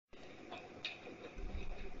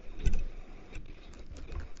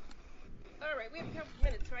All right, we have a couple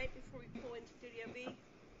minutes, right, before we pull into Studio B?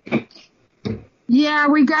 Yeah,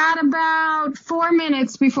 we got about 4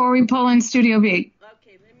 minutes before we pull in Studio B.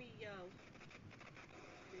 Okay, let me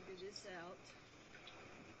figure this out.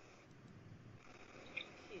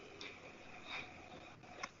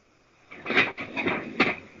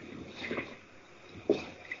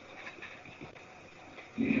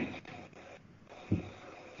 Okay.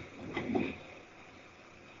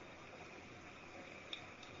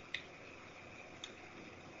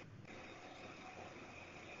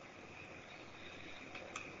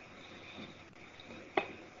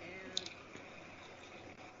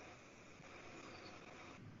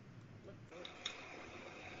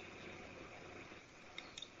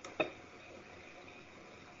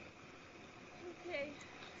 Okay,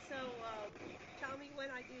 so tell me when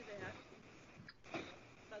I do that.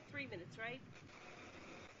 About 3 minutes, right?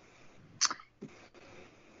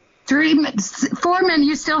 3 minutes, 4 minutes.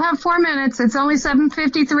 You still have 4 minutes. It's only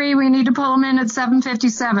 7:53. We need to pull them in at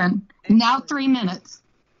 7:57. Now 3 minutes.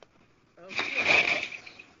 Okay.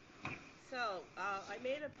 So I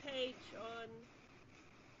made a page on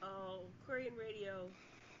Aquarian Radio.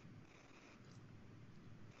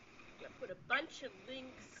 I put a bunch of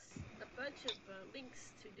links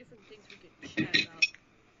to different things we could chat about.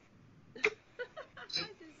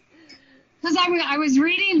 Because I was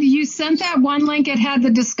reading, you sent that one link. It had the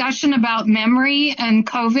discussion about memory and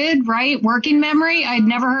COVID, right? Working memory. I'd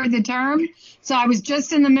never heard the term. So I was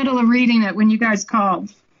just in the middle of reading it when you guys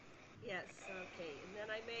called. Yes, okay. And then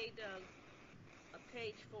I made a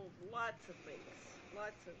page full of lots of links,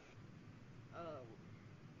 lots of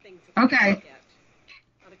things to look at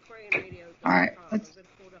on AquarianRadio.com. All right. I'm going to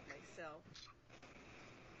pull it up myself.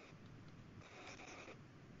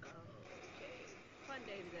 Okay. Fun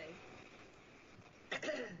day today.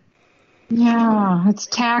 Yeah, it's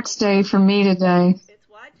tax day for me today. It's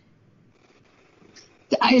what?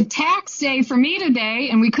 Tax day for me today,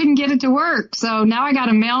 and we couldn't get it to work. So now I got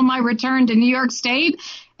to mail my return to New York State,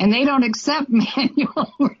 and they don't accept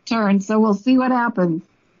manual returns. So we'll see what happens.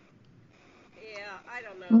 Yeah, I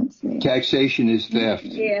don't know. Let's see. Taxation is theft.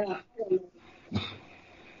 Yeah. Oh, yeah,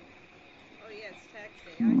 it's tax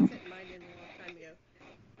day. I sent mine in a long time ago.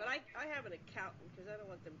 But I have an accountant because I don't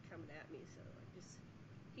want them coming at me, so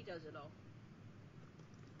he does it all.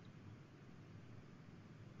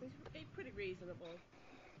 He's pretty reasonable.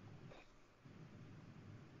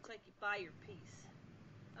 It's like you buy your piece.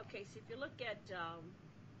 Okay, so if you look at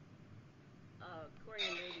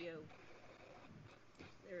Aquarian Radio,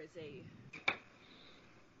 there is a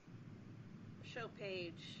show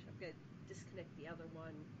page. I'm going to disconnect the other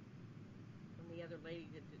one from the other lady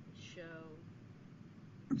that didn't show.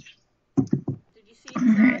 Did you see it, Sasha? All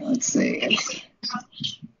right, let's see.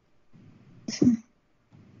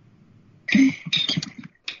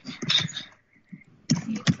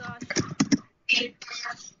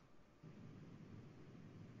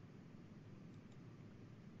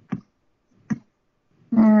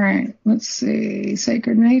 All right, let's see.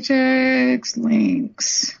 Sacred Matrix,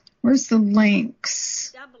 links. Where's the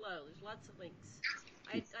links? Down below, there's lots of links.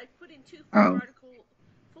 I put in two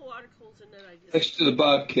full articles, and then I just... Next to the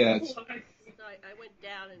Bobcats. I went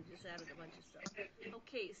down and just added a bunch of stuff.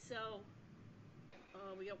 Okay, so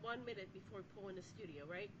we got 1 minute before we pull in the studio,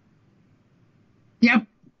 right? Yep.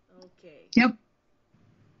 Okay. Yep.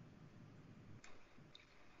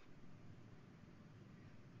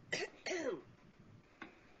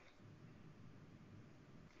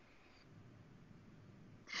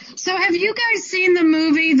 So have you guys seen the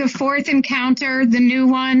movie The Fourth Encounter, the new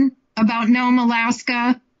one about Nome,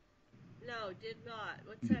 Alaska? No, did not.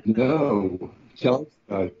 What's that about? No. Tell us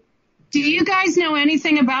about it. Do you guys know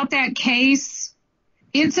anything about that case?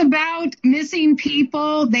 It's about missing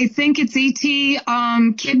people. They think it's ET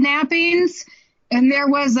kidnappings. And there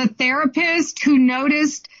was a therapist who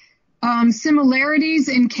noticed similarities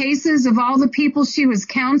in cases of all the people she was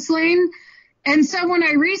counseling. And so when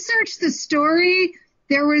I researched the story,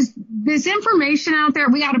 there was this information out there.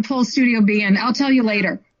 We got to pull Studio B in. I'll tell you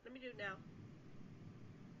later. Let me do it now.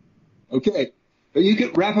 Okay. But you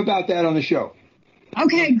can rap about that on the show.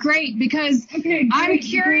 Okay, great. Because I'm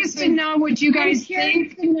curious to know what you guys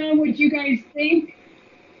think.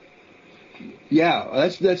 Yeah,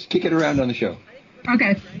 let's kick it around on the show.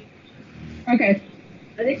 Okay. I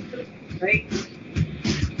think that's right.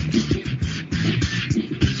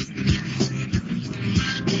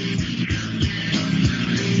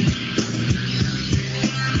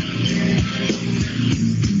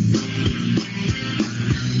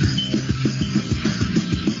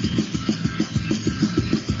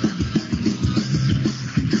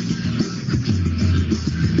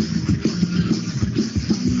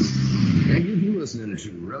 listening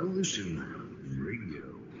to Revolution Radio.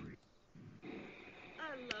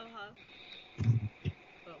 Aloha.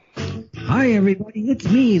 Hi, everybody. It's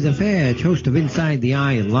me, the Fedge, host of Inside the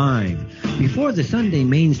Eye Live. Before the Sunday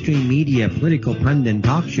mainstream media political pundit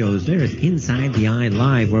talk shows, there's Inside the Eye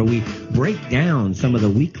Live, where we break down some of the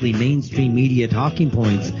weekly mainstream media talking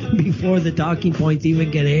points before the talking points even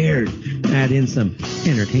get aired. Add in some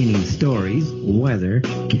entertaining stories, weather,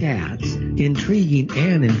 cats, intriguing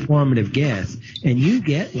and informative guests, and you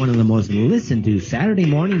get one of the most listened to Saturday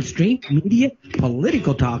morning stream media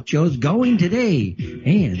political talk shows going today.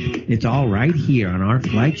 And it's all right here on our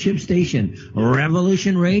flagship station,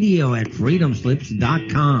 Revolution Radio at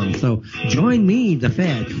freedomslips.com. So join me, the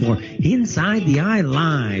Fed, for Inside the Eye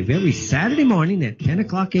Live every Saturday morning at 10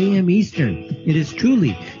 o'clock a.m. Eastern. It is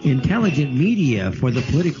truly intelligent media for the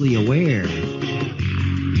politically aware.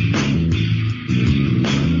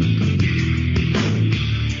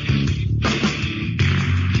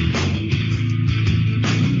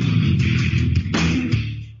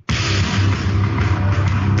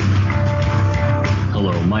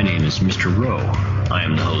 My name is Mr. Rowe. I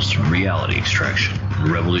am the host of Reality Extraction,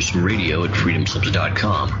 Revolution Radio at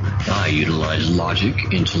freedomslips.com. I utilize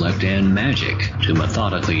logic, intellect, and magic to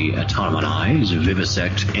methodically autonomize,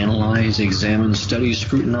 vivisect, analyze, examine, study,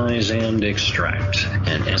 scrutinize, and extract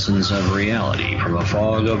an essence of reality from a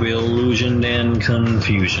fog of illusion and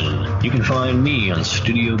confusion. You can find me on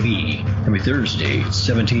Studio B every Thursday,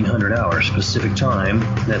 1700 hours Pacific Time.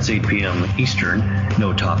 That's 8 p.m. Eastern.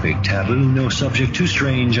 No topic taboo, no subject too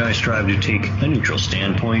strange. I strive to take a neutral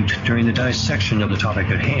standpoint during the dissection of the topic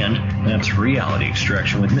at hand. That's Reality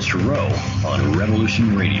Extraction with Mr. Rowe on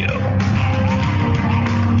Revolution Radio.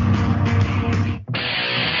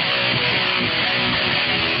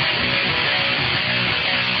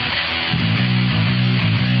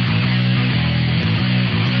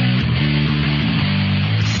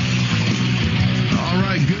 All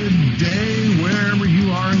right, good day wherever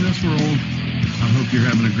you are in this world. I hope you're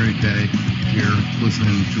having a great day here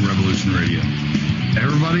listening to Revolution Radio.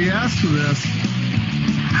 Everybody asked for this.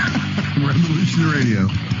 Revolution Radio.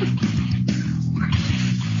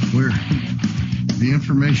 Where the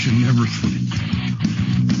information never sleeps.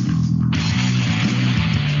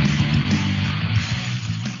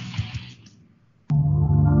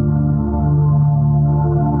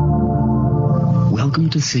 Welcome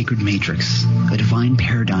to Sacred Matrix, a divine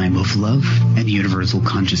paradigm of love and universal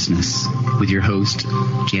consciousness, with your host,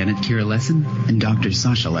 Janet Kira Lessin and Dr.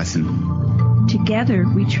 Sasha Lessin. Together,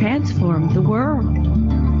 we transform the world.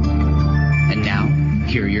 And now,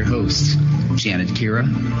 here are your hosts, Janet Kira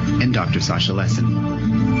and Dr. Sasha Lessin.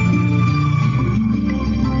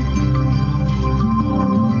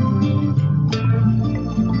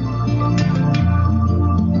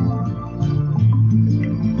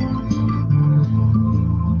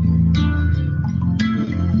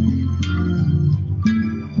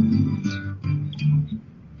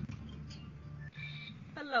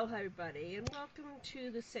 Aloha, everybody, and welcome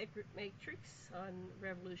to the Sacred Matrix on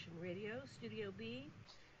Revolution Radio, Studio B.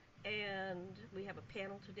 And we have a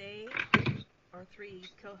panel today. Our three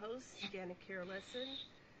co-hosts, Janet Kira Lessin,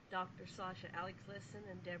 Dr. Sasha Alex Lessin,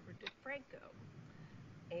 and Debra DeFranco.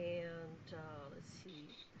 And let's see.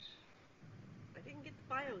 I didn't get the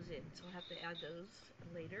bios in, so I'll have to add those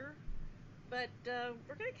later. But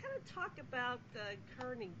we're going to kind of talk about the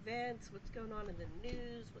current events, what's going on in the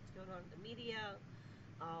news, what's going on in the media,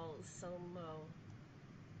 some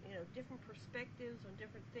different perspectives on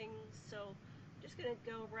different things. So I'm just going to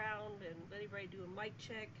go around and let everybody do a mic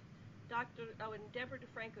check. And Debra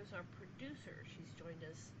DeFranco is our producer. She's joined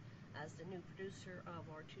us as the new producer of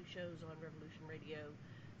our two shows on Revolution Radio,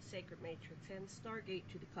 Sacred Matrix and Stargate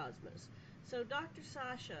to the Cosmos. So Dr.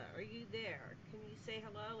 Sasha, are you there? Can you say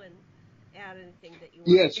hello and add anything that you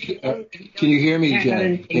want? Yes. Can you hear me,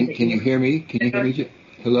 Janet? Can you hear me? Can you hear me?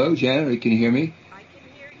 Hello, Janet. Can you hear me? I can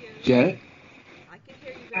hear you. Janet? I can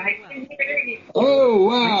hear you very well. Oh,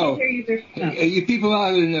 wow. You people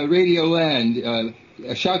out in Radio Land,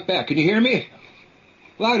 shout back. Can you hear me?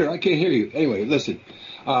 Louder. I can't hear you. Anyway, listen.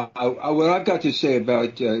 What I've got to say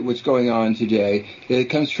about what's going on today, it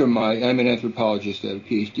comes from I'm an anthropologist, I have a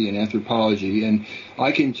PhD in anthropology, and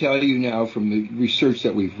I can tell you now from the research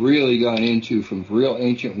that we've really gone into from real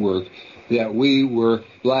ancient work that we were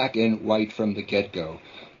black and white from the get-go,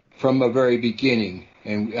 from the very beginning.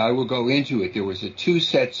 And I will go into it. There was two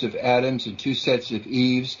sets of Adams and two sets of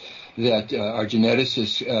Eves that our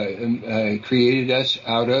geneticists created us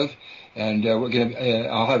out of. And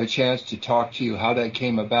I'll have a chance to talk to you how that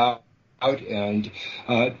came about and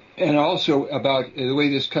also about the way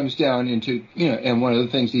this comes down into, and one of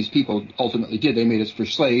the things these people ultimately did, they made us for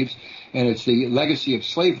slaves, and it's the legacy of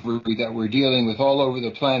slavery that we're dealing with all over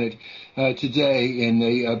the planet today in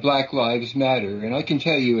the Black Lives Matter. And I can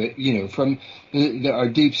tell you, from our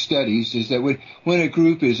deep studies, is that when a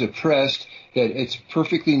group is oppressed, that it's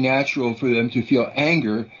perfectly natural for them to feel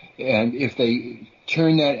anger, and if they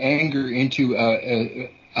turn that anger into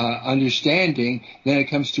understanding, then it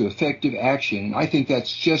comes to effective action. And I think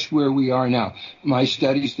that's just where we are now. My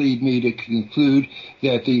studies lead me to conclude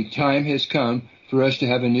that the time has come for us to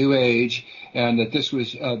have a new age, and that this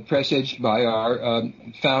was presaged by our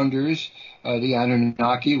founders, the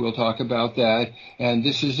Anunnaki. We'll talk about that. And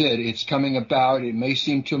this is it. It's coming about. It may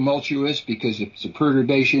seem tumultuous because it's a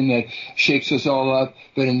perturbation that shakes us all up,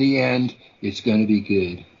 but in the end, it's going to be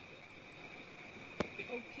good.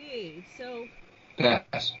 Okay, so...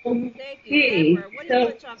 Pass. Thank you, Deborah. What do you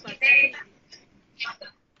want to talk about today?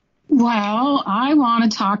 Well, I want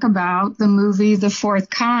to talk about the movie The Fourth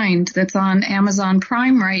Kind that's on Amazon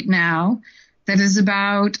Prime right now, that is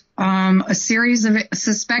about a series of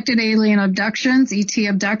suspected alien abductions, ET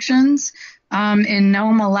abductions, in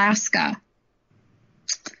Nome, Alaska.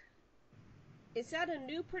 Is that a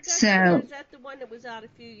new production, or is that the one that was out a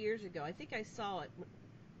few years ago? I think I saw it.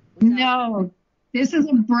 No, this is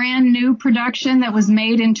a brand new production that was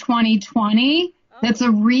made in 2020. That's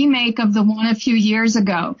a remake of the one a few years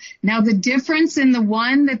ago. Now, the difference in the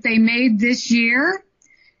one that they made this year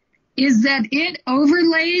is that it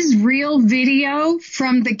overlays real video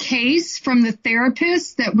from the case, from the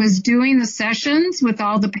therapist that was doing the sessions with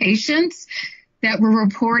all the patients that were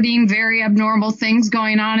reporting very abnormal things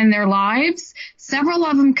going on in their lives. Several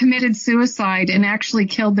of them committed suicide and actually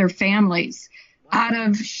killed their families out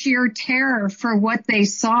of sheer terror for what they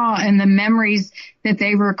saw and the memories that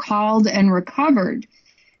they recalled and recovered.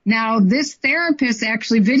 Now, this therapist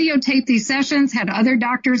actually videotaped these sessions, had other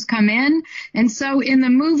doctors come in. And so in the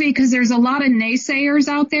movie, because there's a lot of naysayers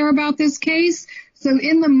out there about this case, so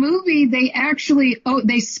in the movie, they actually,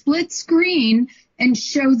 they split screen and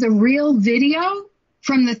show the real video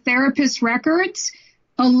from the therapist records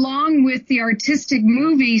along with the artistic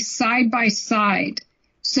movie side by side,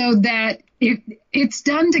 so that it's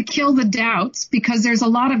done to kill the doubts, because there's a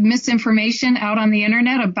lot of misinformation out on the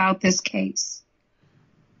internet about this case.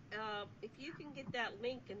 If you can get that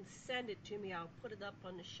link and send it to me, I'll put it up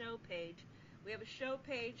on the show page. We have a show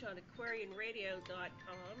page on aquarianradio.com.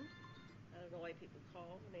 I don't know why people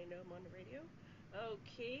call when they know I'm on the radio.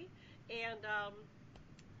 Okay, and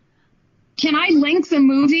can I link the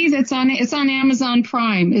movie that's on? It's on Amazon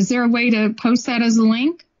Prime. Is there a way to post that as a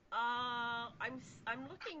link? I'm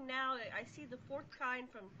looking now. I see The Fourth Kind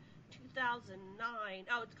from 2009.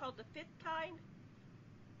 Oh, it's called The Fifth Kind?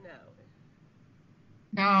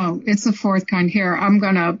 No, it's The Fourth Kind. Here, I'm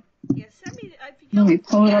going to... Yeah, send me... If you go to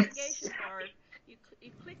the navigation bar,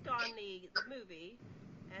 you click on the movie,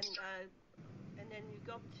 and then you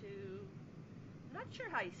go to... I'm not sure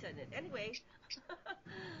how you send it. Anyway,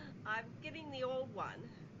 I'm getting the old one.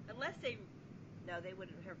 Unless they... No, they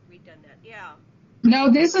wouldn't have redone that. Yeah.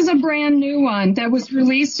 No, this is a brand new one that was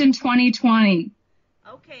released in 2020.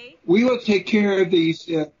 Okay. We will take care of these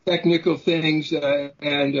technical things,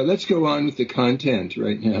 and let's go on with the content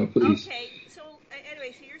right now, please. Okay. So,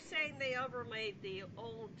 anyway, so you're saying they overlaid the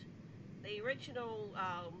original...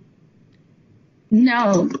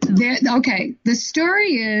 No. Okay. The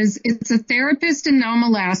story is, it's a therapist in Nome,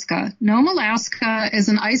 Alaska. Nome, Alaska is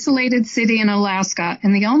an isolated city in Alaska,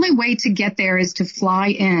 and the only way to get there is to fly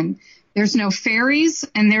in. There's no ferries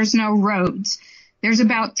and there's no roads. There's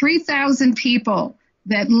about 3,000 people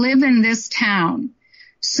that live in this town.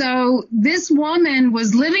 So this woman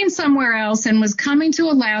was living somewhere else and was coming to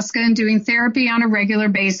Alaska and doing therapy on a regular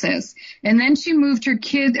basis. And then she moved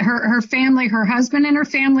her family, her husband and her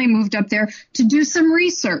family moved up there to do some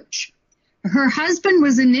research. Her husband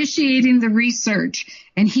was initiating the research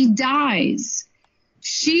and he dies.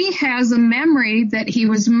 She has a memory that he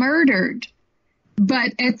was murdered.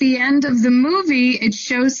 But at the end of the movie, it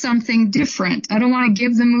shows something different. I don't want to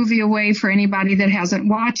give the movie away for anybody that hasn't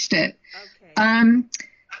watched it. Okay.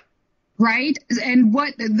 Right? And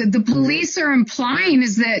what the police are implying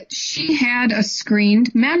is that she had a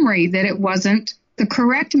screened memory, that it wasn't the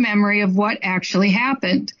correct memory of what actually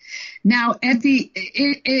happened. Now, in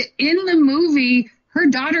the movie, her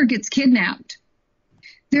daughter gets kidnapped.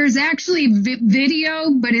 There's actually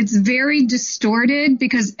video, but it's very distorted,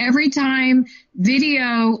 because every time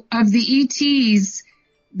video of the ETs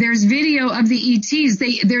there's video of the ETs.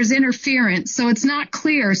 There's interference, so it's not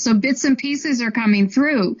clear. So bits and pieces are coming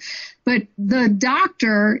through. But the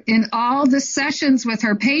doctor, in all the sessions with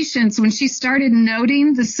her patients, when she started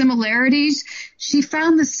noting the similarities, she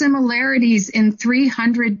found the similarities in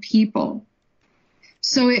 300 people.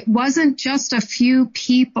 So it wasn't just a few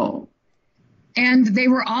people. And they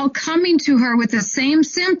were all coming to her with the same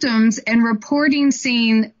symptoms and reporting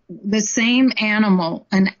seeing the same animal,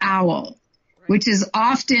 an owl, which is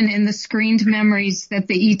often in the screened memories that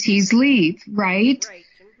the ETs leave, right? Right.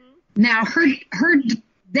 Mm-hmm. Now,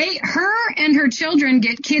 her and her children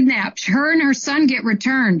get kidnapped. Her and her son get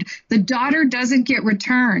returned. The daughter doesn't get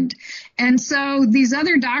returned. And so these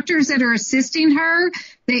other doctors that are assisting her,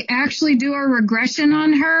 they actually do a regression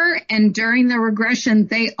on her. And during the regression,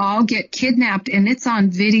 they all get kidnapped, and it's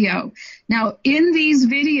on video. Now, in these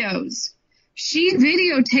videos, she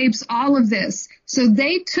videotapes all of this. So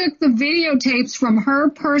they took the videotapes from her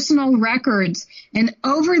personal records and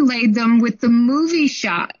overlaid them with the movie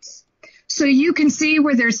shots. So you can see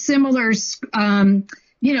where there's similar scenes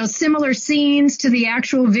to the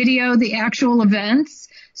actual video, the actual events.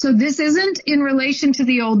 So this isn't in relation to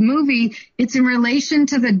the old movie. It's in relation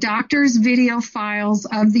to the doctor's video files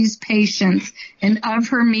of these patients and of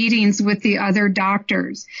her meetings with the other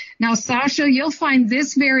doctors. Now, Sasha, you'll find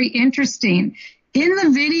this very interesting. In the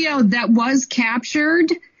video that was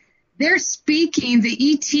captured, they're speaking,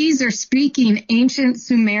 the ETs are speaking ancient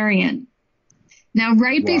Sumerian. Now,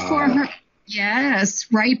 right before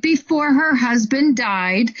her husband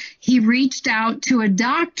died, he reached out to a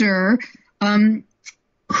doctor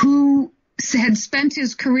who had spent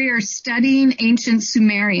his career studying ancient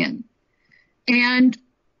Sumerian. And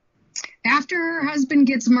after her husband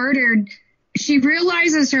gets murdered, she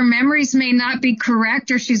realizes her memories may not be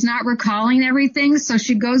correct, or she's not recalling everything. So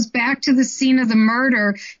she goes back to the scene of the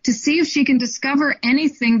murder to see if she can discover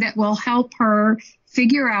anything that will help her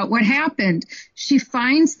figure out what happened. She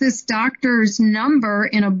finds this doctor's number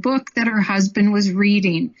in a book that her husband was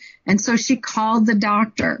reading. And so she called the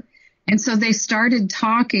doctor. And so they started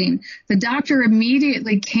talking. The doctor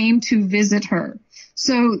immediately came to visit her.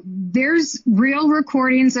 So there's real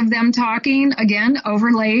recordings of them talking, again,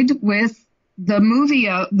 overlaid with the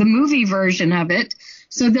movie version of it.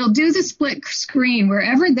 So they'll do the split screen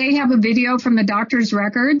wherever they have a video from the doctor's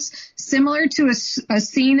records, similar to a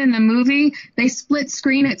scene in the movie. They split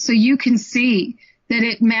screen it so you can see that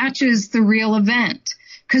it matches the real event.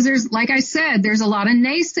 Because there's, like I said, there's a lot of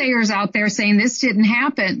naysayers out there saying this didn't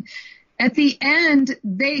happen. At the end,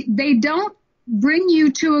 they don't bring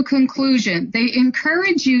you to a conclusion. They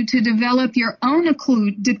encourage you to develop your own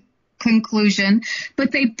conclusion,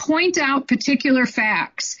 but they point out particular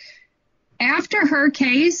facts. After her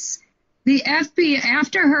case,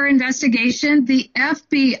 after her investigation, the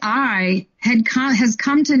FBI has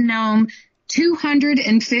come to Nome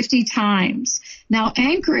 250 times. Now,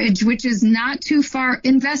 Anchorage, which is not too far,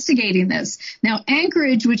 investigating this. Now,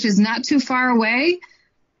 Anchorage, which is not too far away,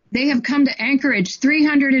 they have come to Anchorage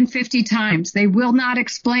 350 times. They will not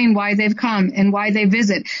explain why they've come and why they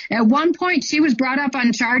visit. At one point, she was brought up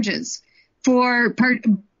on charges for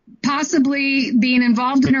possibly being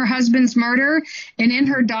involved in her husband's murder and in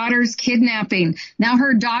her daughter's kidnapping. Now,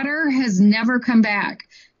 her daughter has never come back.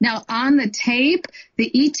 Now, on the tape,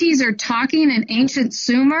 the ETs are talking in ancient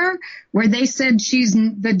Sumer, where they said she's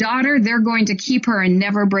the daughter, they're going to keep her and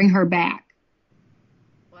never bring her back.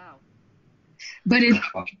 Wow. But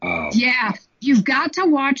yeah, you've got to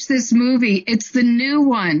watch this movie. It's the new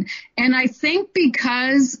one. And I think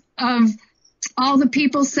because of all the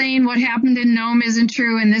people saying what happened in Nome isn't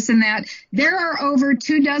true and this and that, there are over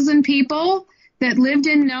 24 people that lived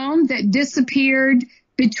in Nome that disappeared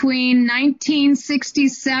between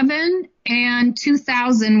 1967 and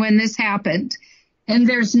 2000 when this happened. And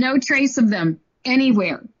there's no trace of them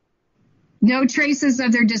anywhere. No traces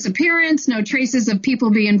of their disappearance, no traces of people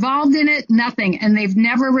being involved in it, nothing. And they've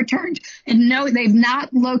never returned. And no, they've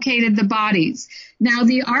not located the bodies. Now,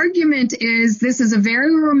 the argument is this is a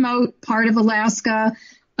very remote part of Alaska.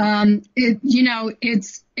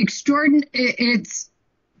 It's extraordinary. It's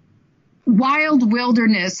wild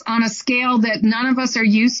wilderness on a scale that none of us are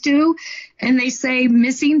used to. And they say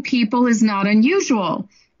missing people is not unusual.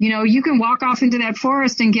 You know, you can walk off into that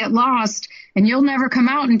forest and get lost and you'll never come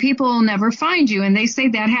out and people will never find you. And they say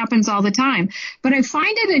that happens all the time. But I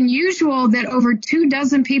find it unusual that over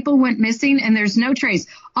 24 people went missing and there's no trace.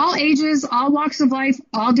 All ages, all walks of life,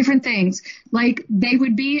 all different things. Like they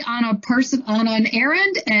would be on an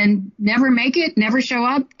errand and never make it, never show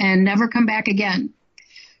up and never come back again.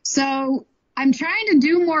 So I'm trying to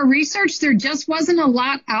do more research. There just wasn't a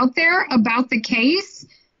lot out there about the case.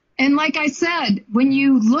 And like I said, when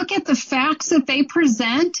you look at the facts that they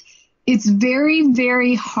present, it's very,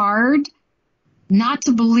 very hard not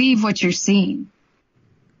to believe what you're seeing.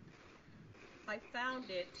 I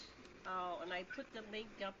found it, and I put the link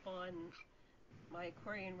up on my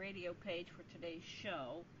Aquarian Radio page for today's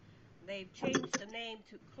show. They've changed the name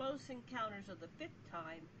to Close Encounters of the Fifth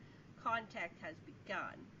Time. Contact has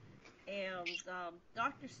begun. And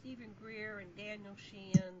Dr. Stephen Greer and Daniel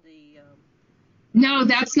Sheehan, No,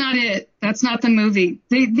 that's not it. That's not the movie.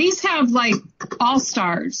 These have, like,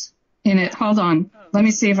 all-stars in it. Hold on. Let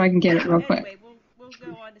me see if I can get it real quick. Anyway, we'll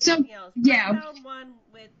go on to something else. Yeah. I found one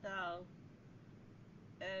with,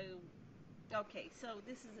 okay, so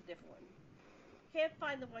this is a different one. Can't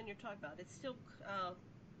find the one you're talking about. It's still,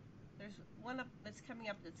 there's one up that's coming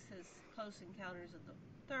up that says Close Encounters of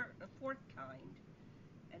the Fourth Kind,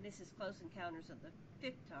 and this is Close Encounters of the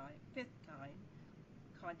Fifth Kind.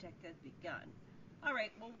 Contact has begun. All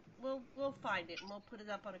right, we'll find it and we'll put it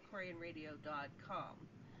up on AquarianRadio.com.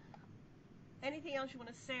 Anything else you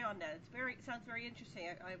want to say on that? It sounds very interesting.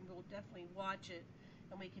 I will definitely watch it,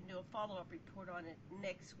 and we can do a follow-up report on it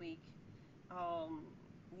next week.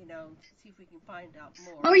 To see if we can find out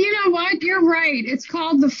more. Oh, you know what? You're right. It's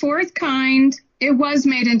called The Fourth Kind. It was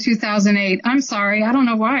made in 2008. I'm sorry. I don't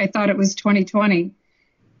know why I thought it was 2020.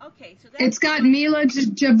 Okay, so that's... It's got Mila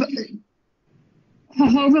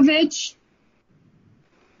Jovovich,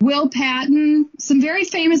 Will Patton, some very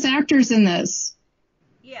famous actors in this.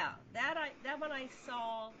 Yeah, that one I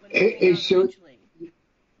saw when it came out originally.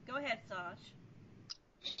 Go ahead, Sasha.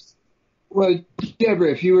 Well,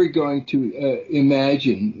 Deborah, if you were going to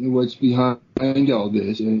imagine what's behind all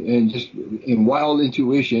this and just in wild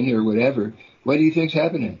intuition or whatever, what do you think's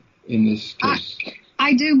happening in this case?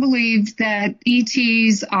 I do believe that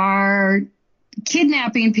ETs are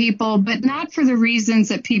kidnapping people, but not for the reasons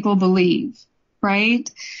that people believe, right?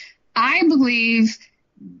 I believe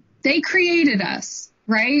they created us,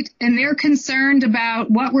 right? And they're concerned about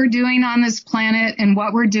what we're doing on this planet and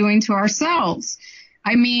what we're doing to ourselves.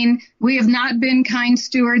 I mean, we have not been kind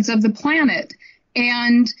stewards of the planet,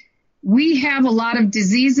 and we have a lot of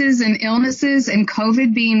diseases and illnesses, and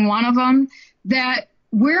COVID being one of them, that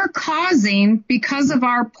we're causing because of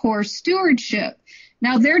our poor stewardship.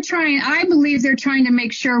 Now, I believe they're trying to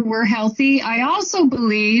make sure we're healthy. I also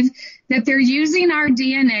believe that they're using our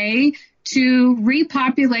DNA to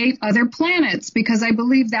repopulate other planets, because I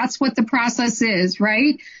believe that's what the process is,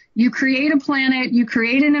 right? You create a planet, you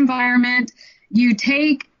create an environment, you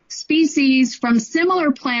take species from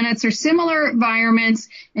similar planets or similar environments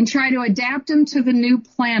and try to adapt them to the new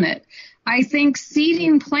planet. I think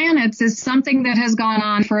seeding planets is something that has gone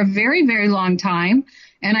on for a very, very long time,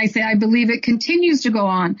 and I believe it continues to go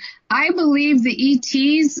on. I believe the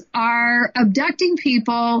ETs are abducting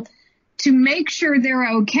people to make sure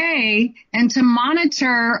they're okay and to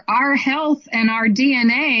monitor our health and our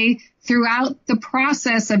DNA throughout the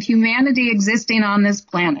process of humanity existing on this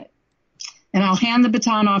planet. And I'll hand the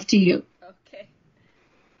baton off to you. Okay.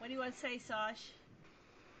 What do you want to say, Sash?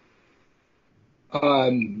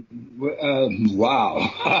 Wow.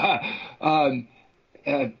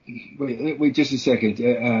 Wait just a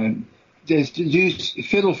second. Just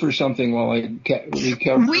fiddle for something while I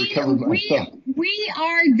recover myself. We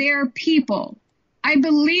are their people. I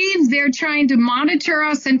believe they're trying to monitor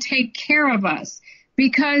us and take care of us,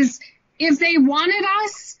 because if they wanted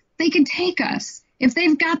us, they could take us. If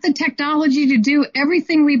they've got the technology to do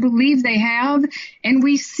everything we believe they have, and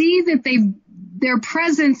we see that their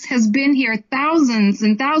presence has been here thousands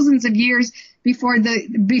and thousands of years before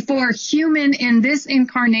human in this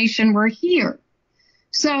incarnation were here.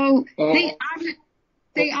 So they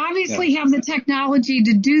obviously have the technology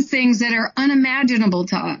to do things that are unimaginable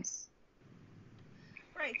to us.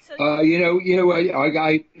 Right. So I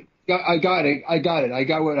got it. I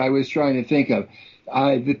got what I was trying to think of.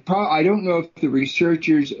 I don't know if the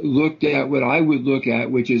researchers looked at what I would look at,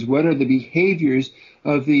 which is what are the behaviors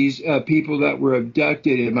of these people that were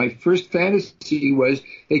abducted. And my first fantasy was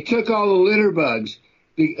they took all the litter bugs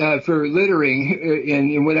for littering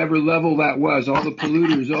in whatever level that was, all the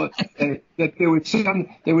polluters. That there was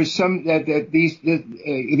some that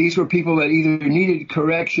these were people that either needed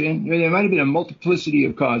correction, or there might have been a multiplicity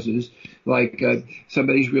of causes, like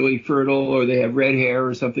somebody's really fertile or they have red hair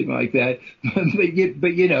or something like that.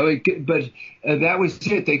 but that was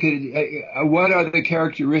it. They could. What are the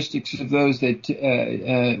characteristics of those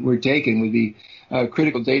that were taken would be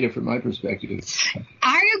critical data from my perspective.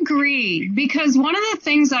 I agree, because one of the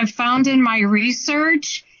things I've found in my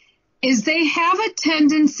research is they have a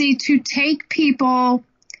tendency to take people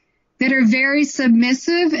that are very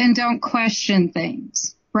submissive and don't question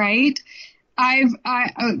things, right? I've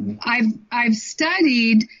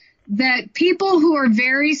studied that people who are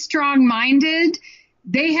very strong-minded,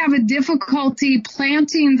 they have a difficulty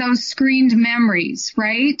planting those screened memories,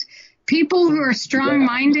 right? People who are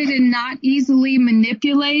strong-minded and not easily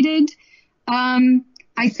manipulated,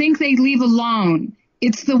 I think they leave alone.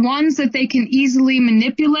 It's the ones that they can easily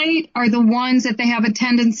manipulate are the ones that they have a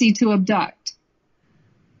tendency to abduct.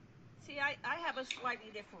 See, I have a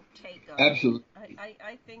slightly different take on Absolutely. it.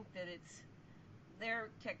 I think that it's their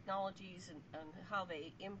technologies and how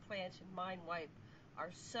they implant and mind wipe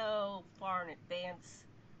are so far in advance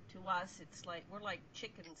to us. It's like we're like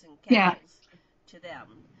chickens and cows to them.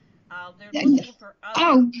 They're looking for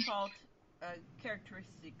other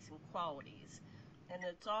characteristics and qualities, and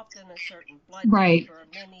it's often a certain blood type or a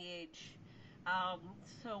lineage.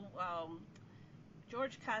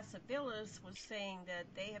 George Casavillas was saying that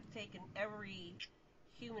they have taken every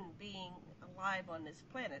human being alive on this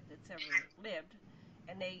planet that's ever lived,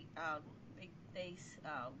 and they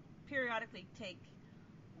periodically take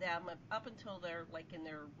them up until they're like in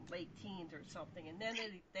their late teens or something, and then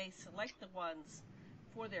they select the ones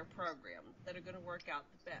for their program that are going to work out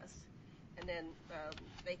the best, and then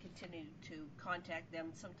they continue to contact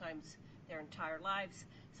them, sometimes their entire lives,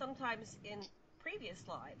 sometimes in previous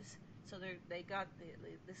lives. So they got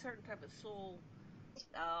the certain type of soul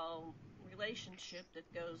relationship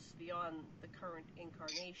that goes beyond the current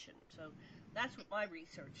incarnation. So that's what my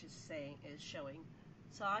research is showing.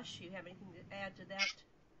 Sash, you have anything to add to that?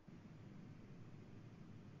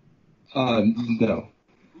 No.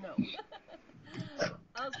 No.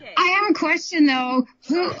 Okay. I have a question though.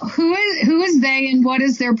 Who is they and what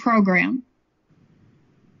is their program?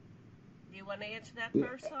 Do you want to answer that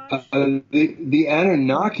first, Sash? The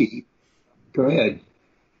Anunnaki. Go ahead.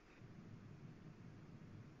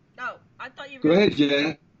 Oh, I thought you were Go ahead,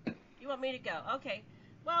 Janet. You want me to go? Okay.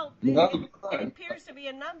 Well, No. it appears to be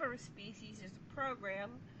a number of species. There's a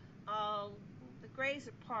program. The Greys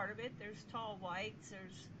are part of it. There's tall whites.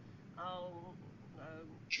 There's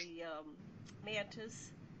the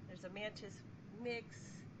mantis. There's a mantis mix.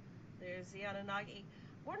 There's the Anunnaki.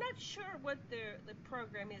 We're not sure what the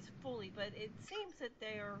program is fully, but it seems that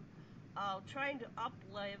they're trying to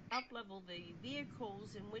up-level the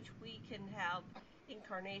vehicles in which we can have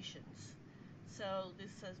incarnations. So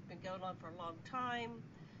this has been going on for a long time.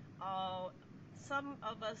 Some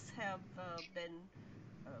of us have been,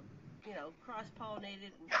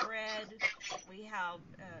 cross-pollinated and bred. We have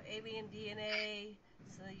alien DNA,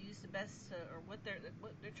 so they use the best, or what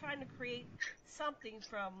they're trying to create something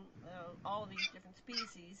from all of these different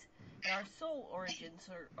species. And our soul origins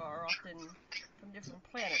are often from different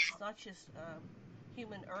planets, not just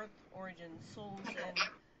human Earth origin souls and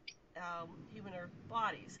human Earth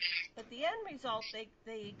bodies. But the end result,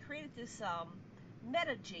 they created this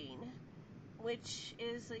metagene, which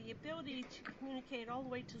is the ability to communicate all the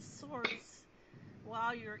way to source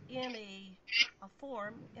while you're in a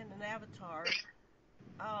form, in an avatar.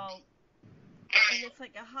 And it's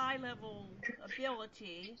like a high-level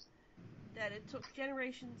ability that it took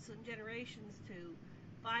generations and generations to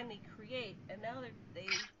finally create. And now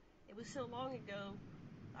it was so long ago,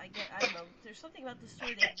 I don't know, there's something about the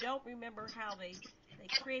story they don't remember how they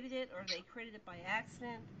created it, or they created it by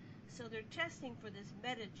accident. So they're testing for this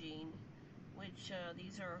metagene, which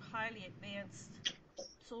these are highly advanced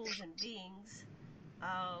souls and beings.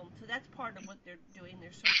 So that's part of what they're doing.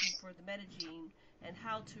 They're searching for the metagene and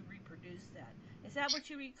how to reproduce that. Is that what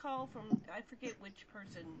you recall from, I forget which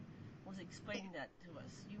person was explaining that to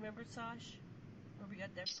us. You remember, Sash? Where we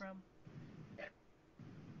got that from?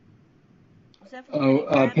 Was that from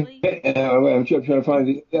Penny Bradley? I'm trying to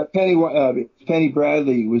find it. Penny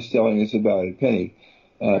Bradley was telling us about it. Penny.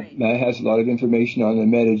 Right. That has a lot of information on the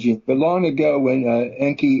metagene. But long ago, when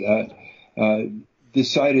Enki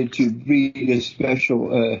decided to breed a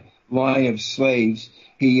special line of slaves,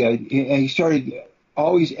 he started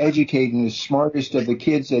always educating the smartest of the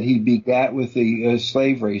kids that he begat with the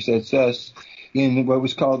slave race. That's us, in what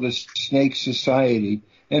was called the Snake Society.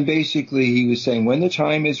 And basically, he was saying, when the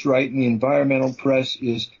time is right and the environmental press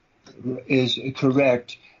is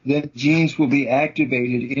correct, then genes will be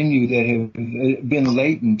activated in you that have been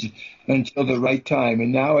latent until the right time.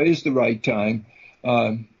 And now is the right time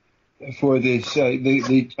for this,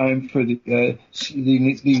 the time for the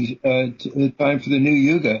time for the new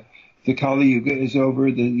Yuga. The Kali Yuga is over.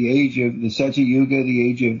 The age of the Satya Yuga, the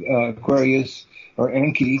age of Aquarius or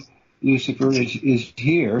Enki, Lucifer is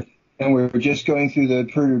here. And we're just going through the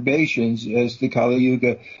perturbations as the Kali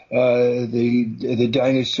Yuga, the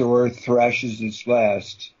dinosaur thrashes its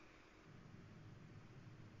last.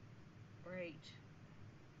 Right.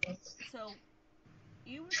 So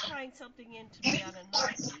you were tying something into the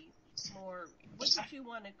Anunnaki more, what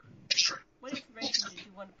information did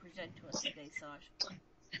you want to present to us today, Sasha?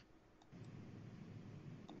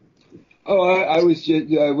 Oh, I was just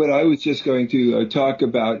what I was just going to talk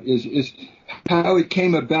about is how it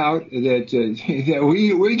came about that that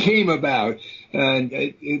we came about, and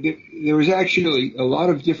there was actually a lot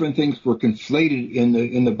of different things were conflated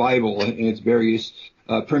in the Bible in its various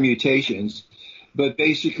permutations, but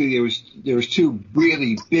basically there was two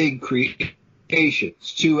really big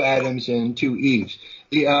creations, two Adams and two Eves.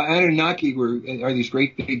 The Anunnaki are these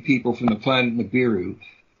great big people from the planet Nibiru.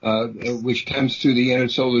 Which comes through the inner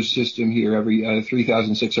solar system here every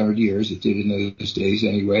 3,600 years. It did in those days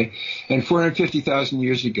anyway. And 450,000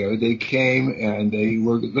 years ago, they came and they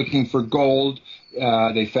were looking for gold.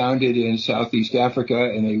 They found it in Southeast Africa,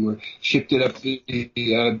 and they were shipped it up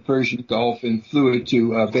the Persian Gulf and flew it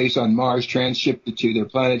to a base on Mars, transshipped it to their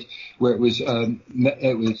planet, where it was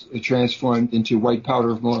transformed into white powder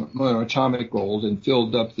of monoatomic gold and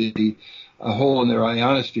filled up a hole in their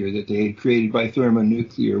ionosphere that they had created by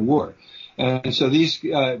thermonuclear war. And so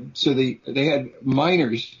they had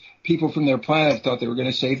miners, people from their planet thought they were going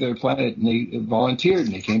to save their planet, and they volunteered,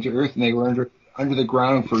 and they came to Earth, and they were under the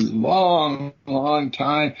ground for a long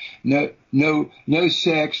time. No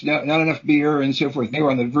sex, not enough beer, and so forth. They were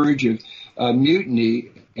on the verge of mutiny,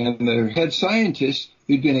 and their head scientist,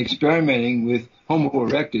 who'd been experimenting with Homo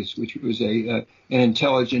erectus, which was an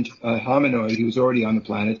intelligent hominoid who was already on the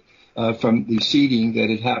planet, from the seeding that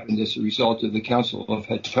had happened as a result of the Council of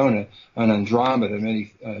Hatona on Andromeda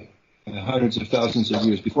many hundreds of thousands of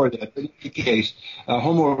years before that. But in any case,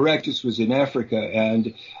 Homo erectus was in Africa,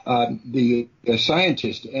 and the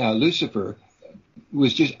scientist, Lucifer,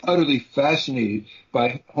 was just utterly fascinated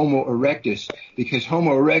by Homo erectus because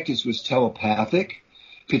Homo erectus was telepathic,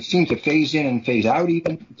 could seem to phase in and phase out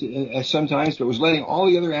even sometimes, but was letting all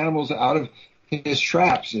the other animals out of his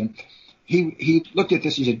traps. And he looked at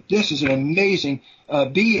this. He said, "This is an amazing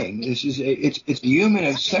being. It's a human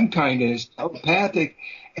of some kind, and it's telepathic,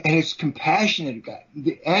 and it's compassionate.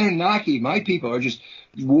 The Anunnaki, my people, are just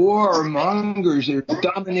warmongers. They're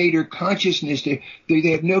dominator consciousness. They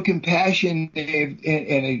have no compassion.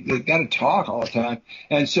 They've got to talk all the time.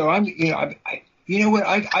 And so I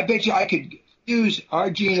bet you I could use our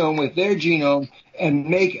genome with their genome and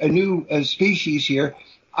make a new species here.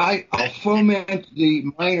 I'll foment the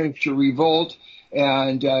miners to revolt,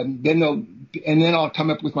 and then I'll come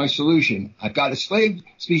up with my solution. I've got a slave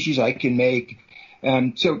species I can make."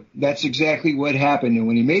 So that's exactly what happened. And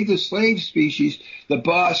when he made the slave species, the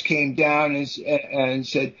boss came down and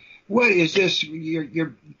said, "What is this?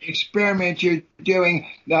 Your experiment you're doing?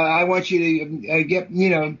 I want you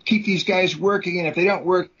to keep these guys working, and if they don't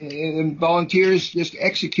work, volunteers, just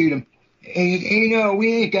execute them." And he said, "Hey, no,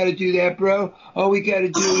 we ain't got to do that, bro. All we got to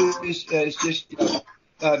do is just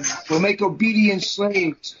we'll make obedient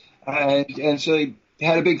slaves." And so they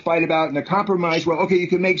had a big fight about it, and the compromise, well, okay, you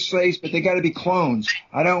can make slaves, but they got to be clones.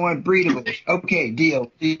 I don't want breedables. Okay,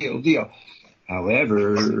 deal.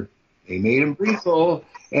 However, they made them breedable,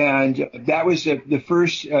 and that was the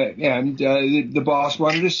first, the boss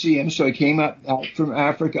wanted to see him, so he came out from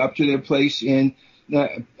Africa up to their place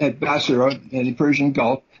at Basra in the Persian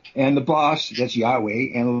Gulf. And the boss, that's Yahweh,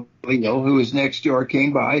 and Leo, who was next door,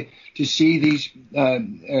 came by to see these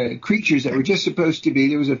creatures that were just supposed to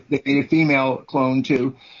be. They made a female clone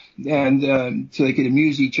too, and so they could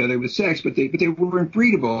amuse each other with sex, but they weren't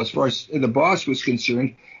breedable as far as the boss was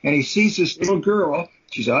concerned. And he sees this little girl.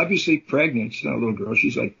 She's obviously pregnant. She's not a little girl.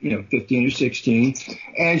 She's like 15 or 16,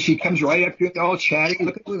 and she comes right up to it, all chatty.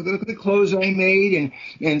 Look at the clothes I made,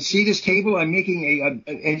 and see this table I'm making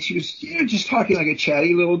and she was just talking like a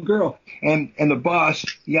chatty little girl. And the boss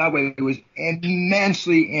Yahweh was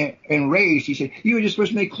immensely enraged. He said, "You were just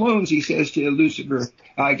supposed to make clones," he says to Lucifer.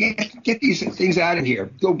 Get these things out of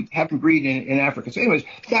here. Go have them breed in Africa. So, anyways,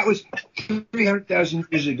 that was 300,000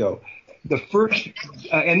 years ago. The first,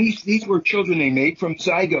 and these were children they made from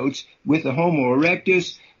zygotes with the Homo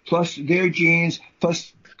erectus, plus their genes,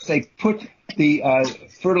 plus they put the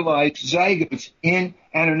fertilized zygotes in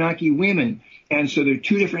Anunnaki women. And so there are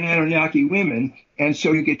two different Anunnaki women, and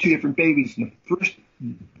so you get two different babies. And the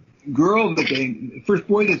first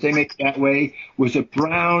boy that they made that way was a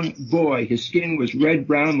brown boy. His skin was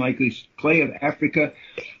red-brown like this clay of Africa,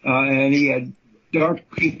 and he had dark,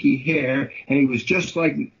 kinky hair, and he was just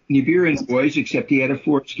like Nibiruan boys, except he had a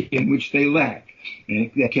foreskin, which they lacked.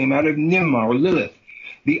 And that came out of Nimma or Lilith.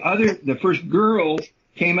 The first girl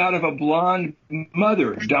came out of a blonde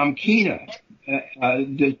mother, Damkina,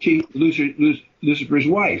 Lucifer's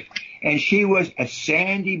wife, and she was a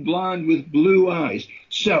sandy blonde with blue eyes.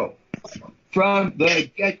 So from the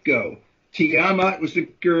get-go. Tiamat was the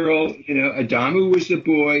girl, Adamu was the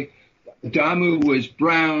boy, Adamu was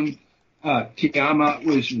brown, Tiamat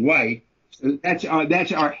was white. So that's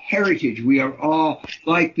our heritage. We are all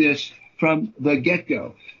like this from the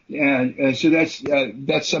get-go. And so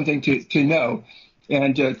that's something to know.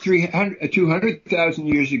 And 200,000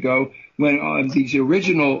 years ago, when these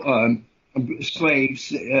original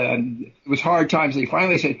slaves, it was hard times. They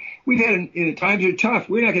finally said, times are tough.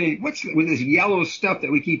 We're not going to, what's with this yellow stuff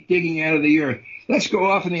that we keep digging out of the earth? Let's go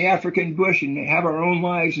off in the African bush and have our own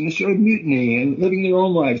lives. And they started mutinying and living their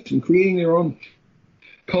own lives and creating their own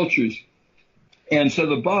cultures. And so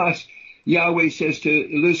the boss, Yahweh, says to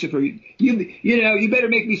Lucifer, you better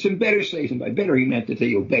make me some better slaves. And by better, he meant that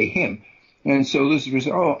they obey him. And so Lucifer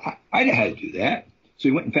said, I know how to do that. So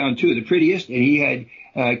he went and found two of the prettiest, and he had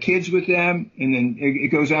kids with them, and then it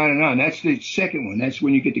goes on and on. That's the second one. That's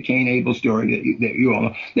when you get the Cain-Abel story that you all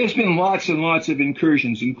know. There's been lots and lots of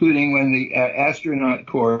incursions, including when the astronaut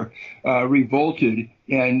corps revolted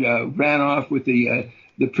and ran off with the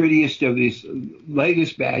prettiest of this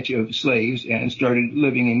latest batch of slaves and started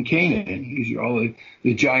living in Canaan. These are all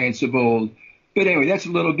the giants of old. But anyway, that's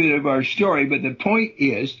a little bit of our story. But the point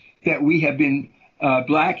is that we have been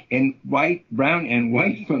black and white, brown and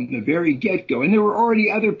white from the very get-go. And there were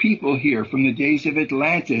already other people here from the days of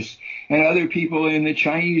Atlantis and other people in the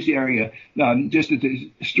Chinese area. Just that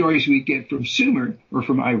the stories we get from Sumer or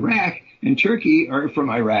from Iraq and Turkey are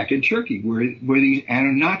from Iraq and Turkey, where these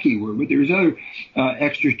Anunnaki were. But there's other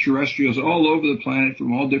extraterrestrials all over the planet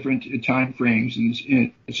from all different time frames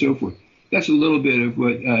and so forth. That's a little bit of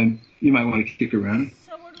what you might want to kick around.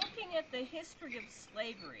 So we're looking at the history of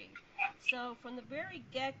slavery. So from the very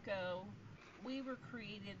get-go, we were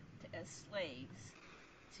created as slaves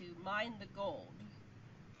to mine the gold.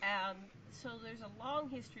 And so there's a long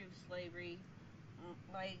history of slavery.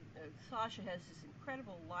 Sasha has this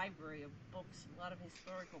incredible library of books, a lot of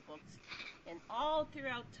historical books. And all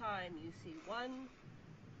throughout time, you see one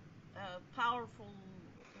powerful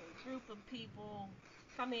group of people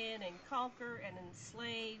come in and conquer and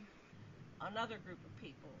enslave another group of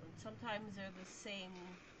people. And sometimes they're the same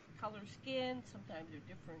color skin, sometimes they're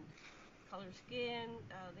different color skin,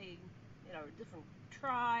 they are a different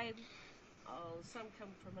tribe, some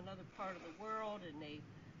come from another part of the world and they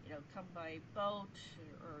come by boat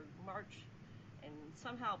or march and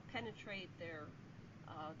somehow penetrate their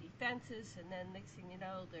defenses, and then next thing you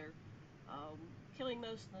know they're killing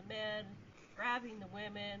most of the men, grabbing the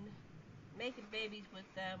women, making babies with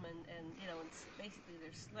them, and basically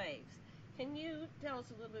they're slaves. Can you tell us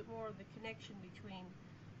a little bit more of the connection between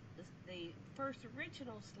the first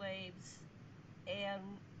original slaves and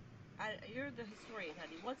you're the historian,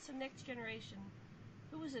 honey. What's the next generation?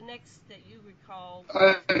 Who was the next that you recall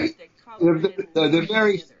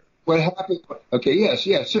what happened? Okay, yes,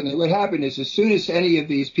 certainly. What happened is as soon as any of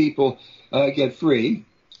these people get free,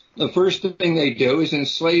 the first thing they do is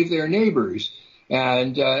enslave their neighbors.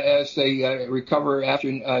 And as they recover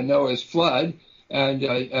after Noah's flood, and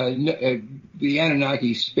the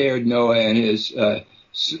Anunnaki spared Noah and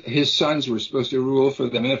his sons were supposed to rule for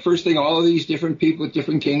them. And the first thing all of these different people with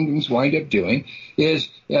different kingdoms wind up doing is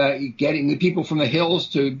getting the people from the hills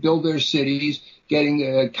to build their cities,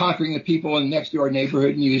 conquering the people in the next door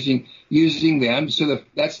neighborhood and using them. So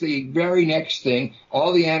that's the very next thing.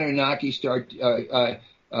 All the Anunnaki start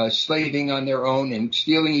slaving on their own and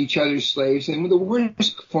stealing each other's slaves. And the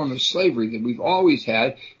worst form of slavery that we've always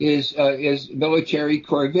had is military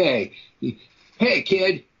corvée. Hey,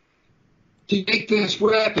 kid, take this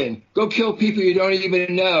weapon. Go kill people you don't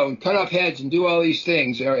even know, and cut off heads and do all these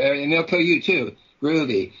things, and they'll kill you too.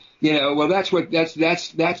 Groovy. Well, that's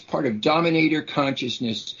part of dominator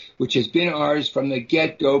consciousness, which has been ours from the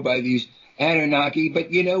get-go by these Anunnaki.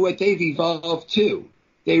 But you know what? They've evolved too.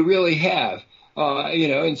 They really have.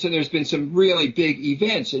 And so there's been some really big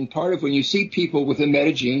events. And part of when you see people with a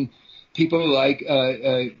metagene, people like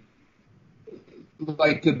the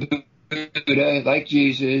Buddha, like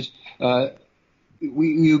Jesus,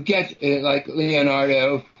 you get like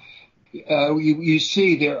Leonardo. You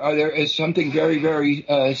see there is something very, very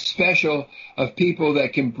special of people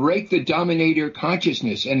that can break the dominator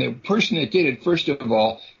consciousness. And the person that did it, first of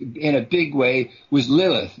all, in a big way, was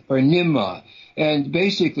Lilith, or Nimrod. And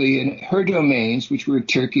basically in her domains, which were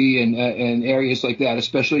Turkey and areas like that,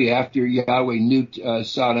 especially after Yahweh nuked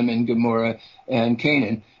Sodom and Gomorrah and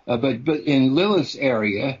Canaan, but in Lilith's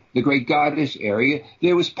area, the great goddess area,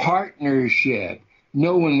 there was partnership.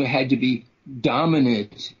 No one had to be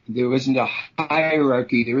dominant. There wasn't a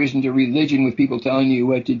hierarchy. There isn't a religion with people telling you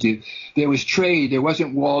what to do. There was trade. There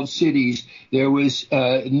wasn't walled cities. There was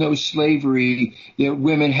no slavery.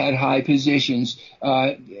 Women had high positions.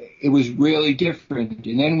 It was really different.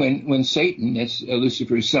 And then when Satan, that's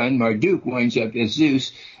Lucifer's son, Marduk, winds up as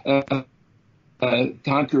Zeus,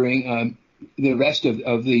 conquering the rest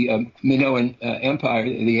of the Minoan Empire,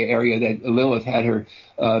 the area that Lilith had her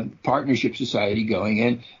partnership society going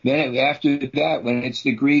in. Then after that, when it's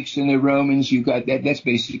the Greeks and the Romans, you've got that. That's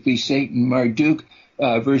basically Satan, Marduk,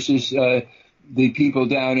 versus the people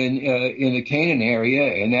down in the Canaan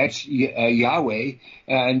area, and that's Yahweh.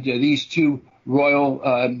 And these two royal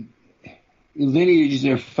lineages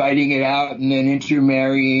are fighting it out and then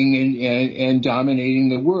intermarrying and dominating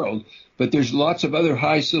the world. But there's lots of other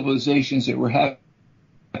high civilizations that were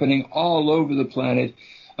happening all over the planet,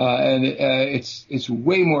 and it's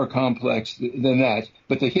way more complex than that.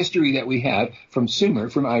 But the history that we have from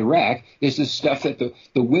Sumer, from Iraq, is the stuff that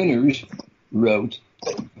the winners wrote.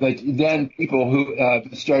 But then people who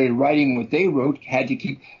started writing what they wrote had to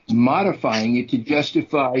keep modifying it to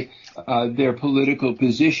justify their political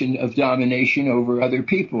position of domination over other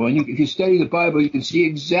people. And if you study the Bible, you can see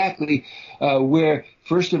exactly where,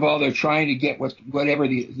 first of all, they're trying to get whatever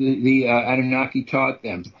the Anunnaki taught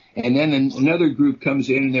them. And then another group comes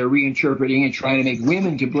in and they're reinterpreting and trying to make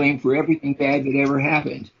women to blame for everything bad that ever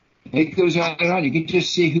happened. It goes on and on. You can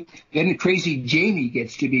just see then crazy Jamie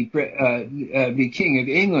gets to be king of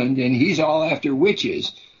England, and he's all after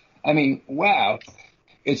witches. I mean, wow.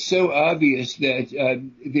 It's so obvious that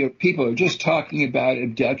the people are just talking about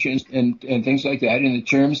abductions and things like that in the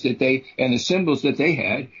terms that and the symbols that they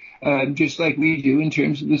had, just like we do in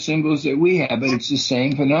terms of the symbols that we have, but it's the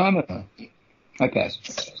same phenomenon. I pass.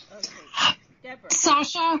 Okay. Deborah.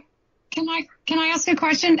 Sasha, can I ask a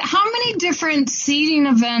question? How many different seeding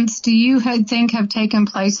events do you think have taken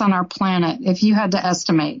place on our planet, if you had to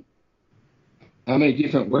estimate? How many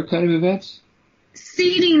different what kind of events?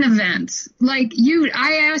 Seeding events. Like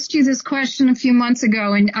I asked you this question a few months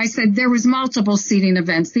ago, and I said there was multiple seeding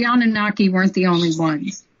events. The Anunnaki weren't the only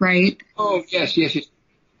ones, right? Oh, yes.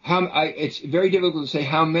 It's very difficult to say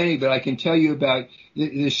how many, but I can tell you about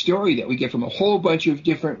the story that we get from a whole bunch of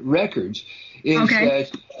different records. Is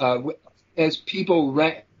that as people,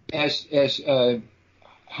 as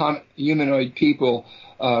humanoid people,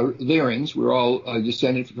 Lyrans, we're all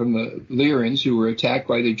descended from the Lyrans who were attacked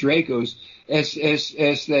by the Dracos. As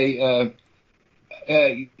they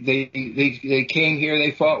came here,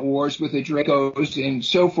 they fought wars with the Dracos and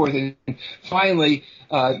so forth, and finally,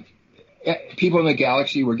 people in the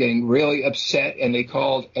galaxy were getting really upset, and they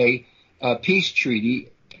called a peace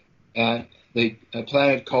treaty. The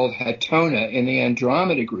planet called Hatona in the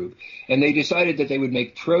Andromeda group, and they decided that they would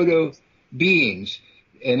make proto beings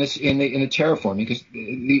in the terraforming, because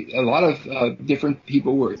a lot of different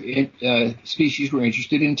people species were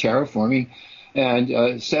interested in terraforming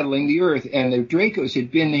and settling the Earth, and the Dracos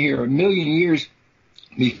had been here 1 million years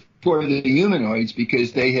before the humanoids,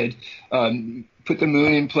 because they had put the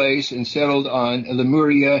moon in place and settled on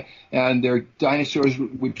Lemuria, and their dinosaurs,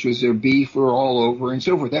 which was their beef, were all over and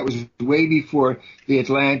so forth. That was way before the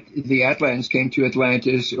Atlantans came to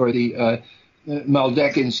Atlantis, or the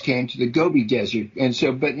Maldecans came to the Gobi Desert. And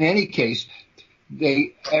so, but in any case,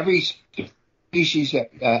 every species that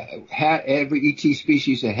every ET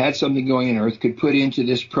species that had something going on Earth could put into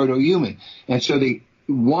this proto-human. And so the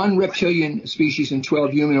one reptilian species and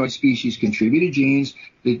 12 humanoid species contributed genes.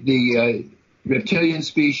 The reptilian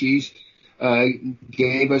species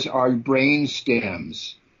gave us our brain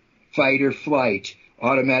stems, fight or flight,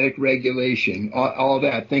 automatic regulation, all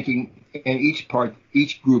that, thinking, and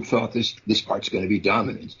each group thought this part's going to be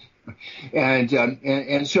dominant,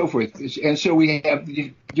 and so forth. And so we have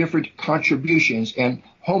different contributions, and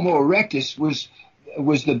Homo erectus was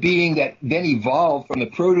the being that then evolved from the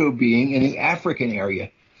proto being in the African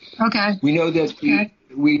area. Okay. We know that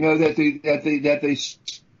the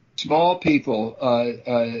small people,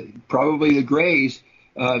 probably the Greys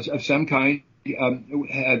of some kind,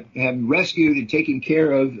 have rescued and taken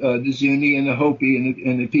care of the Zuni and the Hopi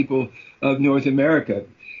and the people of North America.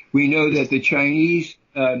 We know that the Chinese,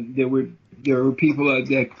 there were people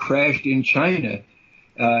that crashed in China.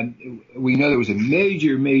 We know there was a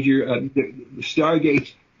major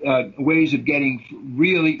Stargate ways of getting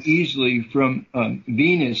really easily from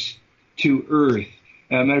Venus to Earth.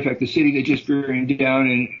 Matter of fact, the city that just burned down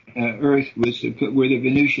in Earth was where the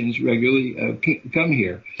Venusians regularly come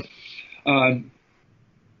here.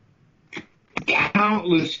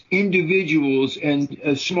 countless individuals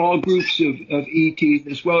and small groups of ETs,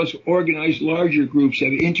 as well as organized larger groups,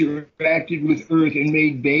 have interacted with Earth and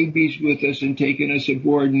made babies with us and taken us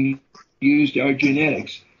aboard and used our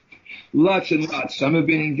genetics. Lots and lots. Some have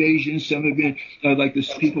been invasions. Some have been like the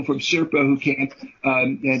people from Serpo who came.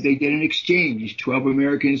 They did an exchange. 12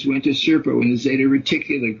 Americans went to Serpo in the Zeta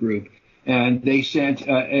Reticula group, and they sent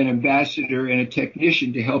an ambassador and a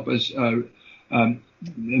technician to help us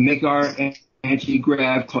make our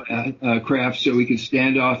anti-grav craft so we could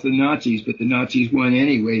stand off the Nazis. But the Nazis won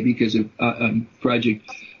anyway because of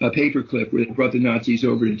Project Paperclip, where they brought the Nazis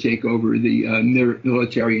over to take over the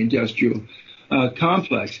military-industrial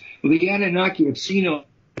complex. Well, the Anunnaki have seen all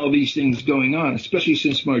these things going on, especially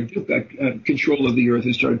since Marduk got control of the Earth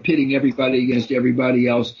and started pitting everybody against everybody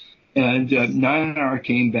else. And Nanar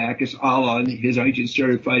came back as Allah, and his agents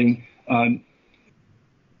started fighting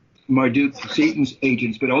Marduk, Satan's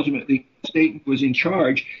agents. But ultimately, Satan was in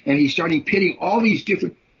charge, and he started pitting all these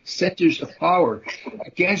different centers of power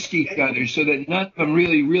against each other so that none of them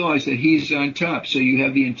really realize that he's on top. So you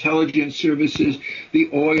have the intelligence services, the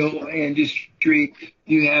oil industry,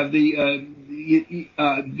 you have the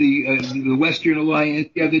Western Alliance,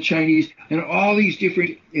 you have the Chinese, and all these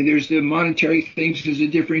different, and there's the monetary things, there's the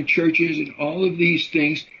different churches, and all of these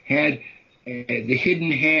things had the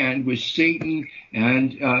hidden hand was Satan,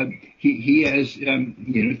 and he has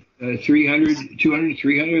 300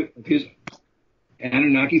 of his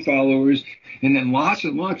Anunnaki followers, and then lots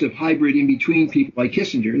and lots of hybrid in between people like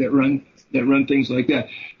Kissinger that run things like that.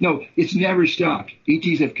 No, it's never stopped.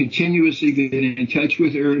 ETs have continuously been in touch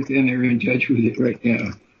with Earth, and they're in touch with it right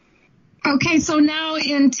now. Okay, so now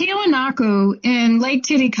in Tiwanaku, in Lake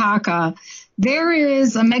Titicaca, there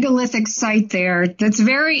is a megalithic site there that's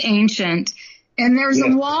very ancient, and there's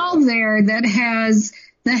a wall there that has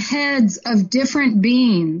the heads of different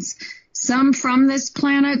beings, some from this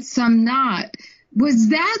planet, some not. Was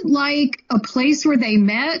that like a place where they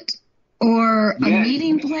met, or a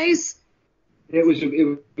meeting place? It was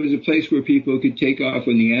a place where people could take off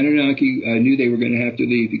when the Anunnaki knew they were going to have to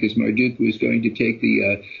leave because Marduk was going to take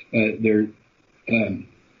their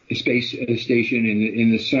space station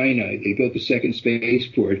in the Sinai. They built the second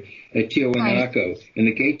spaceport at Tiwanaku, and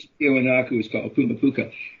the gate to Tiwanaku was called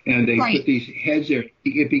Pumapuka, and they put these heads there.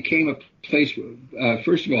 It became a place,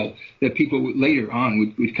 first of all, that people later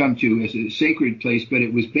on would come to as a sacred place, but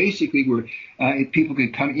it was basically where people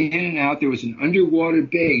could come in and out. There was an underwater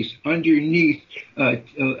base underneath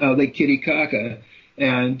Lake Titicaca,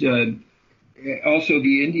 and also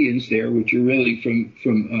the Indians there, which are really from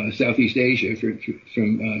Southeast Asia, from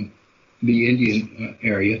the Indian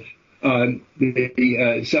area.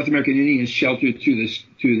 The South American Indians sheltered through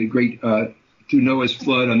the great through Noah's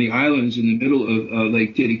flood on the islands in the middle of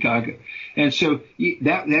Lake Titicaca, and so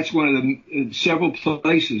that's one of the several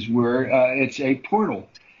places where it's a portal,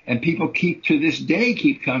 and people to this day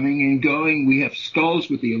keep coming and going. We have skulls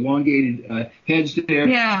with the elongated heads there.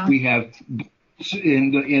 Yeah. We have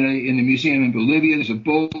in the museum in Bolivia. There's a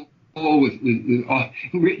bowl with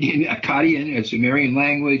written in Akkadian, a Sumerian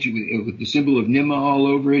language, with the symbol of Nima all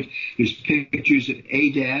over it. There's pictures of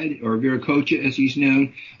Adad, or Viracocha as he's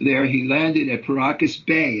known there. He landed at Paracas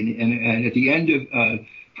Bay, and at the end of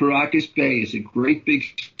Paracas Bay is a great big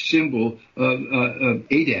symbol of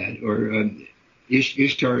Adad, or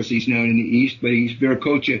Ishtar as he's known in the East, but he's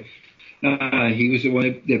Viracocha. He was the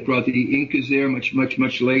one that brought the Incas there much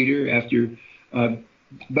later after.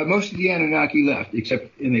 But most of the Anunnaki left,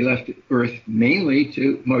 and they left Earth mainly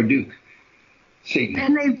to Marduk, Satan.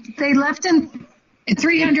 And they left in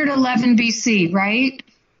 311 BC, right?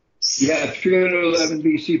 Yeah, 311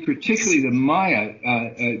 BC, particularly the Maya.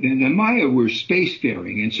 The Maya were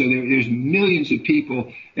spacefaring, and so there's millions of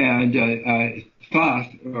people. And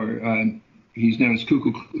Thoth, or he's known as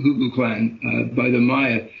Kukulkan by the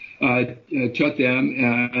Maya, taught them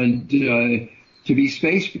and to be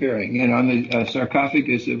spacefaring. And on the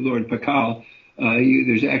sarcophagus of Lord Pakal,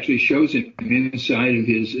 there's actually shows him inside of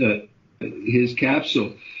his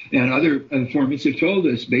capsule. And other informants have told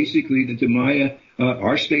us basically that the Maya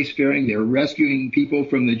are spacefaring. They're rescuing people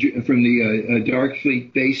from the Dark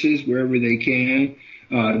Fleet bases wherever they can.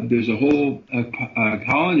 There's a whole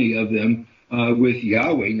colony of them with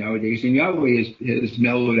Yahweh nowadays, and Yahweh has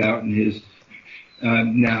mellowed out in his.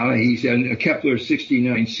 Now he's in Kepler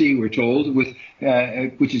 69c, we're told, with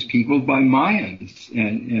which is peopled by Mayans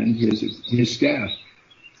and his staff.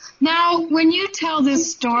 Now, when you tell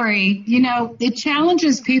this story, it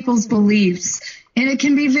challenges people's beliefs, and it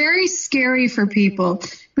can be very scary for people.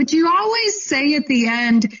 But you always say at the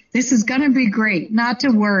end, "This is going to be great, not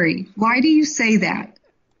to worry." Why do you say that?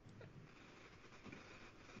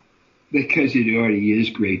 because it already is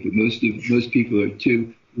great, but most people are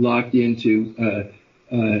too locked into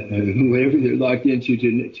whatever they're locked into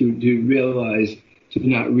to realize, to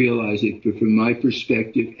not realize it. But from my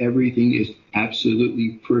perspective, everything is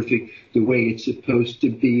absolutely perfect the way it's supposed to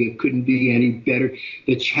be. It couldn't be any better.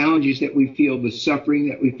 The challenges that we feel, the suffering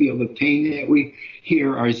that we feel, the pain that we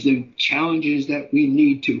hear are the challenges that we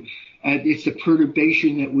need to. It's the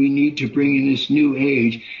perturbation that we need to bring in this new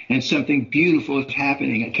age, and something beautiful is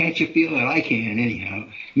happening. Can't you feel it? I can, anyhow.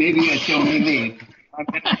 Maybe that's only me. I'm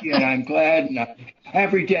happy and I'm glad, and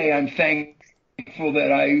every day I'm thankful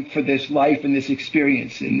that for this life and this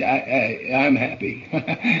experience, and I'm happy.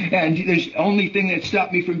 And the only thing that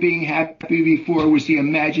stopped me from being happy before was the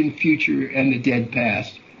imagined future and the dead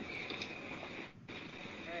past.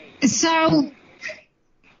 So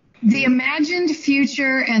the imagined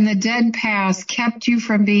future and the dead past kept you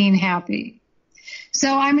from being happy.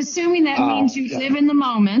 So I'm assuming that means you live in the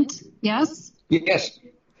moment, yes? Yes.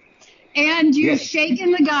 And you've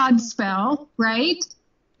shaken the God spell, right?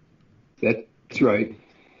 That's right.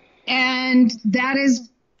 And that is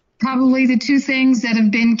probably the two things that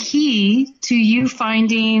have been key to you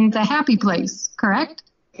finding the happy place, correct?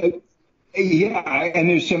 Yeah, and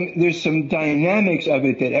there's some dynamics of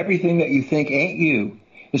it that everything that you think ain't you,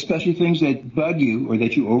 especially things that bug you or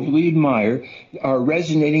that you overly admire, are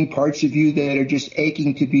resonating parts of you that are just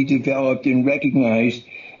aching to be developed and recognized,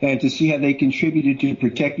 and to see how they contributed to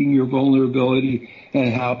protecting your vulnerability,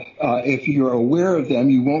 and how if you're aware of them,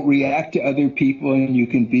 you won't react to other people, and you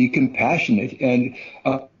can be compassionate and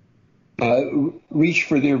reach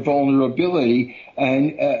for their vulnerability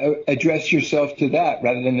and address yourself to that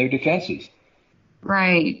rather than their defenses.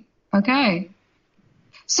 Right. Okay.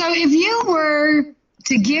 So if you were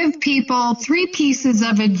to give people 3 pieces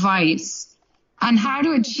of advice on how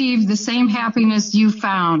to achieve the same happiness you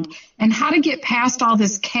found and how to get past all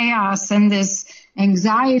this chaos and this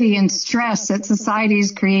anxiety and stress that society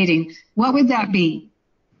is creating, what would that be?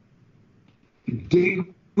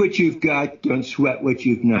 Do what you've got, don't sweat what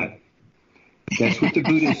you've not. That's what the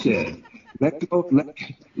Buddha said.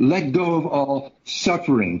 Let go of all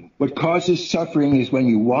suffering. What causes suffering is when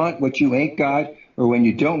you want what you ain't got, or when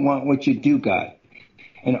you don't want what you do got.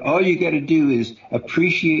 And all you got to do is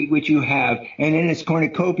appreciate what you have, and then it's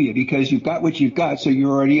cornucopia, because you've got what you've got, so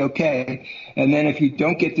you're already okay. And then if you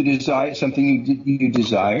don't get to desire something you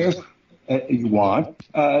desire, you want,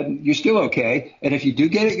 you're still okay. And if you do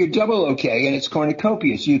get it, you're double okay, and it's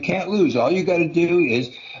cornucopia, so you can't lose. All you got to do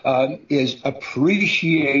is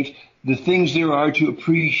appreciate the things there are to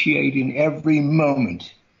appreciate in every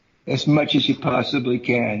moment, as much as you possibly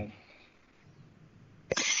can.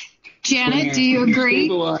 Janet, do you agree?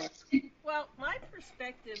 Well, my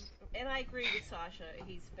perspective, and I agree with Sasha,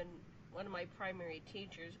 he's been one of my primary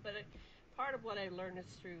teachers, but part of what I learned is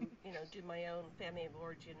through, do my own family of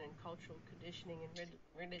origin and cultural conditioning and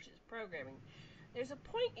religious programming. There's a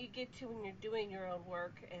point you get to when you're doing your own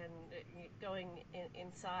work and going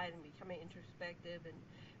inside and becoming introspective and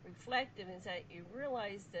reflective, is that you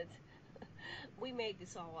realize that we made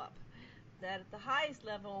this all up. That at the highest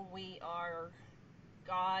level we are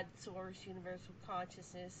God, source, universal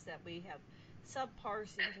consciousness, that we have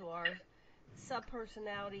subparts into our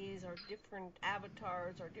subpersonalities, our different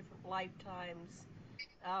avatars, our different lifetimes.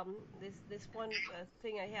 This one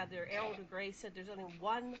thing I have there, Errol de Grey said there's only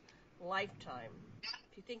one lifetime.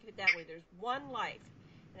 If you think of it that way, there's one life,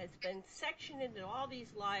 and it's been sectioned into all these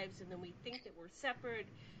lives, and then we think that we're separate,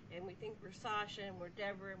 and we think we're Sasha, and we're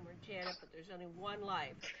Deborah, and we're Janet, but there's only one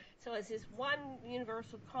life. So as this one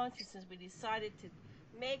universal consciousness, we decided to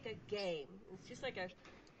make a game. It's just like a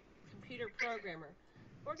computer programmer.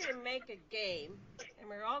 We're going to make a game, and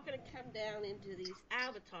we're all going to come down into these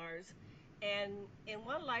avatars, and in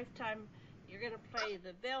one lifetime you're going to play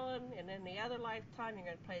the villain, and in the other lifetime you're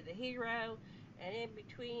going to play the hero, and in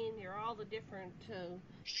between you're all the different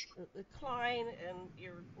the Klein, and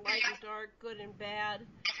you're light and dark, good and bad.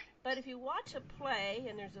 But if you watch a play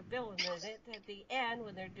and there's a villain in it, at the end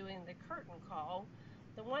when they're doing the curtain call,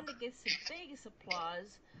 the one that gets the biggest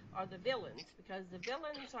applause are the villains, because the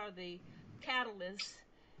villains are the catalysts,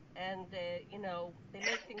 and they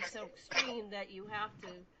make things so extreme that you have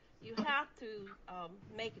to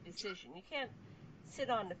make a decision. You can't sit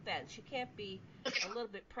on the fence. You can't be a little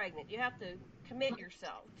bit pregnant. You have to commit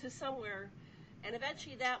yourself to somewhere, and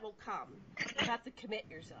eventually that will come. You have to commit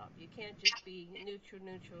yourself. You can't just be neutral.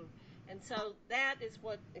 And so that is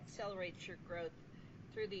what accelerates your growth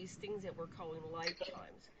through these things that we're calling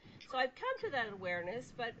lifetimes. So I've come to that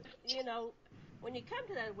awareness, but when you come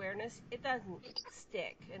to that awareness, it doesn't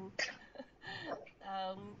stick. And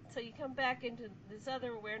So you come back into this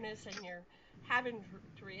other awareness, and you're having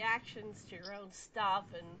reactions to your own stuff,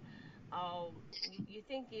 and you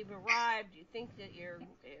think you've arrived, you think that you're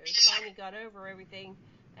finally got over everything,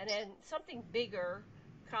 and then something bigger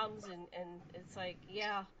comes, and it's like,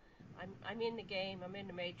 yeah, I'm in the game, I'm in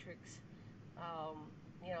the matrix, I'm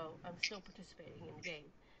still participating in the game.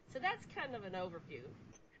 So that's kind of an overview.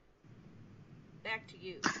 Back to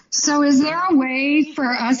you. So is there a way for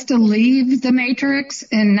us to leave the matrix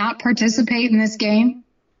and not participate in this game?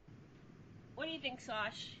 What do you think,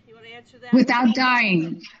 Sasha? You want to answer that? Without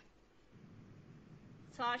dying.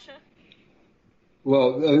 Sasha?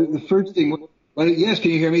 Well, the first thing, yes, can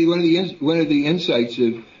you hear me? One of the insights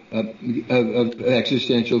of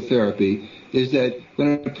existential therapy is that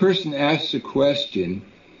when a person asks a question,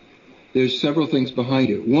 there's several things behind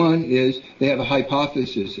it. One is they have a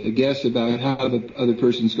hypothesis, a guess about how the other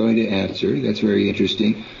person's going to answer. That's very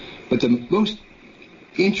interesting. But the most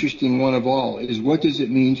interesting one of all is, what does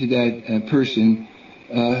it mean to that person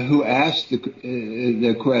who asked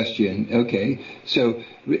the question? Okay, so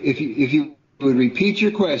if you would repeat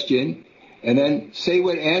your question and then say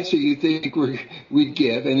what answer you think we'd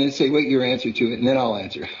give, and then say what your answer to it, and then I'll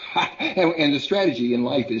answer. And the strategy in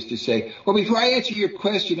life is to say, well, before I answer your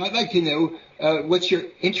question, I'd like to know what's your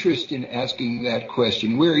interest in asking that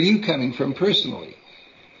question? Where are you coming from personally?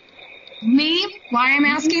 Me? Why I'm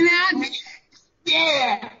asking that?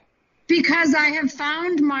 Yeah! Because I have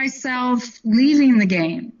found myself leaving the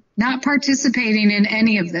game, not participating in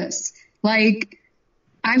any of this. Like,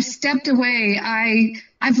 I've stepped away.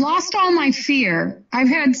 I've lost all my fear. I've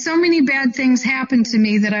had so many bad things happen to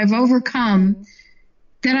me that I've overcome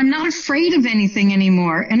that I'm not afraid of anything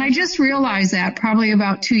anymore. And I just realized that probably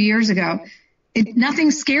about 2 years ago.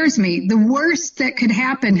 Nothing scares me. The worst that could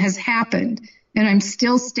happen has happened, and I'm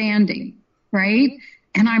still standing, right?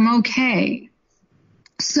 And I'm okay.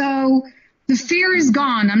 So the fear is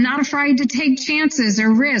gone. I'm not afraid to take chances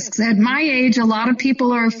or risks. At my age, a lot of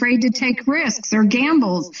people are afraid to take risks or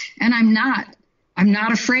gambles, and I'm not. I'm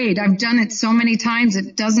not afraid. I've done it so many times,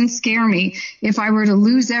 it doesn't scare me. If I were to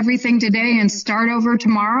lose everything today and start over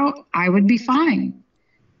tomorrow, I would be fine.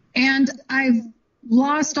 And I've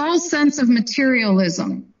lost all sense of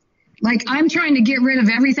materialism. Like, I'm trying to get rid of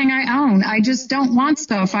everything I own. I just don't want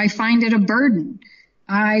stuff. I find it a burden.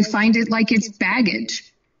 I find it like it's baggage.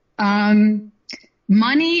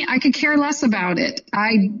 Money, I could care less about it.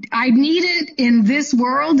 I need it in this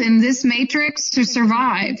world, in this matrix, to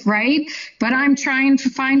survive, right? But I'm trying to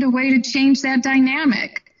find a way to change that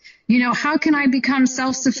dynamic. How can I become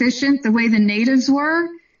self-sufficient the way the natives were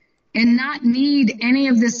and not need any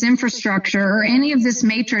of this infrastructure or any of this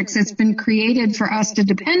matrix that's been created for us to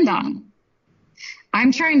depend on?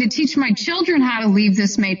 I'm trying to teach my children how to leave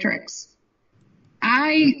this matrix.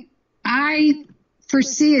 I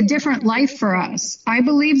foresee a different life for us. I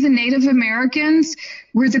believe the Native Americans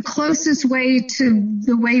were the closest way to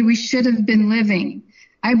the way we should have been living.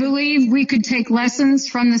 I believe we could take lessons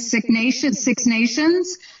from the Six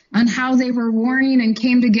Nations on how they were warring and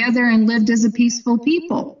came together and lived as a peaceful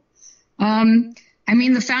people.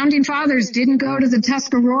 The founding fathers didn't go to the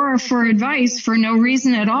Tuscarora for advice for no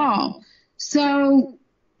reason at all. So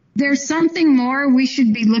there's something more we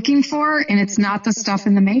should be looking for, and it's not the stuff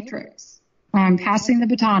in the matrix. I'm passing the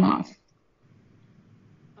baton off.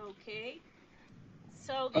 Okay.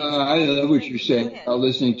 So I love what you're saying about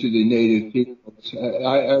listening to the native people.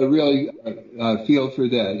 I really feel for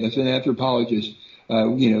that. As an anthropologist, I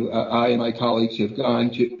and my colleagues have gone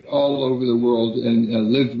to all over the world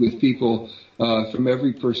and lived with people from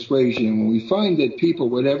every persuasion. When we find that people,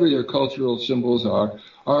 whatever their cultural symbols are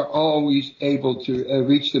always able to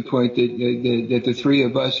reach the point that the three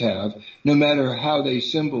of us have, no matter how they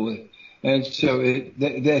symbol it. And so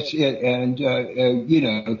that's it. And,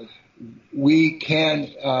 we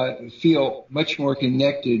can feel much more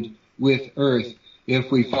connected with Earth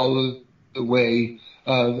if we follow the way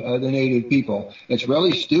of the native people. It's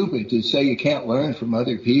really stupid to say you can't learn from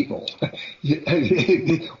other people.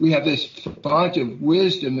 We have this font of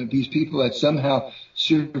wisdom of these people that somehow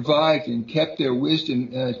survived and kept their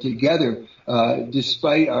wisdom together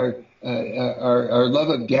despite our love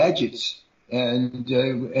of gadgets. And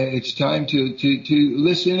it's time to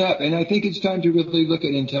listen up. And I think it's time to really look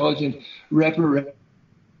at intelligent reparations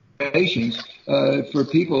for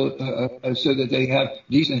people so that they have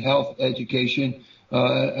decent health, education,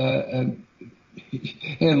 and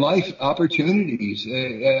life opportunities.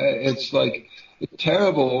 It's like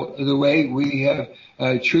terrible the way we have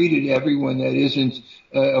treated everyone that isn't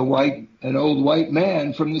an old white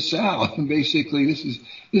man from the South. And basically,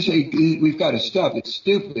 we've got to stop. It's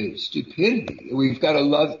stupid. It's stupidity. We've got to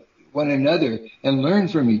love one another and learn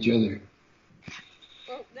from each other.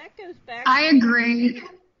 Well, that goes back. I agree.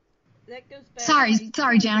 That goes back.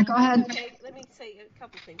 Sorry, Janet, go ahead. Okay, let me say a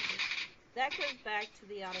couple things here. That goes back to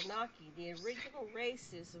the Anunnaki. The original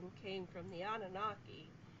racism came from the Anunnaki,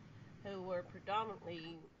 who were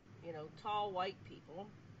predominantly, tall white people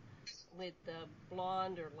with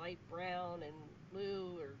blonde or light brown and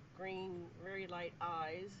blue or green, very light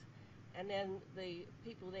eyes. And then the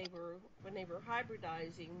people when they were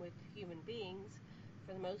hybridizing with human beings,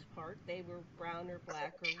 for the most part, they were brown or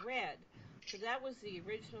black or red. So that was the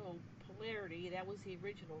original polarity. That was the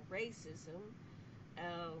original racism.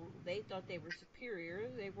 They thought they were superior.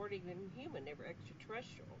 They weren't even human. They were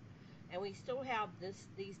extraterrestrial. And we still have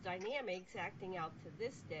these dynamics acting out to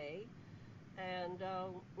this day. And,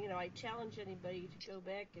 I challenge anybody to go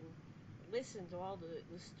back and listen to all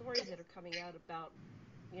the stories that are coming out about,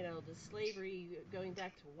 the slavery going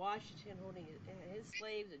back to Washington, holding his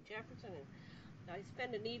slaves, and Jefferson. And I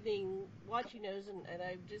spend an evening watching those, and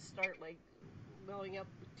I just start, welling up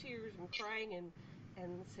with tears and crying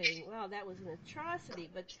and saying, wow, that was an atrocity.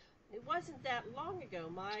 But it wasn't that long ago.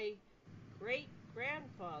 My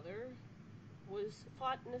great-grandfather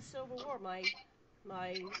fought in the Civil War. My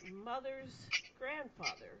mother's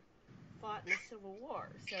grandfather fought in the Civil War.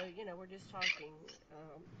 So, we're just talking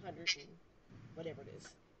 100 and whatever it is,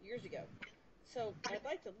 years ago. So I'd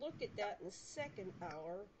like to look at that in the second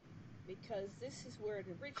hour, because this is where it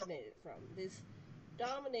originated from. This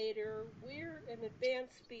dominator, we're an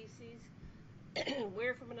advanced species,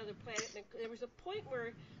 we're from another planet. And there was a point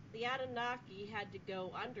where the Anunnaki had to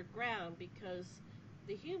go underground because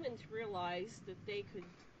the humans realized that they could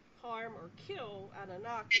harm or kill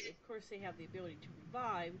Anunnaki. Of course, they have the ability to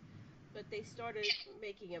revive, but they started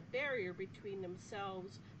making a barrier between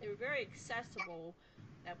themselves. They were very accessible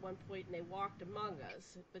at one point, and they walked among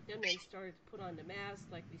us. But then they started to put on the mask,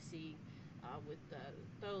 like we see with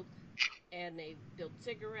both, and they built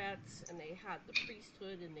cigarettes, and they had the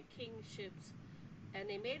priesthood and the kingships, and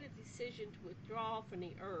they made a decision to withdraw from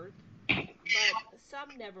the earth. But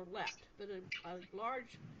some never left, but a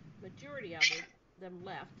large majority of them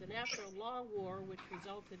left. And after a long war, which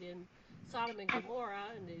resulted in Sodom and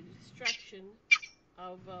Gomorrah and the destruction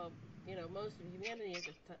of most of humanity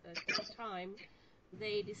at that time,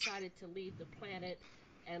 they decided to leave the planet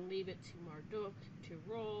and leave it to Marduk to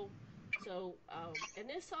rule. So, and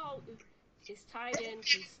this all is tied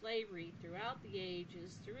into slavery throughout the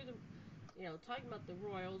ages, through the, talking about the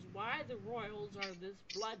royals, why the royals are this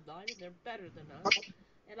bloodline and they're better than us,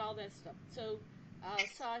 and all that stuff. So,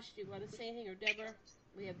 Sasha, do you want to say anything, or Deborah?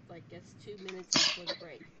 We have, 2 minutes before the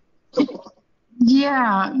break.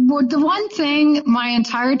 Yeah. Well, the one thing my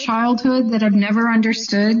entire childhood that I've never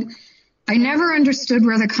understood, I never understood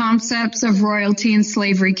where the concepts of royalty and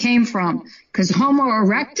slavery came from, because Homo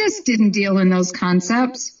erectus didn't deal in those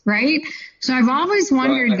concepts, right? So I've always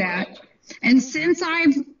wondered that. And since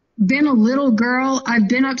I've been a little girl, I've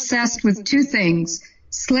been obsessed with two things: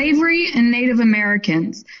 slavery and Native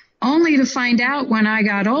Americans, only to find out when I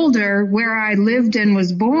got older where I lived and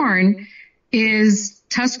was born is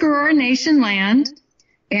Tuscarora Nation land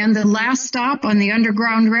and the last stop on the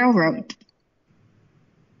Underground Railroad.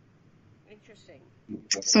 Interesting.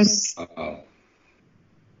 So,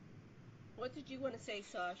 what did you want to say,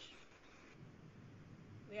 Sash?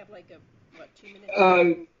 We have 2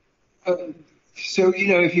 minutes? So,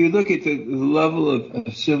 if you look at the level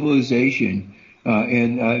of civilization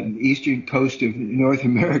in eastern coast of North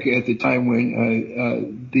America at the time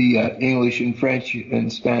when the English and French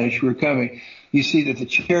and Spanish were coming, you see that the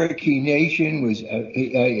Cherokee Nation was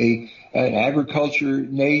an agriculture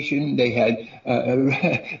nation. They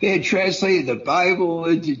had translated the Bible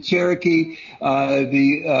into Cherokee.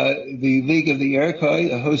 The League of the Iroquois,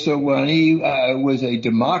 the Hosewani, was a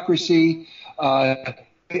democracy.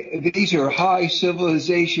 These are high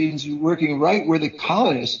civilizations working right where the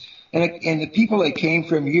colonists and the people that came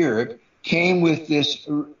from Europe came with this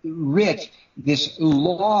writ, this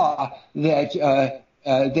law that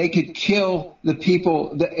they could kill the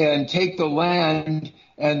people and take the land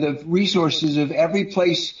and the resources of every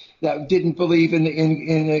place that didn't believe in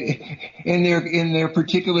their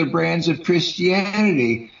particular brands of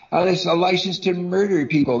Christianity. This is a license to murder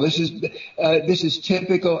people. This is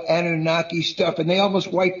typical Anunnaki stuff, and they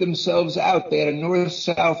almost wiped themselves out. They had a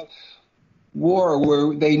North-South war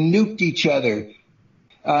where they nuked each other.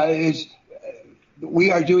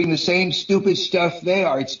 We are doing the same stupid stuff they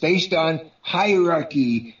are. It's based on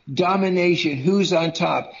hierarchy, domination, who's on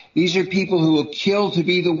top. These are people who will kill to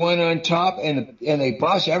be the one on top, and they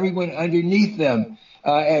boss everyone underneath them.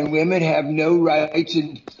 And women have no rights,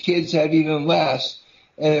 and kids have even less.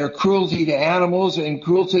 their cruelty to animals and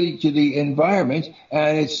cruelty to the environment,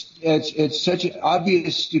 and it's such an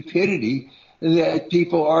obvious stupidity that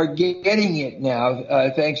people are getting it now,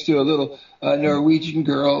 thanks to a little Norwegian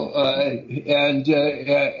girl and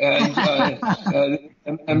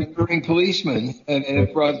a murdering policeman, and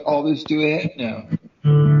it brought all this to a head now.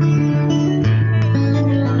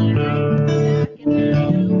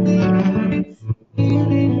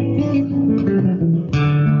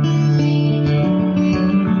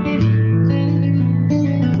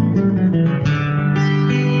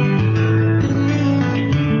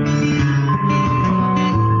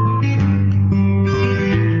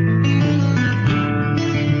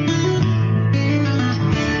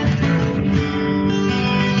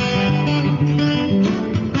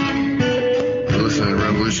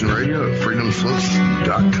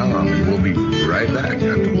 freedomslips.com. We'll be right back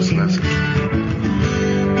after this message.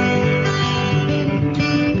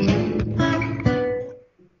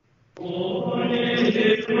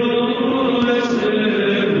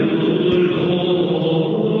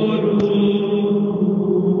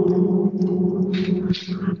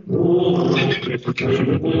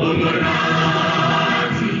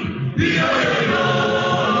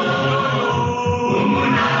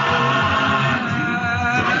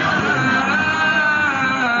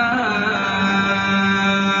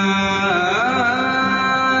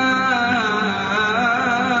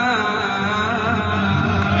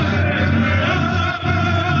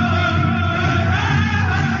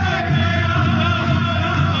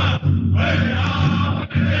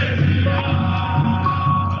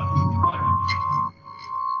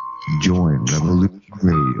 Join Revolution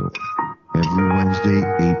Radio every Wednesday, 8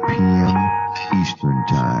 p.m. Eastern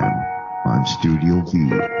Time on Studio B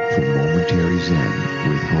for Momentary Zen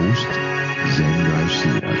with host Zen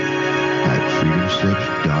Garcia at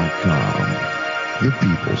freedomslips.com, the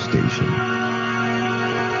People Station.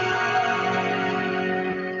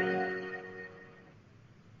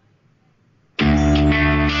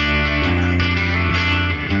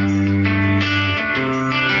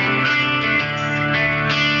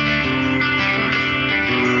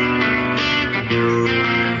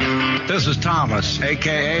 This is Thomas,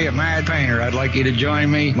 a.k.a. a Mad Painter. I'd like you to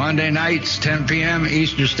join me Monday nights, 10 p.m.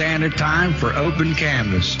 Eastern Standard Time for Open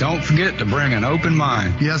Canvas. Don't forget to bring an open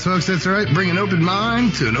mind. Yes, folks, that's right. Bring an open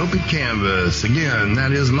mind to an open canvas. Again,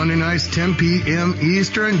 that is Monday nights, 10 p.m.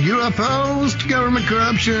 Eastern. UFOs to government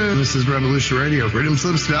corruption. This is Revolution Radio,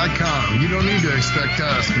 freedomslips.com. You don't need to expect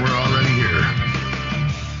us. We're already here.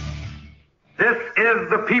 This is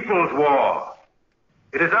the people's war.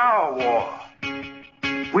 It is our war.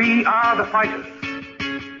 We are the fighters.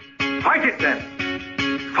 Fight it then.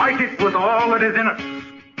 Fight it with all that is in us.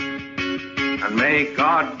 And may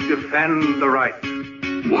God defend the right.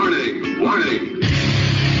 Warning! Warning! We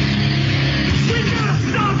gotta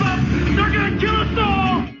stop them! They're gonna kill us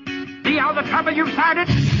all! See all the trouble you've started?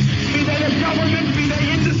 Be they the government, be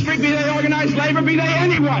they industry, be they organized labor, be they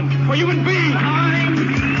anyone, or human beings. Time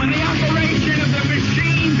when the operation of the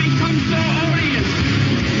machine becomes so odious,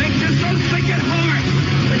 makes you so sick at heart.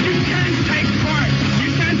 But you can't take part. You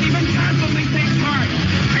can't even passively take part.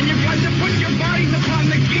 And you've got to put your bodies upon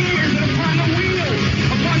the gears and upon the wheels,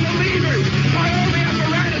 upon the levers, upon all the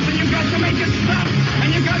apparatus, and you've got to make it stop.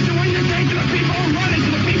 And you've got to indicate to the people who run it,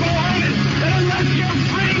 to the people who own it, that unless you're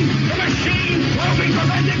free, the machine will be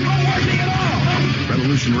prevented from working at all.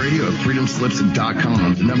 Revolution Radio at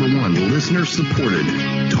freedomslips.com, the #1 listener-supported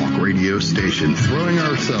talk radio station, throwing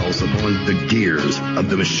ourselves upon the gears of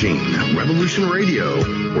the machine. Revolution Radio,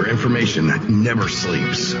 where information never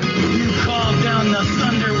sleeps. You called down the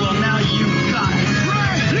thunder, well now you got it.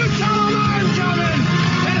 Right! You tell them I'm coming!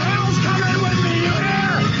 And hell's coming with me, you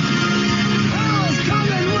hear? Hell's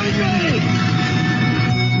coming with me!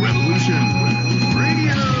 Revolution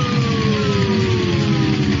Radio!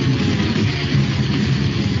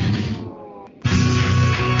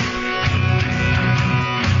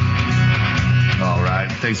 All right,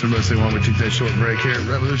 thanks for listening while we took that short break here at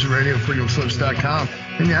Revolution Radio, freedomslips.com.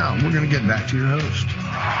 And now we're going to get back to your host.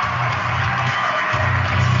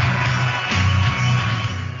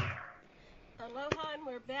 Aloha, and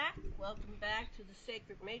we're back. Welcome back to the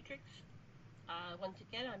Sacred Matrix. Once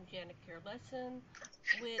again, I'm Janet Kira Lessin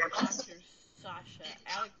with Dr. Sasha,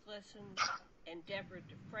 Alex Lessin, and Debra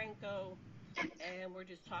DeFranco. And we're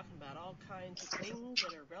just talking about all kinds of things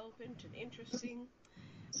that are relevant and interesting.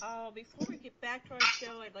 Before we get back to our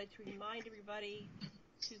show, I'd like to remind everybody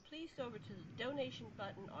to please go over to the donation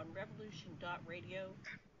button on revolution.radio.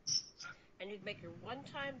 And you can make your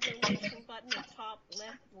one-time donation button, the top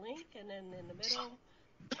left link, and then in the middle,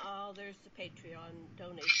 there's the Patreon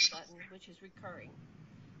donation button, which is recurring.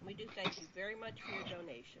 We do thank you very much for your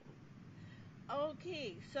donation.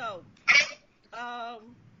 Okay, so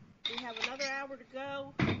we have another hour to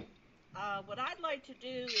go. What I'd like to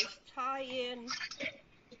do is tie in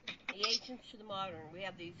the ancients to the modern. We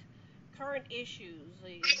have these current issues.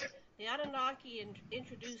 The Anunnaki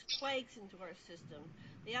introduced plagues into our system.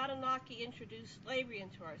 The Anunnaki introduced slavery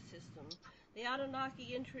into our system. The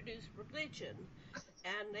Anunnaki introduced religion,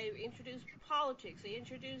 and they introduced politics. They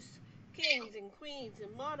introduced kings and queens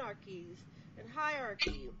and monarchies and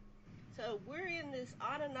hierarchy. So we're in this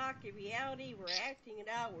Anunnaki reality. We're acting it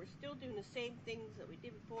out. We're still doing the same things that we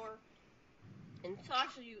did before. And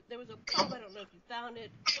Sasha, there was a poem, I don't know if you found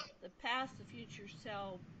it, The Past, the Future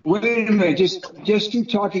Self. Wait a minute, just keep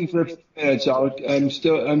talking for a few minutes. I'm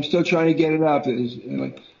still trying to get it up.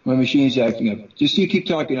 My machine's acting up. Just you keep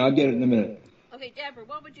talking. I'll get it in a minute. Okay, Deborah,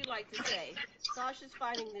 what would you like to say? Sasha's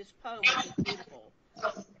finding this poem, which is beautiful,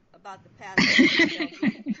 about the past. The future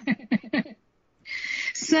self.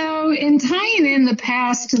 So in tying in the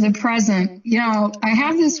past to the present, I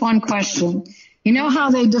have this one question. You know how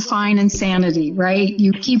they define insanity, right?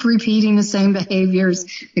 You keep repeating the same behaviors,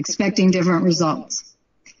 expecting different results.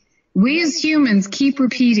 We as humans keep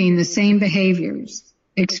repeating the same behaviors,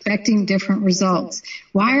 expecting different results.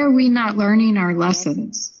 Why are we not learning our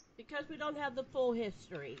lessons? Because we don't have the full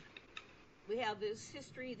history. We have this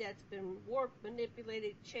history that's been warped,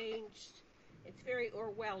 manipulated, changed. It's very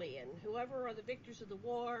Orwellian. Whoever are the victors of the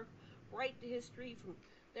war write the history from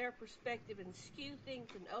their perspective and skew things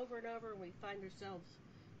and over, and we find ourselves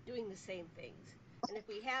doing the same things. And if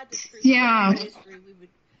we had to preserve history, we would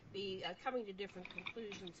be coming to different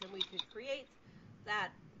conclusions, and we could create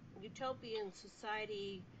that utopian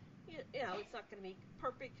society. It's not going to be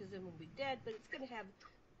perfect because then we'll be dead, but it's going to have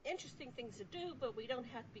interesting things to do, but we don't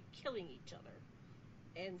have to be killing each other.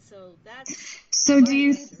 And so that's... So do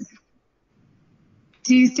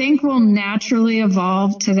you think we'll naturally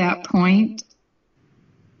evolve to that point?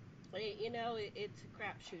 It's a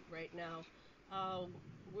crapshoot right now.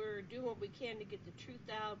 We're doing what we can to get the truth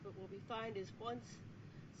out, but what we find is once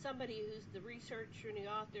somebody who's the researcher and the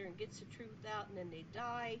author and gets the truth out and then they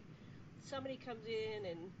die, somebody comes in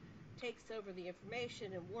and takes over the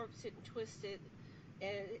information and warps it and twists it,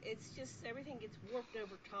 and it's just everything gets warped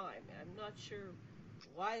over time. I'm not sure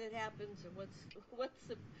why that happens or what's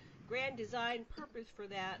the grand design purpose for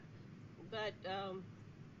that, but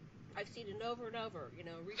I've seen it over and over.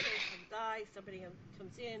 Researchers die, somebody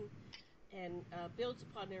comes in and builds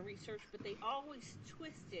upon their research, but they always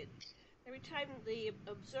twist it. Every time the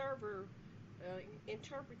observer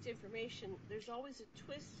interprets information, there's always a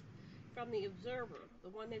twist from the observer, the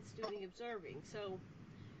one that's doing the observing. So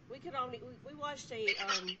we watched a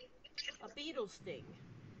Beatles thing.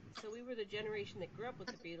 So we were the generation that grew up with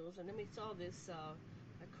the Beatles, and then we saw this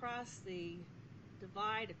across the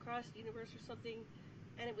divide, across the universe or something.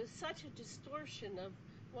 And it was such a distortion of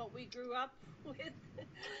what we grew up with.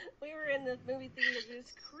 We were in the movie theater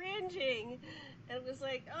just cringing. And it was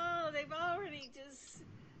like, oh, they've already just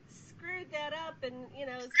screwed that up. And,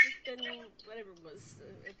 it's just been, whatever it was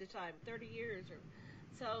at the time, 30 years.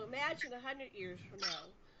 So imagine 100 years from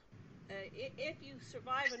now. If you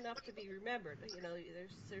survive enough to be remembered,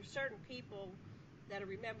 there's certain people that are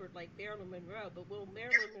remembered like Marilyn Monroe, but will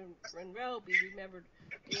Marilyn Monroe be remembered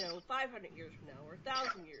 500 years from now or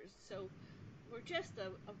 1,000 years? So we're just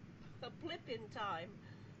a blip in time,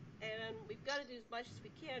 and we've got to do as much as we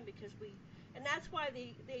can and that's why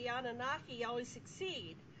the Anunnaki always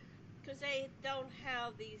succeed, because they don't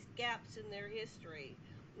have these gaps in their history.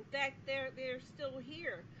 In fact, they're still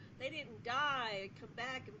here. They didn't die and come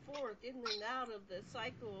back and forth in and out of the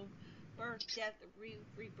cycle of birth, death,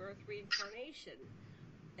 rebirth, reincarnation.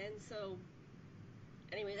 And so,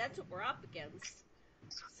 anyway, that's what we're up against.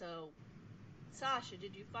 So, Sasha,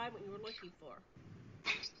 did you find what you were looking for?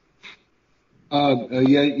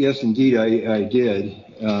 Yes, indeed, I did.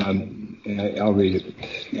 And I'll read it.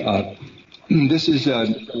 This is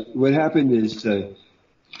what happened is.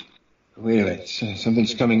 Wait a minute,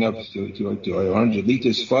 something's coming up. Do I want to delete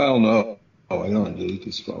this file? No, I don't want to delete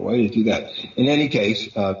this file. Why did I do that? In any case,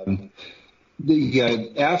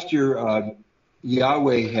 after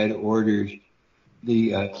Yahweh had ordered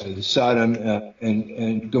the Sodom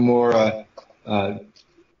and Gomorrah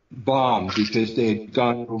bombed because they had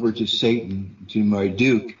gone over to Satan, to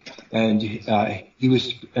Marduk, and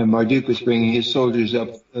Marduk was bringing his soldiers up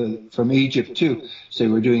from Egypt too. So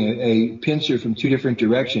they were doing a pincer from two different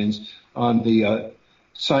directions on the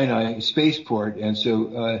Sinai spaceport, and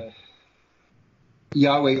so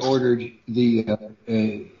Yahweh ordered the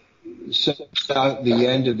end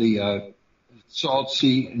of the Salt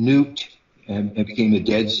Sea nuked, and it became the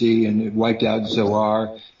Dead Sea, and it wiped out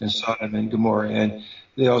Zoar and Sodom and Gomorrah. And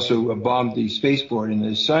they also bombed the spaceport in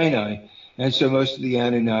the Sinai. And so most of the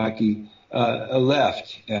Anunnaki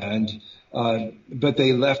left, but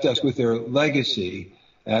they left us with their legacy,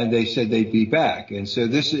 and they said they'd be back. And so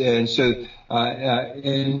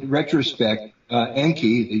in retrospect,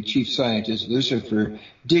 Enki, the chief scientist, Lucifer,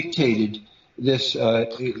 dictated this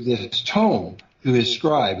tome to his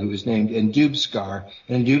scribe, who was named Endubskar,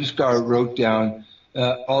 and Endubskar wrote down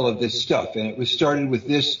all of this stuff. And it was started with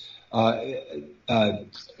this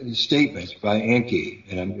statement by Enki,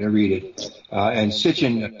 and I'm going to read it. And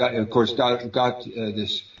Sitchin, of course, got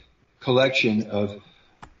this collection of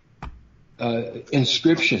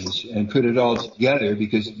inscriptions and put it all together,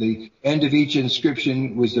 because the end of each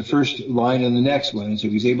inscription was the first line in the next one, and so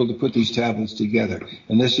he was able to put these tablets together.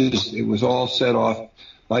 And it was all set off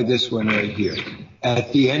by this one right here.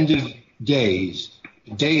 At the end of days,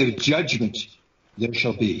 the day of judgment there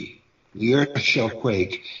shall be. The earth shall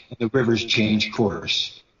quake, and the rivers change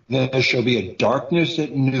course. And there shall be a darkness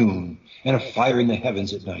at noon, and a fire in the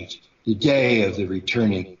heavens at night. The day of the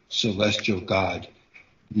returning celestial God,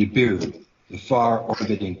 Nibiru, the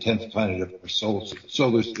far-orbiting 10th planet of our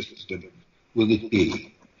solar system, will it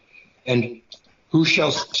be. And who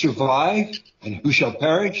shall survive, and who shall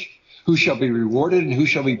perish? Who shall be rewarded, and who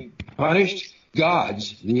shall be punished?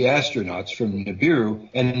 Gods, the astronauts from Nibiru,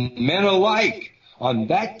 and men alike. On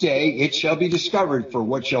that day it shall be discovered, for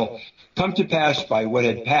what shall come to pass by what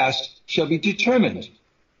had passed shall be determined.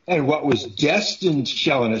 And what was destined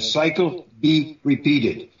shall in a cycle be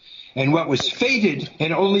repeated. And what was fated,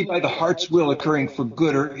 and only by the heart's will occurring for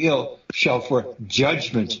good or ill, shall for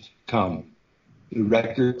judgment come. The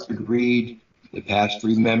record read, the past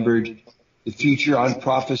remembered, the future on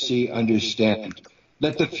prophecy understand.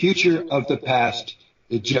 Let the future of the past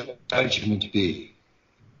the judgment be.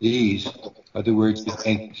 These are the words of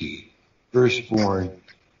Enki, firstborn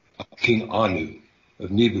of King Anu of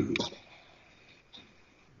Nibiru.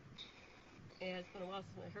 Yeah, it's been a while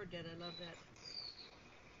since I heard that. I love that.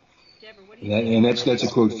 Deborah, what do you think? And that's a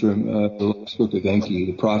quote from the last book of Enki,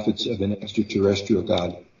 The Prophets of an Extraterrestrial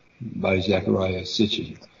God, by Zechariah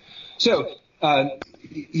Sitchin. So,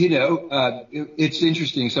 it's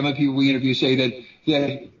interesting. Some of the people we interview say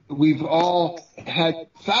that we've all had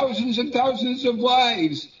thousands and thousands of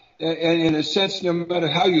lives, and in a sense, no matter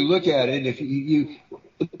how you look at it, if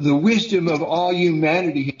the wisdom of all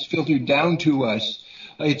humanity has filtered down to us.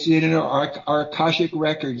 It's in our Akashic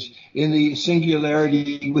records, in the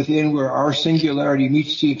singularity within, where our singularity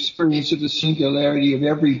meets the experience of the singularity of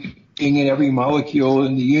everything and every molecule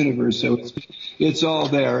in the universe. So it's all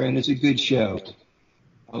there, and it's a good show.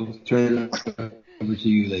 I'll turn it over to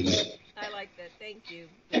you, ladies. I like that. Thank you.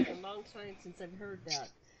 It's a long time since I've heard that.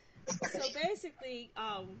 So basically,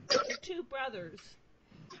 the two brothers,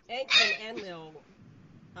 Enki and Enlil,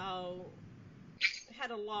 had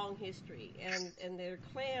a long history, and their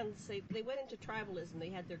clans, they went into tribalism. They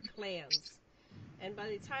had their clans, and by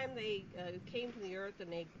the time they came to the earth,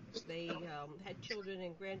 and they had children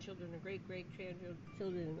and grandchildren and great-great-grandchildren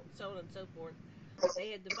and so on and so forth,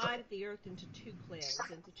 they had divided the earth into two clans,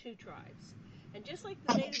 into two tribes. And just like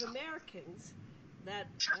the Native Americans that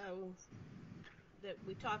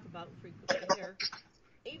we talk about frequently here,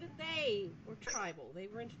 even they were tribal. They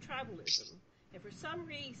were into tribalism, and for some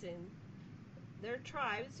reason, their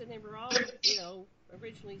tribes, and they were all,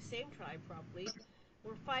 originally same tribe probably,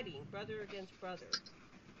 were fighting, brother against brother,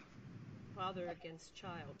 father against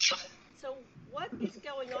child. So what is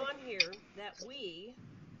going on here that we,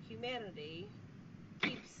 humanity,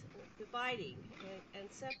 keeps dividing and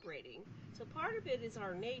separating? So part of it is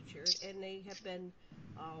our nature, and they have been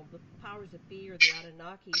the powers that be, or the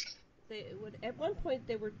Anunnaki. At one point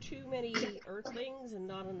there were too many Earthlings and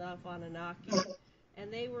not enough Anunnaki,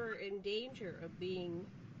 and they were in danger of being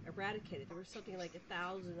eradicated. There was something like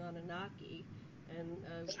 1,000 Anunnaki and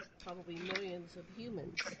probably millions of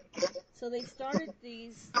humans. So they started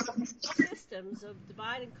these systems of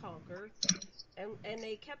divide and conquer, and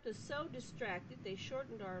they kept us so distracted. They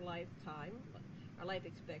shortened our lifetime, our life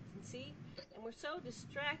expectancy, and we're so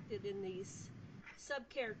distracted in these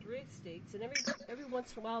sub-characteristics, and every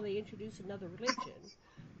once in a while they introduce another religion.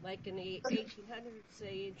 Like in the 1800s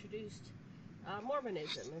they introduced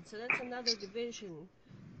Mormonism, and so that's another division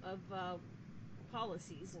of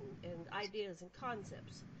policies and ideas and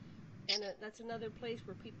concepts, and that's another place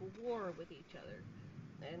where people war with each other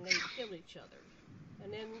and they kill each other.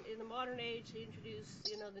 And then in the modern age they introduce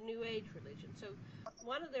the New Age religion. So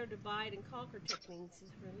one of their divide and conquer techniques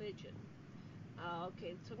is religion.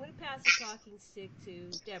 Okay, so I'm going to pass the talking stick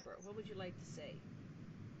to Deborah. What would you like to say?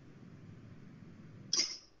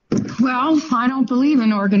 Well, I don't believe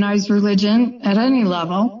in organized religion at any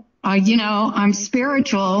level. I'm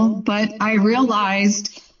spiritual, but I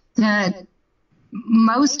realized that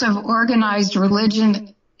most of organized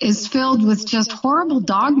religion is filled with just horrible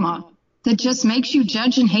dogma that just makes you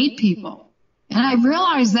judge and hate people. And I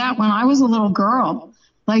realized that when I was a little girl.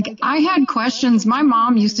 Like, I had questions. My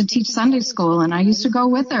mom used to teach Sunday school, and I used to go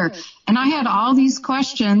with her. And I had all these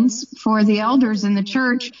questions for the elders in the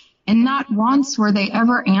church, and not once were they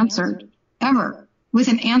ever answered, ever, with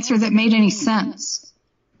an answer that made any sense.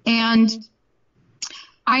 And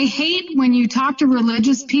I hate when you talk to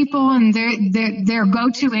religious people and their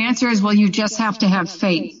go-to answer is, well, you just have to have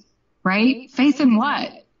faith, right? Faith in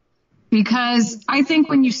what? Because I think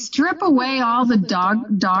when you strip away all the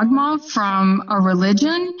dogma from a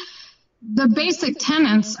religion, the basic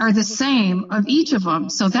tenets are the same of each of them.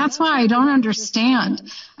 So that's why I don't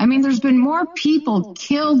understand. I mean, there's been more people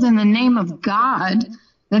killed in the name of God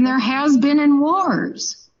than there has been in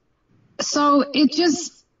wars. So it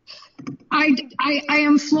just, I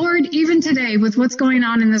am floored even today with what's going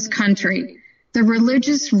on in this country. The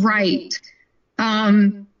religious right.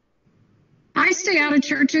 I stay out of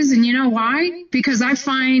churches, and you know why? Because I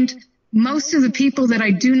find most of the people that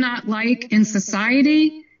I do not like in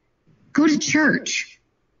society go to church.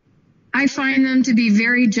 I find them to be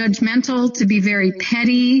very judgmental, to be very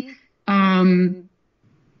petty. I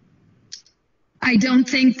don't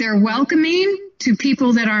think they're welcoming to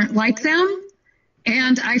people that aren't like them.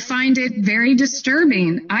 And I find it very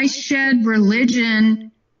disturbing. I shed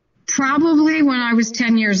religion probably when I was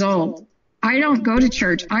 10 years old. I don't go to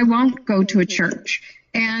church. I won't go to a church.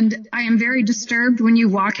 And I am very disturbed when you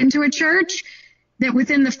walk into a church that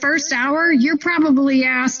within the first hour, you're probably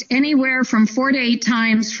asked anywhere from 4 to 8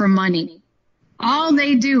 times for money. All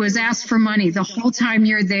they do is ask for money the whole time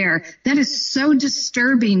you're there. That is so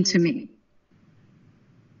disturbing to me.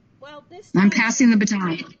 Well, I'm passing the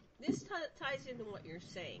baton. This ties into what you're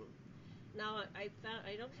saying. Now, I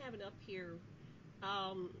don't have it up here.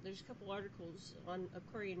 There's a couple articles on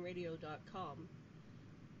AquarianRadio.com.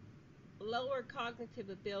 Lower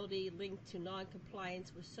cognitive ability linked to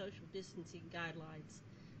non-compliance with social distancing guidelines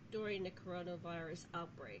during the coronavirus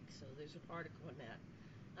outbreak. So there's an article on that.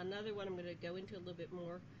 Another one I'm going to go into a little bit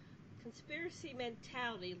more. Conspiracy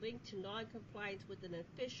mentality linked to non-compliance with an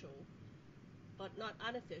official, but not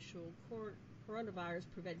unofficial, coronavirus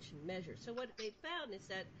prevention measure. So what they found is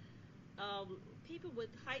that people with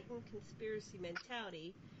heightened conspiracy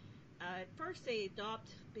mentality, at first they adopt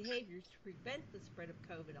behaviors to prevent the spread of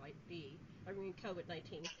COVID-19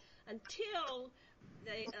 until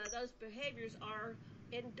those behaviors are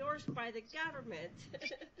endorsed by the government.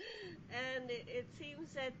 And it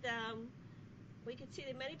seems that we can see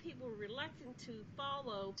that many people are reluctant to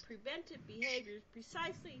follow preventive behaviors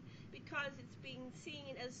precisely because it's being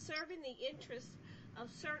seen as serving the interests of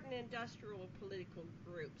certain industrial and political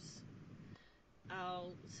groups.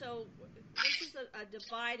 So this is a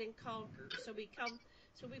divide and conquer. So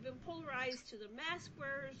we've been polarized to the mask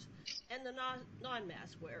wearers and the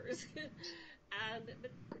non-mask wearers. But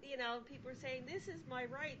people are saying, this is my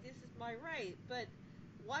right, but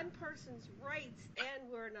one person's rights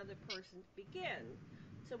end where another person's begin.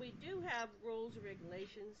 So we do have rules and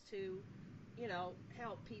regulations to,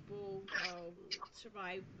 help people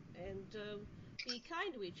survive and be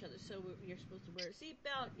kind to each other. So you're supposed to wear a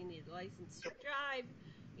seatbelt, you need a license to drive,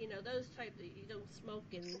 those type that you don't smoke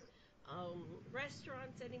in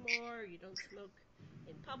restaurants anymore, you don't smoke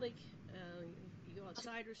in public, you go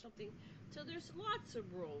outside or something. So there's lots of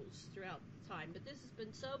rules throughout time, but this has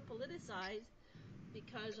been so politicized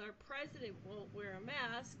because our president won't wear a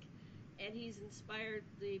mask, and he's inspired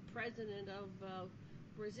the president of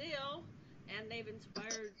Brazil, and they've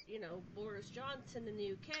inspired, Boris Johnson in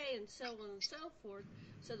the UK, and so on and so forth.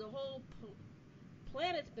 So the whole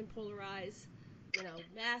planet's been polarized,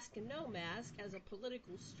 mask and no mask as a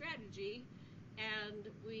political strategy, and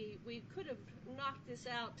we could have knocked this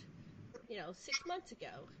out, 6 months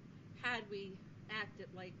ago, had we acted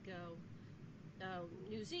like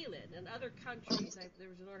New Zealand and other countries. There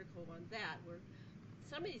was an article on that where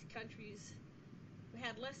some of these countries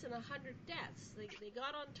had less than 100 deaths. They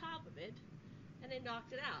got on top of it and they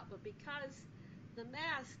knocked it out. But because the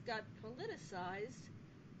mask got politicized,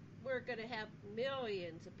 we're going to have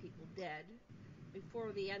millions of people dead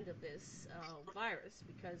before the end of this virus,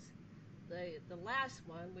 because the last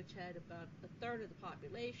one, which had about a third of the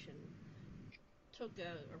population, took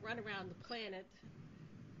a run around the planet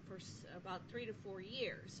for about 3 to 4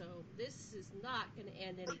 years. So this is not going to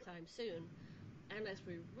end anytime soon unless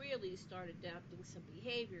we really start adapting some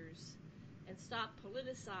behaviors and stop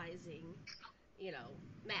politicizing,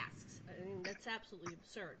 masks. I mean, that's absolutely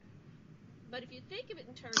absurd. But if you think of it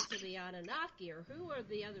in terms of the Anunnaki, or who are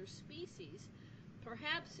the other species,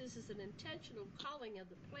 perhaps this is an intentional calling of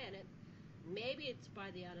the planet. Maybe it's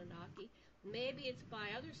by the Anunnaki, maybe it's by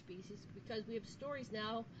other species, because we have stories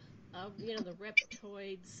now of, the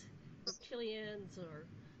reptoids, reptilians, or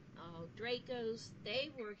Dracos. They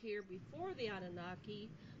were here before the Anunnaki.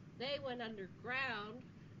 They went underground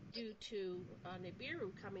due to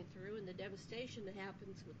Nibiru coming through and the devastation that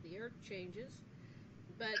happens with the earth changes.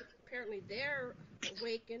 But apparently they're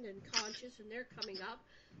awakened and conscious, and they're coming up.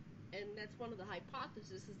 And that's one of the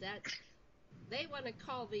hypotheses, is that they want to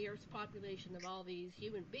call the Earth's population of all these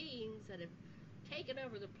human beings that have taken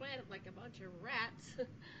over the planet like a bunch of rats.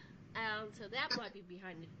 And so that might be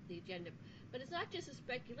behind the agenda. But it's not just a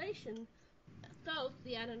speculation. Thoth,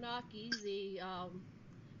 the Anunnaki,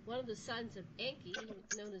 one of the sons of Enki,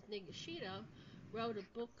 known as Nigashita, wrote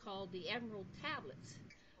a book called The Emerald Tablets.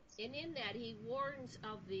 And in that, he warns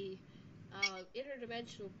of the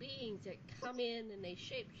interdimensional beings that come in and they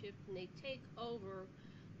shapeshift and they take over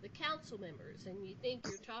the council members. And you think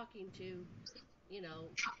you're talking to,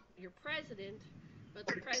 your president, but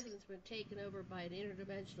the president's been taken over by an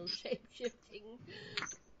interdimensional shape-shifting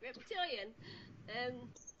reptilian. And,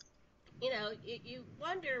 you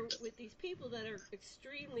wonder with these people that are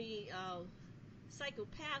extremely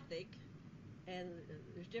psychopathic, and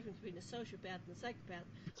there's a difference between a sociopath and a psychopath.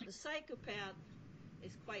 The psychopath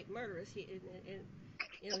is quite murderous,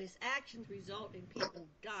 and his actions result in people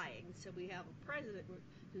dying. So we have a president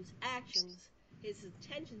whose actions, his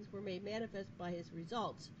intentions were made manifest by his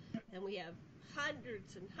results. And we have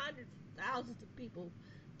hundreds and hundreds of thousands of people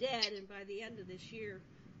dead, and by the end of this year,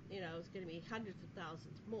 it's going to be hundreds of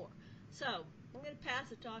thousands more. So I'm going to pass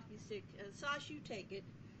the talking stick. Sasha, you take it,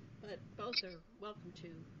 but both are welcome to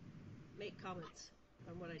make comments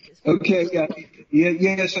on what I just mentioned. Okay,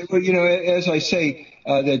 yes. As I say,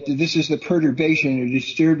 that this is the perturbation or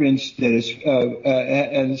disturbance that is,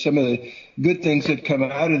 and some of the good things that come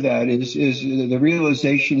out of that is the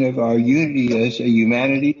realization of our unity as a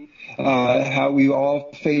humanity. How we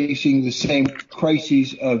all facing the same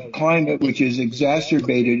crises of climate, which is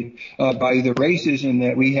exacerbated by the racism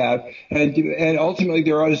that we have, and ultimately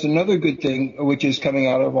there is another good thing which is coming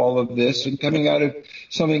out of all of this, and coming out of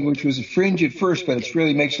something which was a fringe at first, but it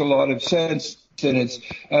really makes a lot of sense. And it's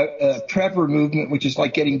a prepper movement, which is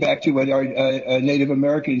like getting back to what our Native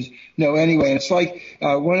Americans know anyway. It's like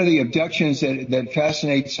one of the abductions that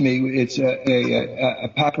fascinates me. It's a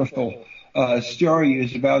apocryphal story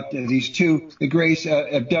is about the Grays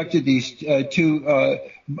abducted these two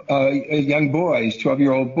young boys,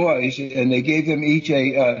 12-year-old boys, and they gave them each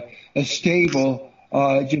a stable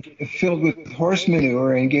just filled with horse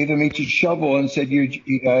manure, and gave them each a shovel and said,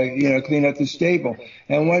 clean up the stable.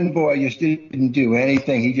 And one boy just didn't do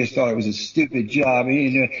anything. He just thought it was a stupid job.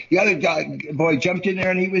 The other boy jumped in there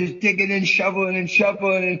and he was digging and shoveling,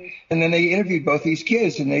 and then they interviewed both these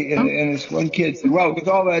kids, and this one kid said, well, with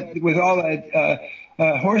all that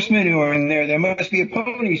horse manure in there must be a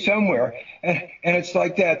pony somewhere. And it's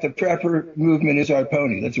like that. The prepper movement is our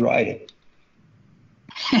pony. Let's ride it.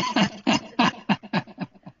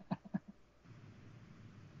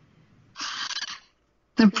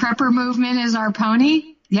 The prepper movement is our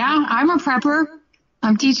pony? Yeah, I'm a prepper.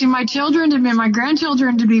 I'm teaching my children and my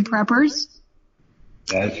grandchildren to be preppers.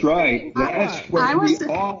 That's right. That's what we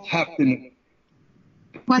all have to.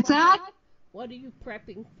 What's that? What are you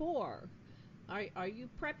prepping for? Are you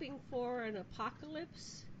prepping for an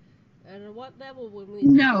apocalypse? And at what level when we?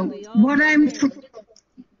 No. What I'm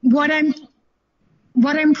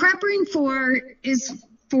prepping for is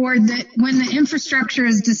for when the infrastructure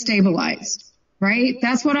is destabilized. Right?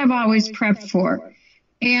 That's what I've always prepped for.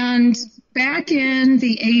 And back in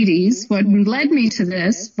the 80s, what led me to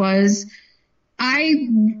this was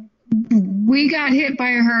we got hit by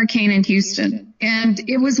a hurricane in Houston, and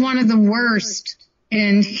it was one of the worst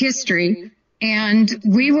in history. And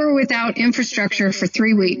we were without infrastructure for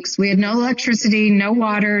 3 weeks. We had no electricity, no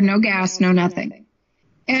water, no gas, no nothing.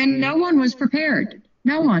 And no one was prepared.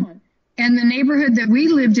 No one. And the neighborhood that we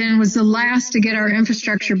lived in was the last to get our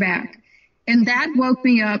infrastructure back. And that woke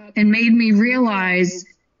me up and made me realize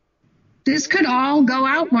this could all go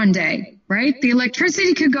out one day, right? The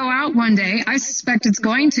electricity could go out one day. I suspect it's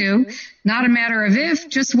going to. Not a matter of if,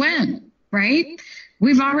 just when, right?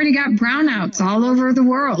 We've already got brownouts all over the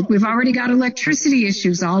world. We've already got electricity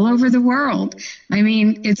issues all over the world. I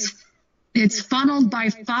mean, it's funneled by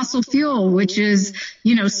fossil fuel, which is,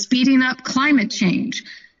 speeding up climate change.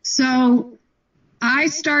 So I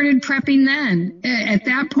started prepping then. At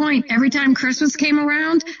that point, every time Christmas came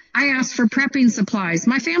around, I asked for prepping supplies.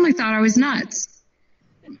 My family thought I was nuts.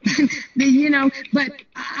 But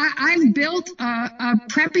I've built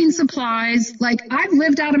prepping supplies. Like, I've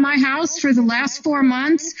lived out of my house for the last 4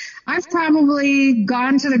 months. I've probably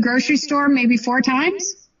gone to the grocery store maybe 4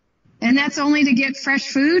 times. And that's only to get fresh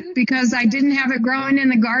food because I didn't have it growing in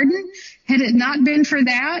the garden. Had it not been for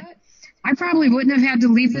that, I probably wouldn't have had to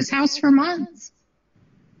leave this house for months.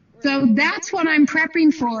 So that's what I'm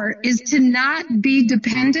prepping for, is to not be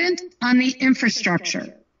dependent on the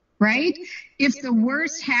infrastructure, right? If the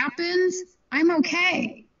worst happens, I'm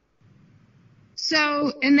okay.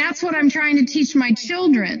 So, and that's what I'm trying to teach my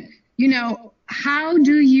children. How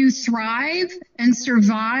do you thrive and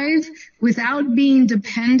survive without being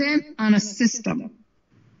dependent on a system?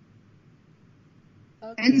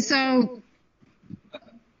 Okay. And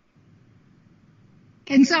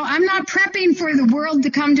so I'm not prepping for the world to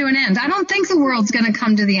come to an end. I don't think the world's going to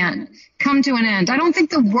come to an end. I don't think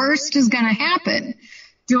the worst is going to happen.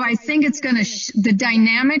 Do I think it's going to, the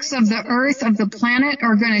dynamics of the earth, of the planet,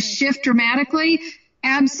 are going to shift dramatically?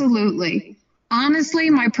 Absolutely. Honestly,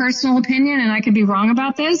 my personal opinion, and I could be wrong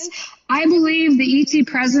about this, I believe the ET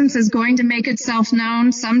presence is going to make itself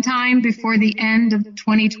known sometime before the end of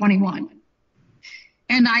 2021.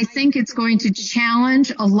 And I think it's going to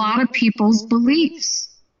challenge a lot of people's beliefs,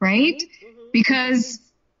 right? Because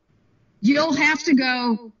you'll have to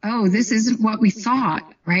go, oh, this isn't what we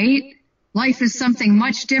thought, right? Life is something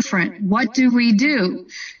much different. What do we do?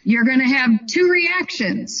 You're going to have 2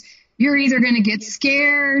 reactions. You're either going to get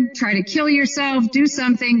scared, try to kill yourself, do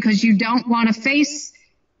something because you don't want to face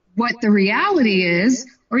what the reality is,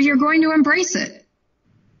 or you're going to embrace it.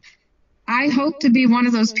 I hope to be one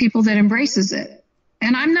of those people that embraces it.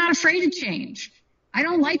 And I'm not afraid of change. I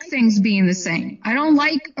don't like things being the same. I don't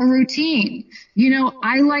like a routine.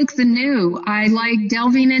 I like the new. I like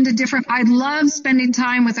delving into I love spending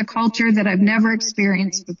time with a culture that I've never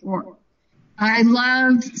experienced before. I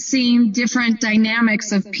love seeing different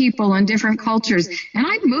dynamics of people and different cultures. And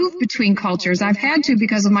I've moved between cultures. I've had to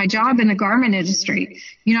because of my job in the garment industry.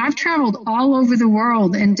 I've traveled all over the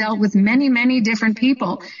world and dealt with many, many different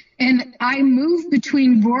people. And I move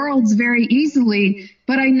between worlds very easily,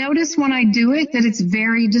 but I notice when I do it that it's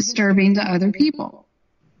very disturbing to other people.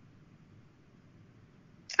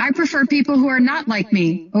 I prefer people who are not like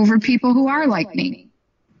me over people who are like me.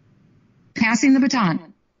 Passing the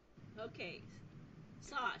baton. Okay.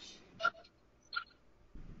 Sash.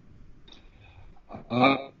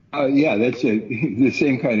 Yeah, that's the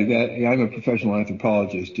same kind of that. I'm a professional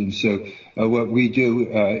anthropologist, and so what we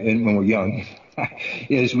do, and when we're young,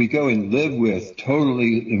 is we go and live with,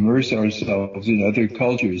 totally immerse ourselves in other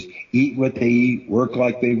cultures, eat what they eat, work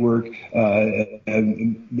like they work, live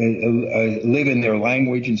in their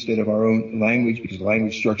language instead of our own language, because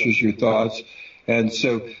language structures your thoughts. And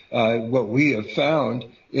so what we have found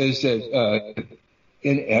is that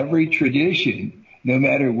in every tradition, no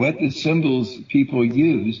matter what the symbols people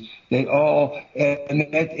use, they all, and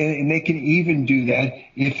they can even do that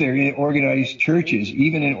if they're in organized churches.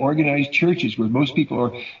 Even in organized churches where most people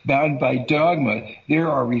are bound by dogma,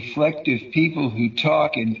 there are reflective people who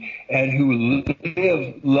talk and who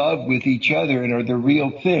live love with each other and are the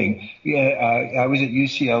real thing. I was at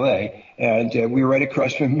UCLA, and we were right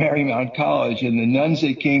across from Marymount College, and the nuns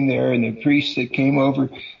that came there and the priests that came over,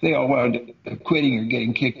 they all wound up quitting or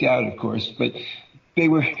getting kicked out, of course, but they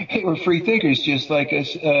were free thinkers, just like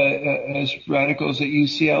us as radicals at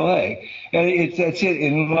UCLA. And that's it.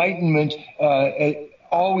 Enlightenment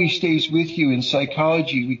always stays with you. In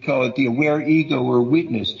psychology, we call it the aware ego or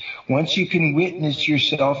witness. Once you can witness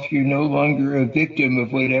yourself, you're no longer a victim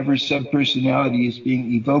of whatever subpersonality is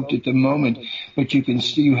being evoked at the moment, but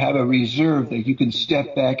you have a reserve that you can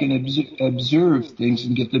step back and observe things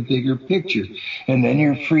and get the bigger picture. And then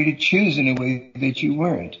you're free to choose in a way that you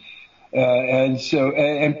weren't.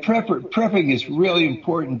 Prepping is really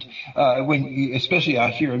important especially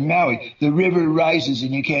out here in Maui. The river rises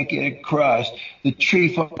and you can't get across. The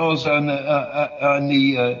tree falls on the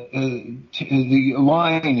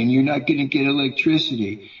line and you're not going to get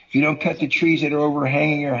electricity. If you don't cut the trees that are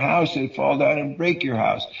overhanging your house, they fall down and break your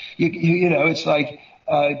house. It's like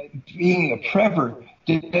being a prepper.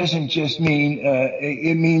 It doesn't just mean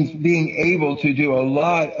it means being able to do a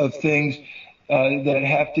lot of things that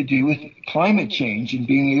have to do with climate change and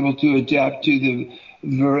being able to adapt to the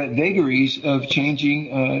vagaries of changing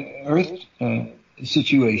Earth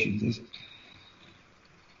situations.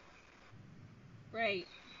 Right.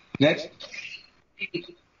 Next.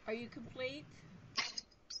 Are you complete?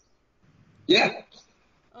 Yeah.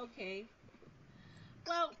 Okay.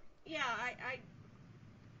 Well, yeah,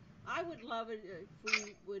 I would love it if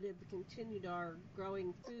we would have continued our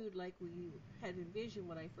growing food like we had envisioned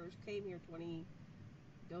when I first came here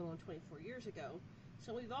going on 24 years ago.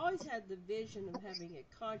 So we've always had the vision of having a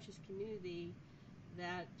conscious community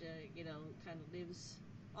that, kind of lives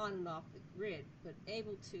on and off the grid, but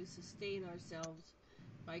able to sustain ourselves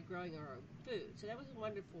by growing our own food. So that was a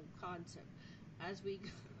wonderful concept. As we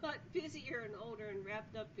got busier and older and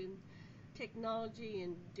wrapped up in technology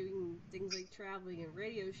and doing things like traveling and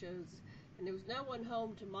radio shows, and there was no one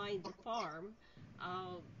home to mind the farm,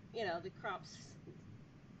 the crops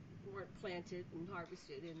weren't planted and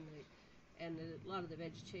harvested, and a lot of the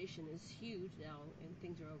vegetation is huge now, and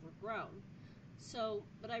things are overgrown. So,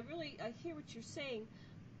 but I hear what you're saying.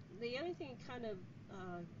 The other thing that kind of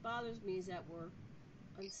bothers me is that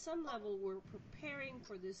on some level, we're preparing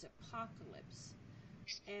for this apocalypse,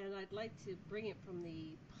 and I'd like to bring it from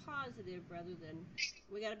the positive rather than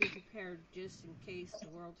we got to be prepared just in case the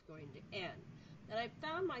world's going to end. And I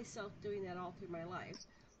found myself doing that all through my life.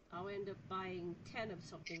 I'll end up buying 10 of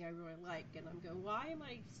something I really like, and I'm going, why am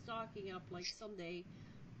I stocking up like someday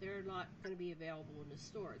they're not going to be available in the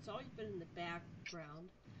store? It's always been in the background,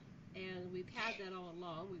 and we've had that all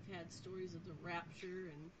along. We've had stories of the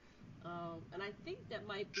rapture, and I think that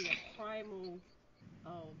might be a primal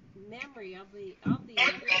memory of the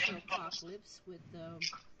original apocalypse with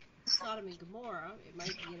Sodom and Gomorrah. It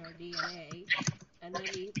might be in our DNA, and then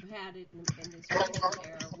we've had it in this recent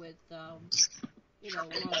era with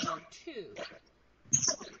World War II.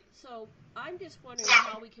 So I'm just wondering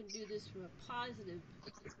how we can do this from a positive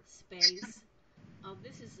space.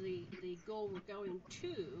 This is the goal we're going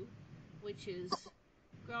to, which is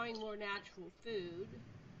growing more natural food,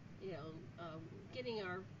 getting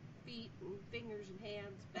our feet and fingers and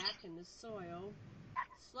hands back in the soil,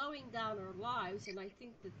 slowing down our lives. And I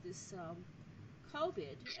think that this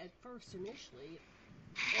COVID, at first initially,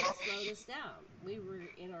 it slowed us down. We were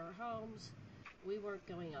in our homes. We weren't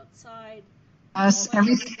going outside. Us,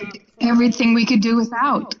 everything we could do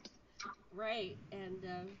without. Right, and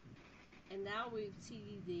now we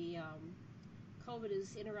see the COVID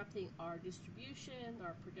is interrupting our distribution,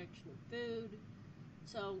 our production of food.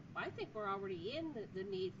 So I think we're already in the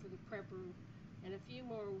need for the prepper. In a few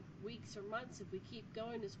more weeks or months, if we keep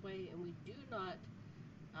going this way and we do not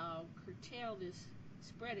curtail this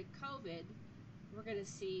spread of COVID, we're going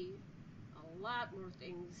to see a lot more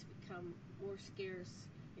things become more scarce,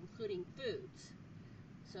 including foods.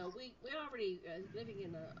 So we already, living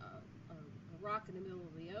in a rock in the middle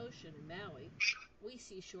of the ocean in Maui, we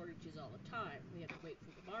see shortages all the time. We have to wait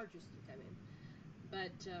for the barges to come in.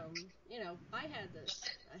 But, I had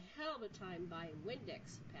a hell of a time buying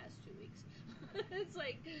Windex the past 2 weeks. It's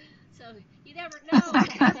like, so you never know.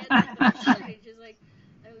 Shortage is like,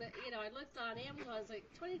 I looked on Amazon, it's like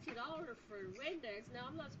 $22 for Windex. No,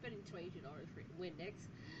 I'm not spending $22 for Windex.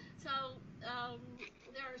 So,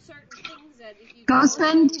 there are certain things that if you go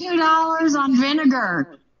spend $2 on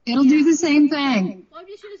vinegar. It'll do the same thing. Well, I'm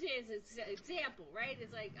just using it as an example, right?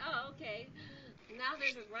 It's like, oh, okay. Now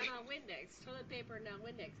there's a run on Windex, toilet paper, and now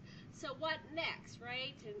Windex. So what next,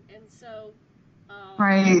 right? And so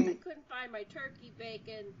right. I couldn't find my turkey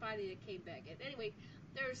bacon. Finally, it came back in. Anyway,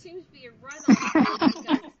 there seems to be a run on food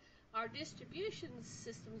because our distribution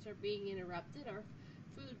systems are being interrupted. Our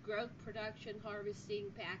food growth, production,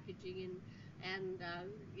 harvesting, packaging, and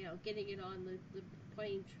getting it on the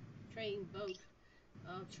plane, train, boat,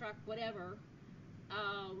 truck, whatever.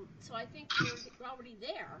 So I think we're already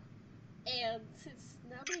there. And since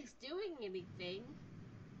nobody's doing anything,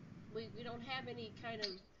 we don't have any kind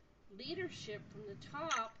of leadership from the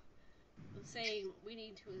top saying we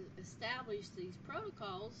need to establish these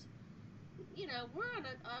protocols. We're on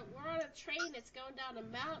a train that's going down a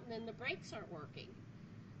mountain and the brakes aren't working.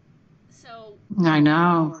 So I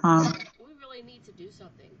know. We really need to do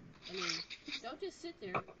something. I mean, don't just sit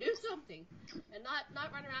there. Do something, and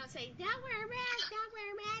not run around saying, "Don't wear a mask. Don't wear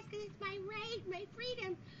a mask because it's my right, my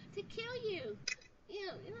freedom to kill you." You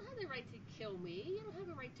don't have the right to kill me. You don't have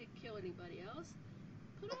a right to kill anybody else.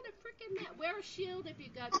 Put on a freaking mask. Wear a shield if you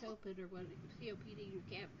got COVID or what COPD you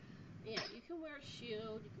can't. Yeah, you can wear a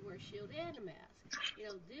shield. You can wear a shield and a mask.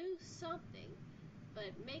 Do something.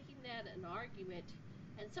 But making that an argument,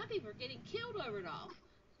 and some people are getting killed over it all.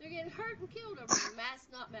 They're getting hurt and killed over mask,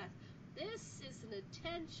 not mask. This is an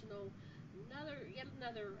intentional, yet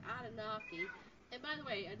another Anunnaki. And by the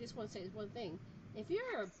way, I just want to say this one thing. If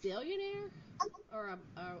you're a billionaire or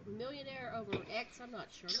a millionaire over X, I'm not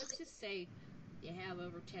sure. Let's just say you have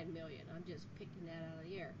over 10 million. I'm just picking that out of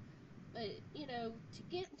the air. But, to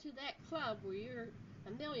get into that club where you're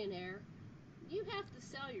a millionaire, you have to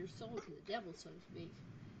sell your soul to the devil, so to speak.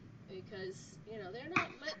 Because, they're not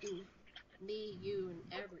letting me, you, and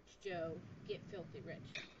average Joe get filthy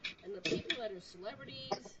rich. And the people that are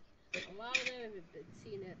celebrities, but a lot of them have been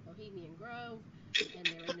seen at Bohemian Grove, and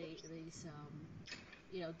they're in these,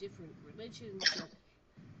 different religions that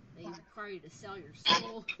they require you to sell your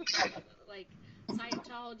soul, like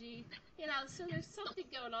Scientology, so there's something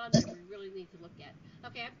going on there we really need to look at.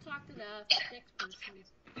 Okay, I've talked enough. Next person.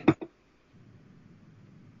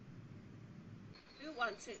 Who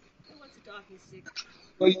wants it? Who wants a talking stick?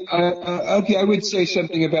 Okay, I would say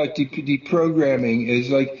something about deprogramming is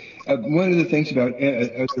like one of the things about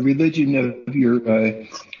the religion of your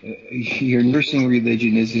nursing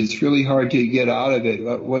religion is it's really hard to get out of it.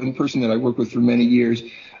 One person that I worked with for many years,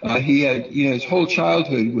 he had, his whole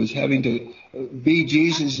childhood was having to be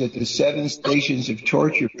Jesus at the 7 stations of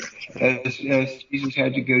torture as Jesus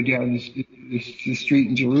had to go down the street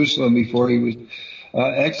in Jerusalem before he was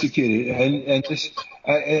executed,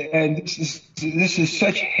 and this is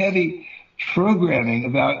such heavy programming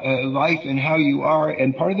about life and how you are,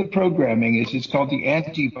 and part of the programming is it's called the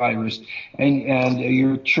antivirus, and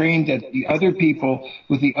you're trained that the other people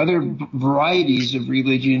with the other varieties of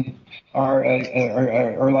religion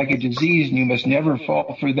are like a disease, and you must never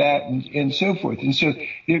fall for that, and so forth. And so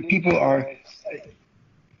people are,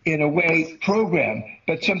 in a way, programmed,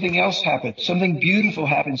 but something else happens. Something beautiful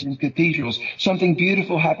happens in cathedrals. Something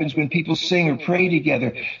beautiful happens when people sing or pray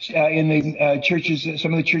together. In the churches,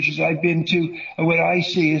 some of the churches I've been to, what I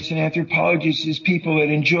see as an anthropologist is people that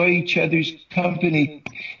enjoy each other's company,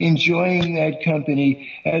 enjoying that company.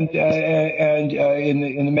 And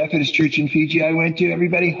in the Methodist church in Fiji I went to,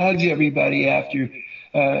 everybody hugs everybody after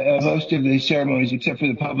most of the ceremonies, except for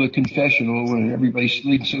the public confessional when everybody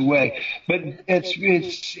sleeps away. But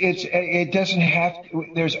it doesn't have to,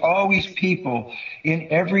 there's always people in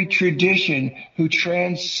every tradition who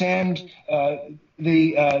transcend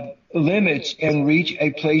the limits and reach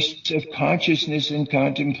a place of consciousness and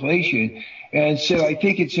contemplation. And so I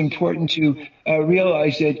think it's important to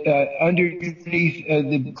realize that underneath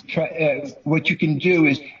what you can do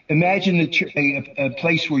is imagine a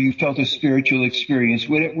place where you felt a spiritual experience,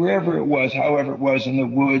 wherever it was, however it was, in the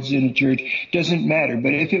woods, in a church, doesn't matter.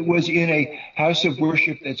 But if it was in a house of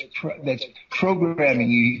worship that's programming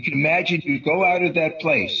you, you can imagine you go out of that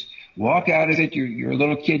place. Walk out of it, you're a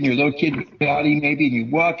little kid in your little kid body maybe, and you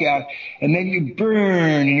walk out, and then you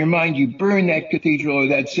burn in your mind, you burn that cathedral or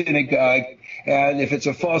that synagogue, and if it's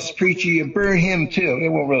a false preacher, you burn him too. It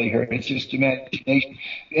won't really hurt, it's just imagination.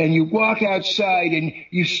 And you walk outside and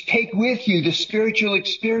you take with you the spiritual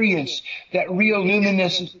experience, that real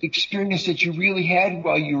luminous experience that you really had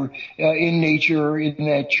while you were in nature or in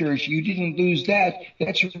that church. You didn't lose that,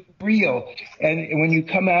 that's real. And when you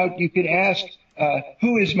come out, you can ask,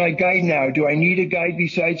 who is my guide now? Do I need a guide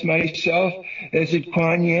besides myself? Is it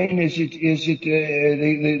Kuan Yin? Is it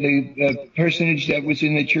the personage that was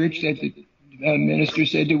in the church that the minister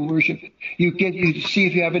said to worship? You see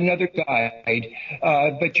if you have another guide,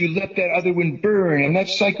 but you let that other one burn, and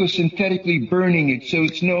that's psychosynthetically burning it, so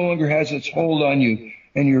it no longer has its hold on you,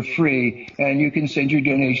 and you're free, and you can send your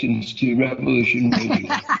donations to Revolution Radio.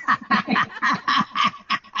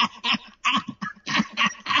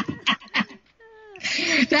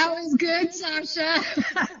 That was good, Sasha.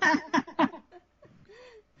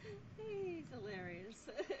 He's hilarious.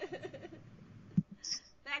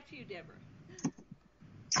 Back to you, Deborah.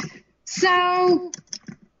 So,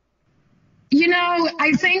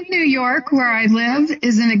 I think New York, where I live,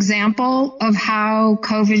 is an example of how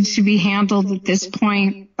COVID should be handled at this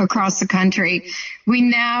point across the country. We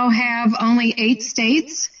now have only 8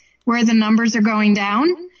 states where the numbers are going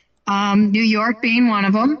down, New York being one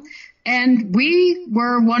of them. And we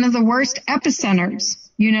were one of the worst epicenters,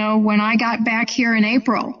 when I got back here in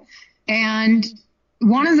April. And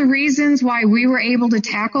one of the reasons why we were able to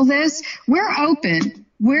tackle this, we're open.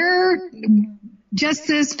 Just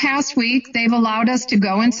this past week, they've allowed us to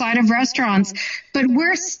go inside of restaurants, but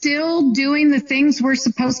we're still doing the things we're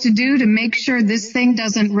supposed to do to make sure this thing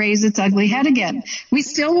doesn't raise its ugly head again. We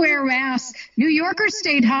still wear masks. New Yorkers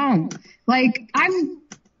stayed home.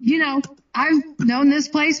 I've known this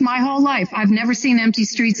place my whole life. I've never seen empty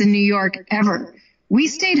streets in New York ever. We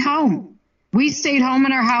stayed home. We stayed home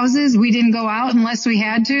in our houses. We didn't go out unless we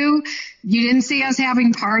had to. You didn't see us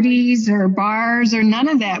having parties or bars or none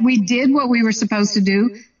of that. We did what we were supposed to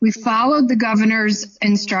do. We followed the governor's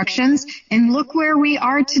instructions, and look where we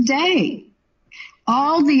are today.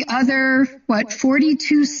 All the other,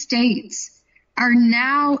 42 states are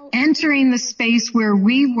now entering the space where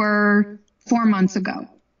we were 4 months ago.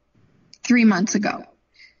 3 months ago.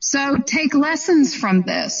 So take lessons from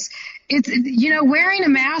this. It's, wearing a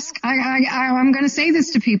mask, I'm going to say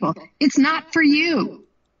this to people. It's not for you.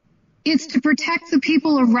 It's to protect the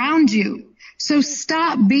people around you. So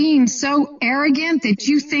stop being so arrogant that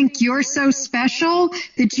you think you're so special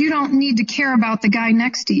that you don't need to care about the guy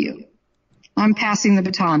next to you. I'm passing the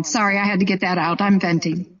baton. Sorry, I had to get that out. I'm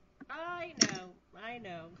venting. I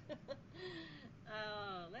know.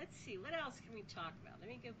 Let's see. What else can we talk about? Let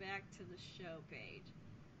me go back to the show page.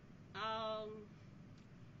 I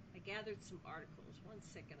gathered some articles. 1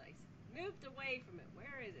 second. I moved away from it.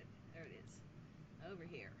 Where is it? There it is. Over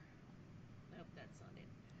here. Nope, that's not it.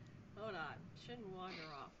 Hold on. Shouldn't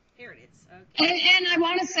wander off. Here it is. Okay. And I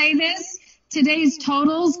want to say this. Today's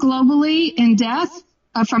totals globally in death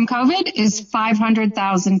from COVID is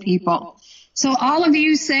 500,000 people. So all of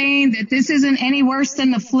you saying that this isn't any worse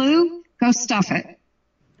than the flu, go stuff it.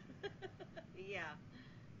 Yeah,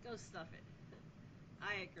 go stuff it.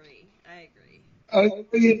 I agree.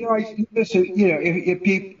 Listen. If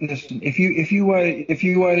people listen, if you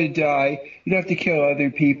want to die, you don't have to kill other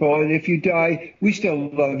people. And if you die, we still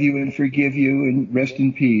love you and forgive you and rest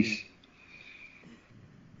in peace.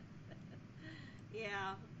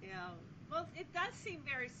 Yeah. Well, it does seem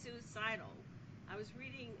very suicidal. I was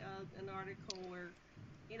reading an article where,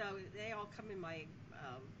 they all come in my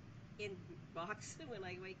inbox when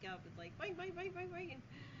I wake up. It's like, bang, bang, bang, bang, bang.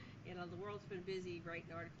 And, the world's been busy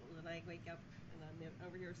writing articles, and I wake up, and I'm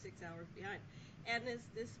over here 6 hours behind. And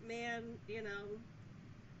this man, he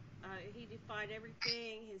defied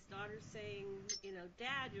everything. His daughter's saying,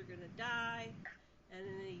 Dad, you're going to die. And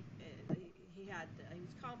then he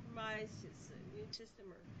was compromised, his immune system,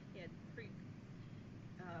 or he had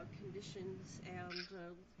conditions, and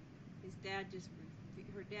her dad just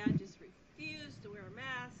refused to wear a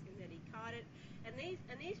mask, and then he caught it. And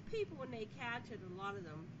these people, when they catch it, a lot of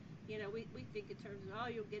them, we think in terms of,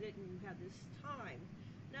 you'll get it and you have this time.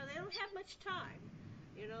 No, they don't have much time.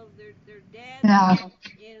 They're dead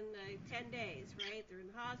in 10 days, right? They're in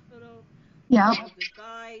the hospital. Yeah.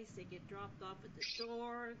 Goodbyes. They get dropped off at the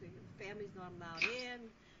door. The family's not allowed in.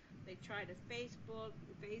 They try to Facebook,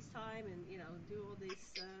 FaceTime, and do all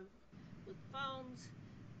this with phones.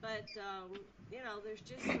 But there's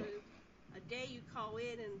just a day you call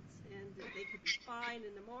in and they could be fine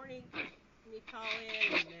in the morning. And you call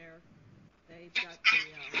in and they've got the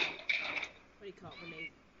what do you call it, when they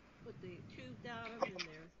put the tube down them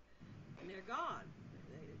and they're gone.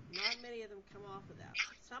 Not many of them come off of that.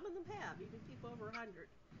 Some of them have. Even people over 100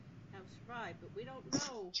 have survived, but we don't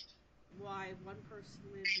know why one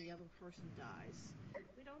person lives and the other person dies.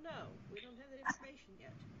 We don't know. We don't have that information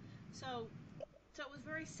yet. So it was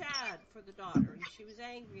very sad for the daughter, and she was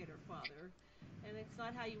angry at her father, and it's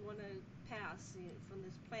not how you want to pass from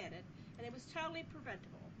this planet, and it was totally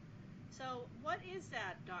preventable. So what is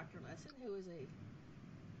that, Dr. Lessin, who is a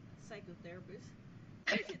psychotherapist?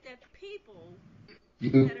 Is it that people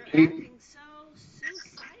that are acting so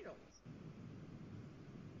suicidal?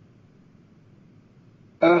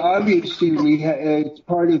 Obviously, it's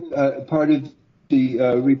part of the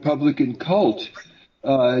Republican cult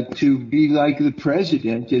to be like the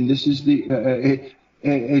president, and this is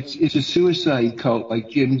it's a suicide cult like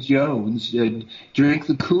Jim Jones, and drink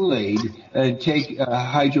the Kool-Aid and take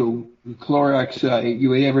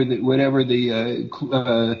hydrochloroxide, whatever the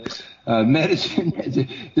medicine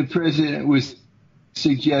the president was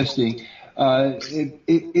suggesting.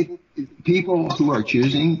 People who are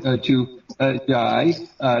choosing to die,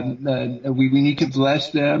 we need to bless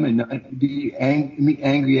them and not be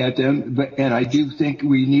angry at them. And I do think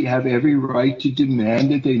we have every right to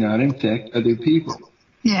demand that they not infect other people.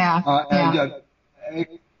 Yeah. But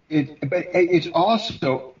it's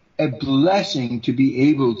also a blessing to be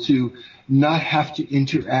able to not have to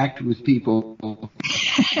interact with people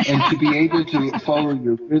and to be able to follow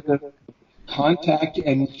your rhythm. Contact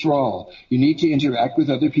and withdrawal. You need to interact with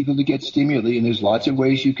other people to get stimuli, and there's lots of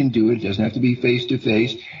ways you can do it. It doesn't have to be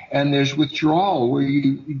face-to-face. And there's withdrawal, where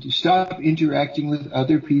you stop interacting with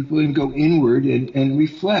other people and go inward and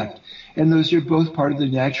reflect. And those are both part of the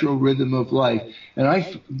natural rhythm of life. And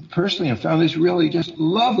I personally have found this really just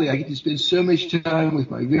lovely. I get to spend so much time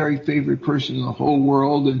with my very favorite person in the whole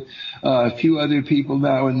world and a few other people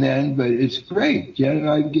now and then, but it's great. Janet and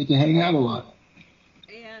I get to hang out a lot.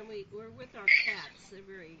 We're with our cats. They're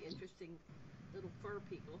very interesting little fur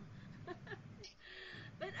people.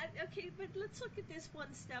 But let's look at this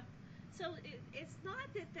one step. So it's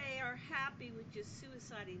not that they are happy with just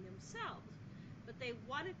suiciding themselves, but they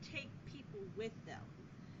want to take people with them.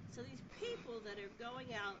 So these people that are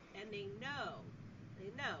going out and they know,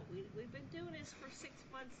 we've been doing this for 6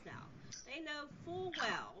 months now. They know full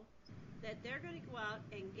well that they're going to go out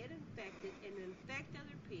and get infected and infect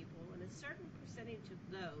other people, and a certain percentage of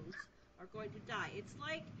those are going to die. It's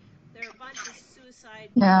like They're a bunch of suicide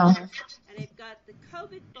Yeah. bombers, and they've got the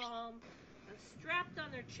COVID bomb strapped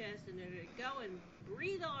on their chest, and they're going to go and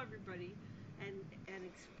breathe on everybody and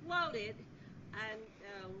explode it. And,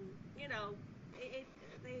 you know,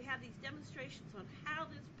 they have these demonstrations on how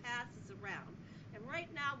this passes around. And right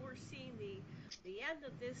now we're seeing the end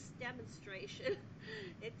of this demonstration.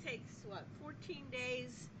 It takes, 14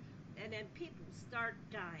 days, and then people start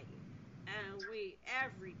dying. And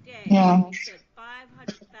every day, we said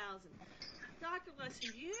 500,000. Dr.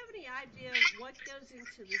 Lessin, do you have any idea what goes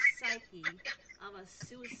into the psyche of a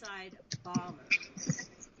suicide bomber?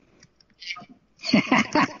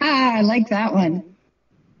 I like that one.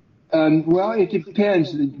 Well, it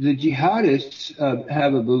depends. The jihadists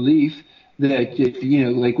have a belief that,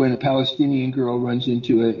 like when a Palestinian girl runs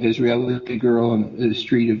into an Israeli girl on the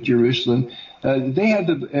street of Jerusalem, they have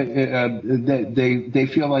they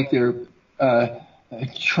feel like they're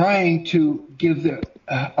trying to give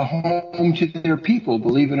a home to their people.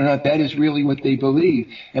 Believe it or not, that is really what they believe.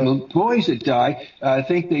 And the boys that die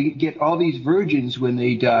think they get all these virgins when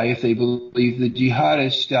they die if they believe the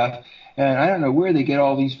jihadist stuff. And I don't know where they get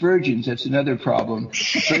all these virgins. That's another problem.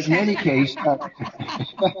 But in any case,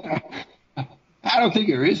 I don't think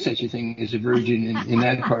there is such a thing as a virgin in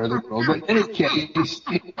that part of the world. But in any case,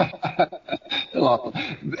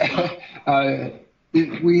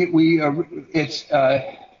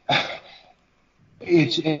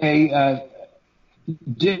 it's a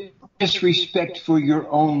disrespect for your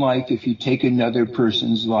own life if you take another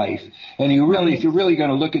person's life. And if you're really going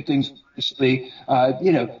to look at things honestly,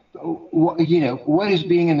 what does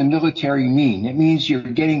being in the military mean? It means you're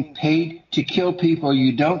getting paid to kill people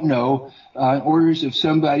you don't know, orders of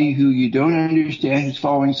somebody who you don't understand, who's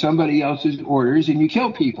following somebody else's orders, and you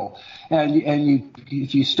kill people. And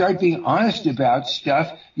if you start being honest about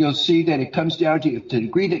stuff, you'll see that it comes down to the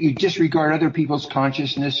degree that you disregard other people's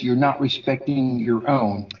consciousness, you're not respecting your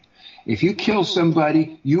own. If you kill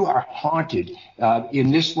somebody, you are haunted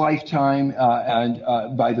in this lifetime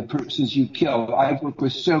and by the persons you kill. I've worked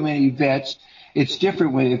with so many vets. It's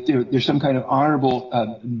different if there's some kind of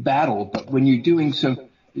honorable battle, but when you're doing some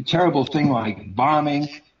terrible thing like bombing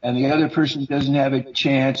and the other person doesn't have a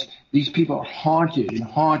chance, these people are haunted and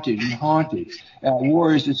haunted and haunted.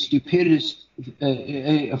 War is the stupidest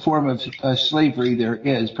form of slavery there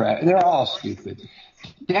is. They're all stupid.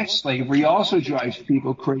 Debt slavery also drives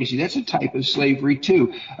people crazy. That's a type of slavery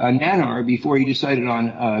too. Nanar, before he decided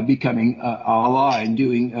on becoming Allah and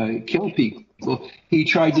kill people, he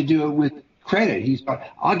tried to do it with credit. He thought,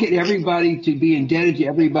 I'll get everybody to be indebted to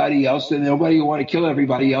everybody else, and nobody will want to kill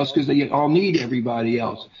everybody else because they all need everybody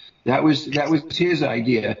else. That was his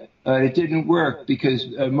idea. It didn't work because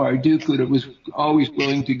Marduk was always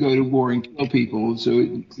willing to go to war and kill people.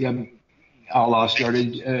 So Allah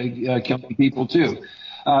started killing people too.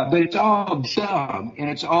 But it's all dumb, and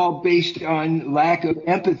it's all based on lack of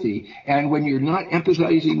empathy. And when you're not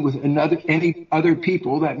empathizing with any other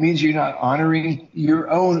people, that means you're not honoring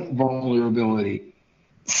your own vulnerability.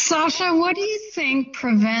 Sasha, what do you think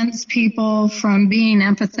prevents people from being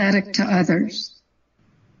empathetic to others?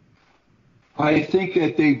 I think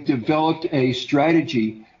that they've developed a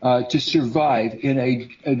strategy to survive in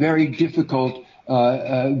a very difficult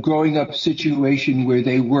growing up situation where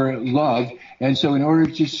they weren't loved. And so in order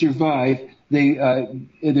to survive,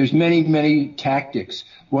 there's many tactics.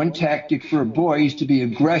 One tactic for a boy is to be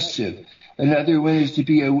aggressive. Another one is to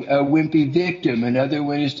be a wimpy victim. Another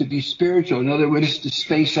one is to be spiritual. Another one is to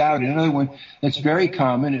space out. Another one that's very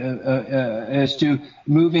common is to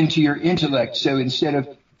move into your intellect. So instead of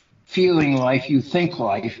feeling life, you think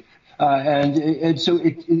life. And so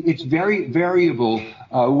it's very variable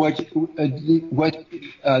what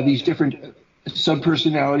these different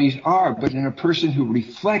subpersonalities are. But in a person who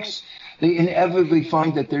reflects, they inevitably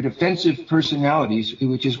find that their defensive personalities,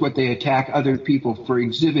 which is what they attack other people for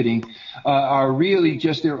exhibiting, are really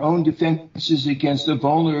just their own defenses against the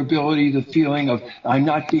vulnerability, the feeling of I'm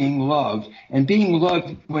not being loved. And being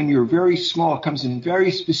loved when you're very small comes in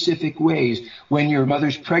very specific ways. When your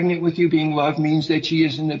mother's pregnant with you, being loved means that she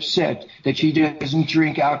isn't upset, that she doesn't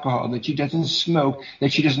drink alcohol, that she doesn't smoke,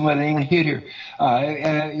 that she doesn't let anyone hit her.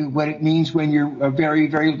 What it means when you're very,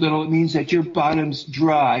 very little, it means that your bottom's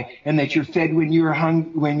dry and that that you're fed when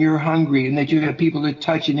you're hungry, and that you have people to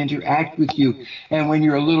touch and interact with you. And when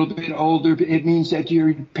you're a little bit older, it means that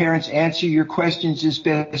your parents answer your questions as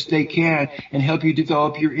best they can and help you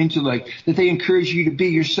develop your intellect, that they encourage you to be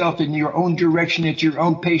yourself in your own direction at your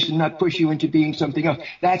own pace and not push you into being something else.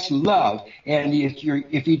 That's love. And if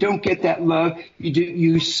you don't get that love,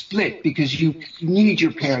 you split, because you need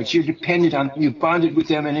your parents. You're dependent on them. You've bonded with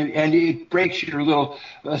them, and it breaks your little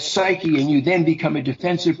psyche, and you then become a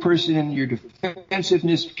defensive person, and your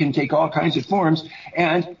defensiveness can take all kinds of forms.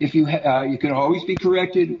 And if you can always be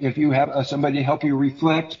corrected if you have somebody to help you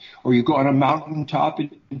reflect, or you go on a mountaintop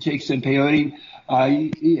and take some peyote.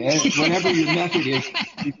 Whatever your method is,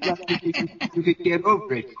 you could get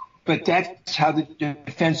over it. But that's how the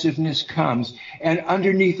defensiveness comes. And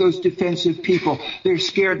underneath those defensive people, they're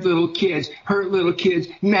scared little kids, hurt little kids,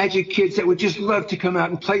 magic kids that would just love to come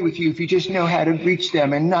out and play with you if you just know how to reach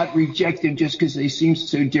them and not reject them just because they seem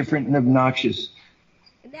so different and obnoxious.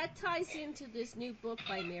 And that ties into this new book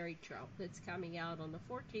by Mary Trump that's coming out on the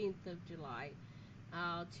 14th of July.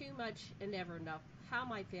 Too Much and Never Enough, How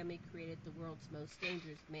My Family Created the World's Most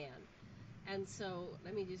Dangerous Man. And so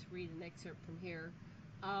let me just read an excerpt from here.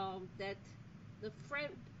 That the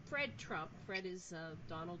Fred Trump, Fred is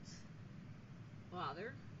Donald's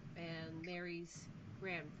father and Mary's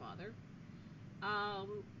grandfather.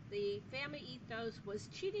 The family ethos was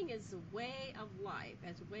cheating as a way of life,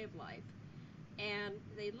 and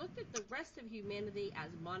they looked at the rest of humanity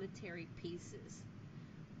as monetary pieces.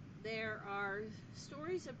 There are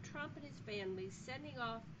stories of Trump and his family sending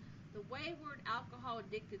off the wayward,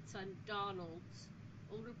 alcohol-addicted son Donald's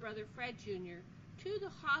older brother Fred Jr. to the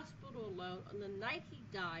hospital alone on the night he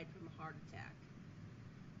died from a heart attack.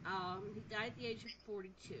 He died at the age of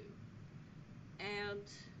 42. And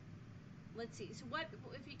let's see. So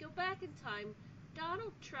if you go back in time,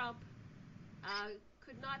 Donald Trump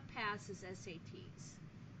could not pass his SATs.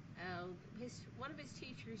 One of his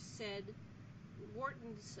teachers said,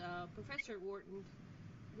 Professor at Wharton,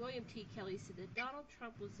 William T. Kelly, said that Donald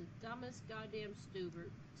Trump was the dumbest goddamn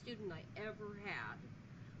student I ever had.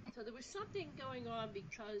 So there was something going on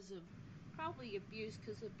because of probably abuse,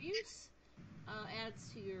 because abuse adds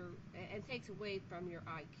to and takes away from your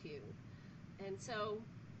IQ. And so...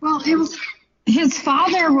 Well, his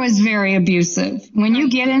father was very abusive. When you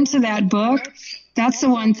get into that book, that's the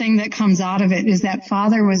one thing that comes out of it, is that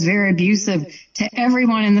father was very abusive to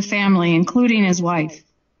everyone in the family, including his wife.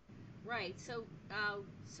 Right. So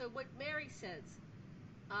what Mary says,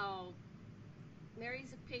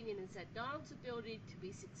 Mary's opinion is that Donald's ability to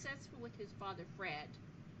be successful with his father Fred,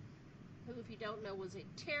 who, if you don't know, was a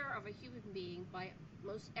terror of a human being by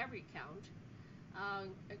most every count,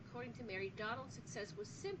 according to Mary, Donald's success was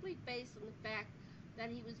simply based on the fact that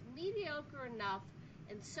he was mediocre enough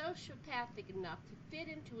and sociopathic enough to fit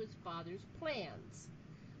into his father's plans.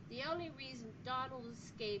 The only reason Donald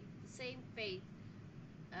escaped the same fate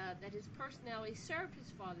that his personality served his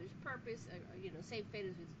father's purpose, same fate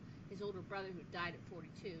as his older brother who died at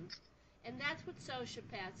 42. And that's what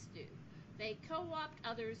sociopaths do. They co-opt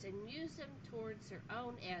others and use them towards their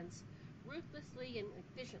own ends, ruthlessly and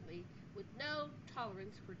efficiently, with no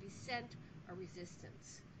tolerance for dissent or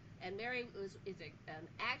resistance. And Mary is an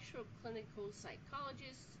actual clinical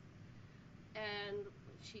psychologist, and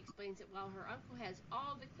she explains that while her uncle has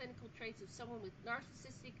all the clinical traits of someone with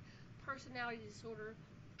narcissistic personality disorder,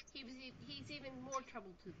 he's even more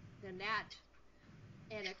troubled than that,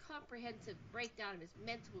 and a comprehensive breakdown of his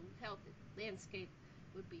mental health landscape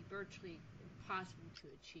would be virtually impossible to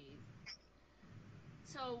achieve.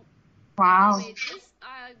 So, wow. Anyway,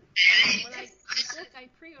 I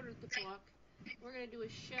pre-ordered the book. We're going to do a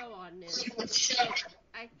show on this.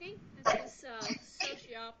 I think that this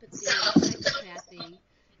sociopathy and psychopathy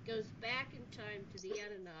goes back in time to the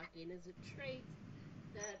Anunnaki and is a trait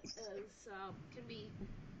that can be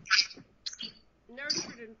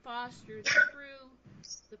nurtured and fostered through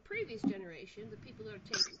the previous generation, the people that are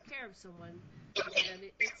taking care of someone, and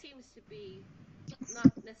it seems to be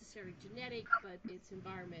not necessarily genetic, but it's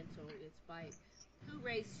environmental. It's by who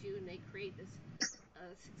raised you, and they create this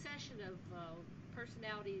succession of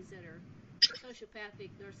personalities that are sociopathic,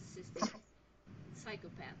 narcissistic,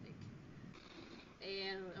 psychopathic.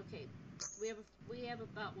 And okay, we have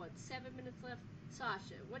about 7 minutes left.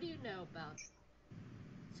 Sasha, what do you know about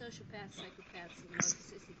sociopaths, psychopaths, and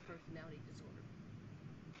narcissistic personality disorder?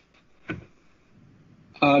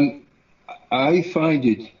 I find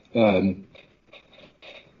it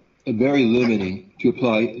very limiting to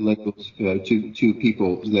apply labels to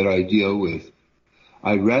people that I deal with.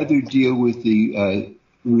 I'd rather deal with the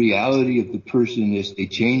reality of the person as they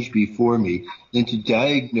change before me than to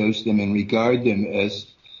diagnose them and regard them as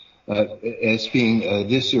as being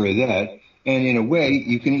this or that. And in a way,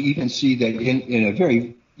 you can even see that in a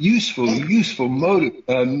very useful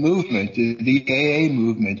movement, the AA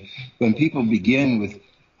movement, when people begin with,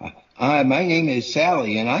 my name is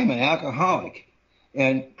Sally and I'm an alcoholic.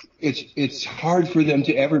 And it's hard for them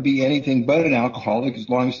to ever be anything but an alcoholic as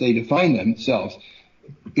long as they define themselves.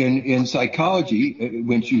 In psychology,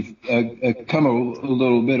 once you've come a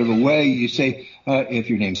little bit of a way, you say, if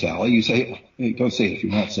your name's Sally, you say, don't say if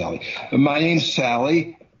you're not Sally. My name's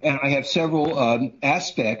Sally, and I have several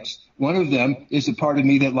aspects. One of them is a part of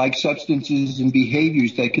me that likes substances and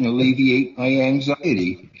behaviors that can alleviate my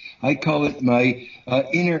anxiety. I call it my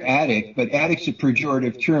inner addict, but addict's a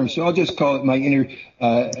pejorative term, so I'll just call it my inner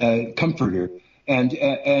comforter. And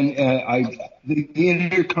the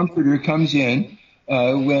inner comforter comes in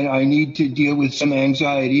when I need to deal with some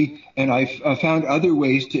anxiety, and I found other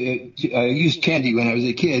ways to use candy when I was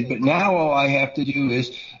a kid, but now all I have to do is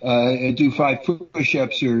do 5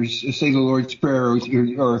 push-ups or say the Lord's Prayer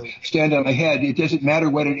or stand on my head. It doesn't matter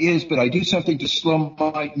what it is, but I do something to slow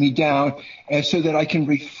me down so that I can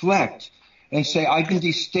reflect and say, I've been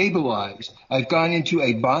destabilized. I've gone into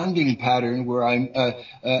a bonding pattern where I'm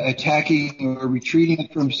attacking or retreating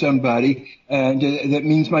from somebody, and that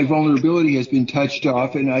means my vulnerability has been touched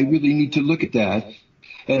off, and I really need to look at that.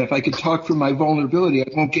 And if I could talk from my vulnerability, I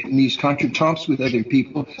won't get in these contretemps with other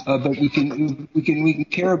people, but we can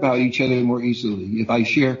care about each other more easily. If I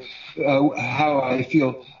share how I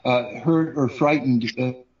feel hurt or frightened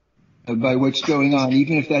by what's going on,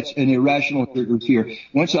 even if that's an irrational fear.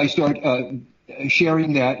 Once I start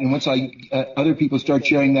sharing that, and once other people start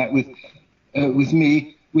sharing that with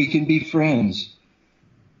me, we can be friends.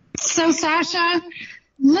 So, Sasha,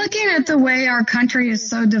 looking at the way our country is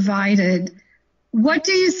so divided, what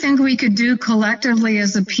do you think we could do collectively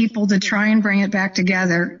as a people to try and bring it back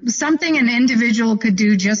together? Something an individual could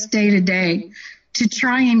do just day to day to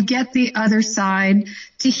try and get the other side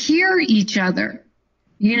to hear each other.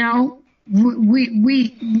 You know,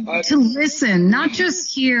 to listen, not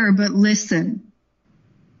just hear, but listen.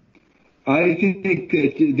 I think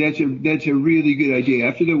that's a really good idea.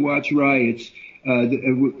 After the Watts riots,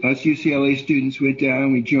 us UCLA students went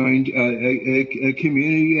down. We joined a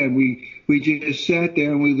community, and we just sat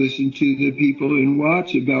there and we listened to the people in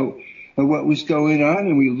Watts about what was going on,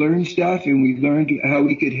 and we learned stuff, and we learned how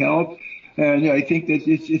we could help. And I think that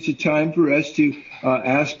it's a time for us to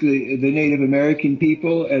ask the Native American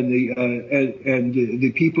people and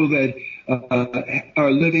the people that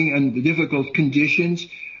are living under difficult conditions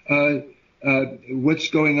what's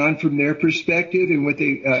going on from their perspective and what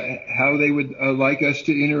how they would like us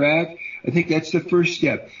to interact. I think that's the first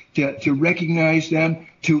step, to recognize them,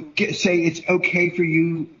 to say it's okay for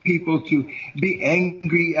you people to be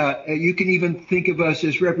angry. You can even think of us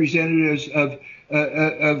as representatives of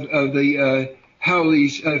the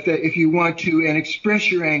Howleys, if you want to, and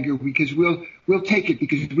express your anger, because we'll take it,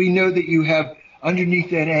 because we know that you have underneath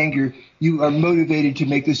that anger, you are motivated to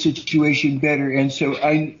make the situation better. And so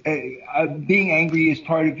being angry is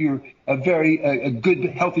part of a good,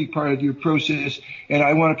 healthy part of your process. And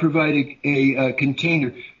I want to provide a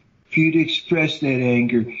container for you to express that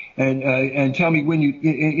anger, and tell me when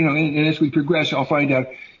and as we progress, I'll find out,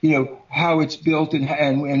 how it's built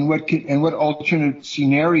and what alternate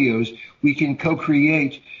scenarios we can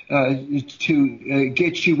co-create to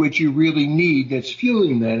get you what you really need that's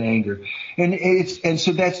fueling that anger. And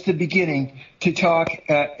so that's the beginning to talk.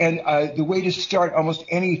 And the way to start almost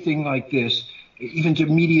anything like this, even to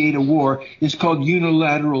mediate a war, is called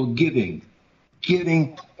unilateral giving.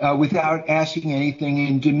 Giving without asking anything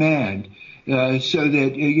in demand. So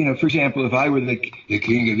that, for example, if I were the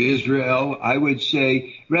king of Israel, I would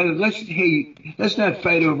say, let's not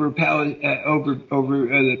fight over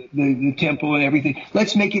the temple and everything.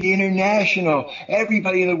 Let's make it international.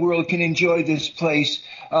 Everybody in the world can enjoy this place.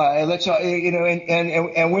 And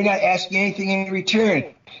we're not asking anything in return.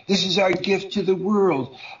 This is our gift to the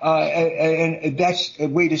world. And that's a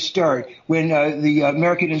way to start. When the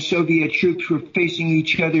American and Soviet troops were facing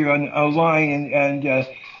each other on a line, and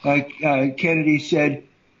Kennedy said,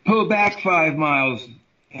 pull back 5 miles.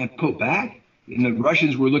 And pull back? And the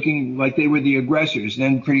Russians were looking like they were the aggressors.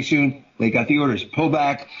 Then pretty soon they got the orders, pull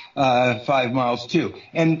back 5 miles too.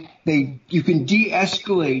 And you can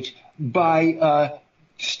de-escalate by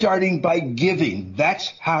starting by giving.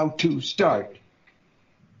 That's how to start.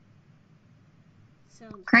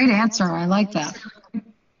 Great answer. I like that.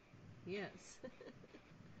 Yes.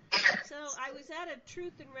 So I was at a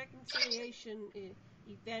Truth and Reconciliation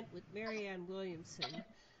event with Marianne Williamson,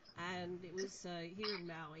 and it was here in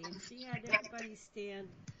Maui, and she had everybody stand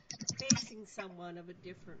facing someone of a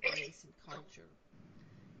different race and culture.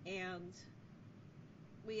 and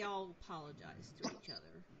we all apologized to each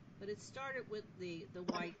other. But it started with the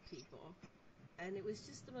white people, and it was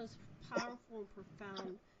just the most powerful and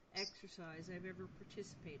profound exercise I've ever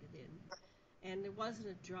participated in. And there wasn't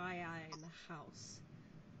a dry eye in the house.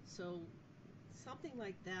 So something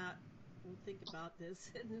like that, we'll think about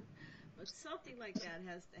this, but something like that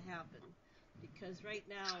has to happen, because right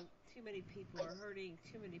now too many people are hurting,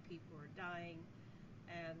 too many people are dying,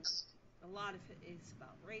 and a lot of it is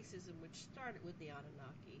about racism, which started with the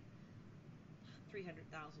Anunnaki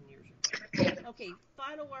 300,000 years ago. Okay,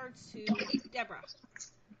 final words to Deborah.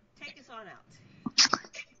 Take us on out.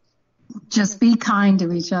 Just be kind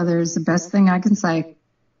to each other is the best thing I can say.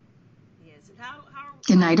 Yes, and how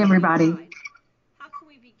Good night, everybody. How can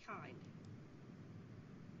we be kind?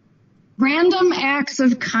 Random acts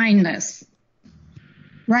of kindness,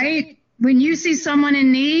 right? When you see someone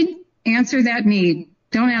in need, answer that need.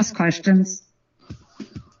 Don't ask questions.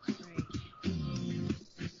 Great. And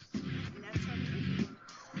that's our mission.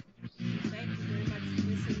 Thank you very much for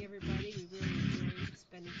listening, everybody. We really enjoyed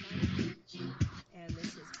spending time with you. And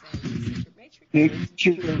this has been the Secret Matrix.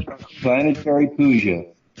 Picture of planetary puja.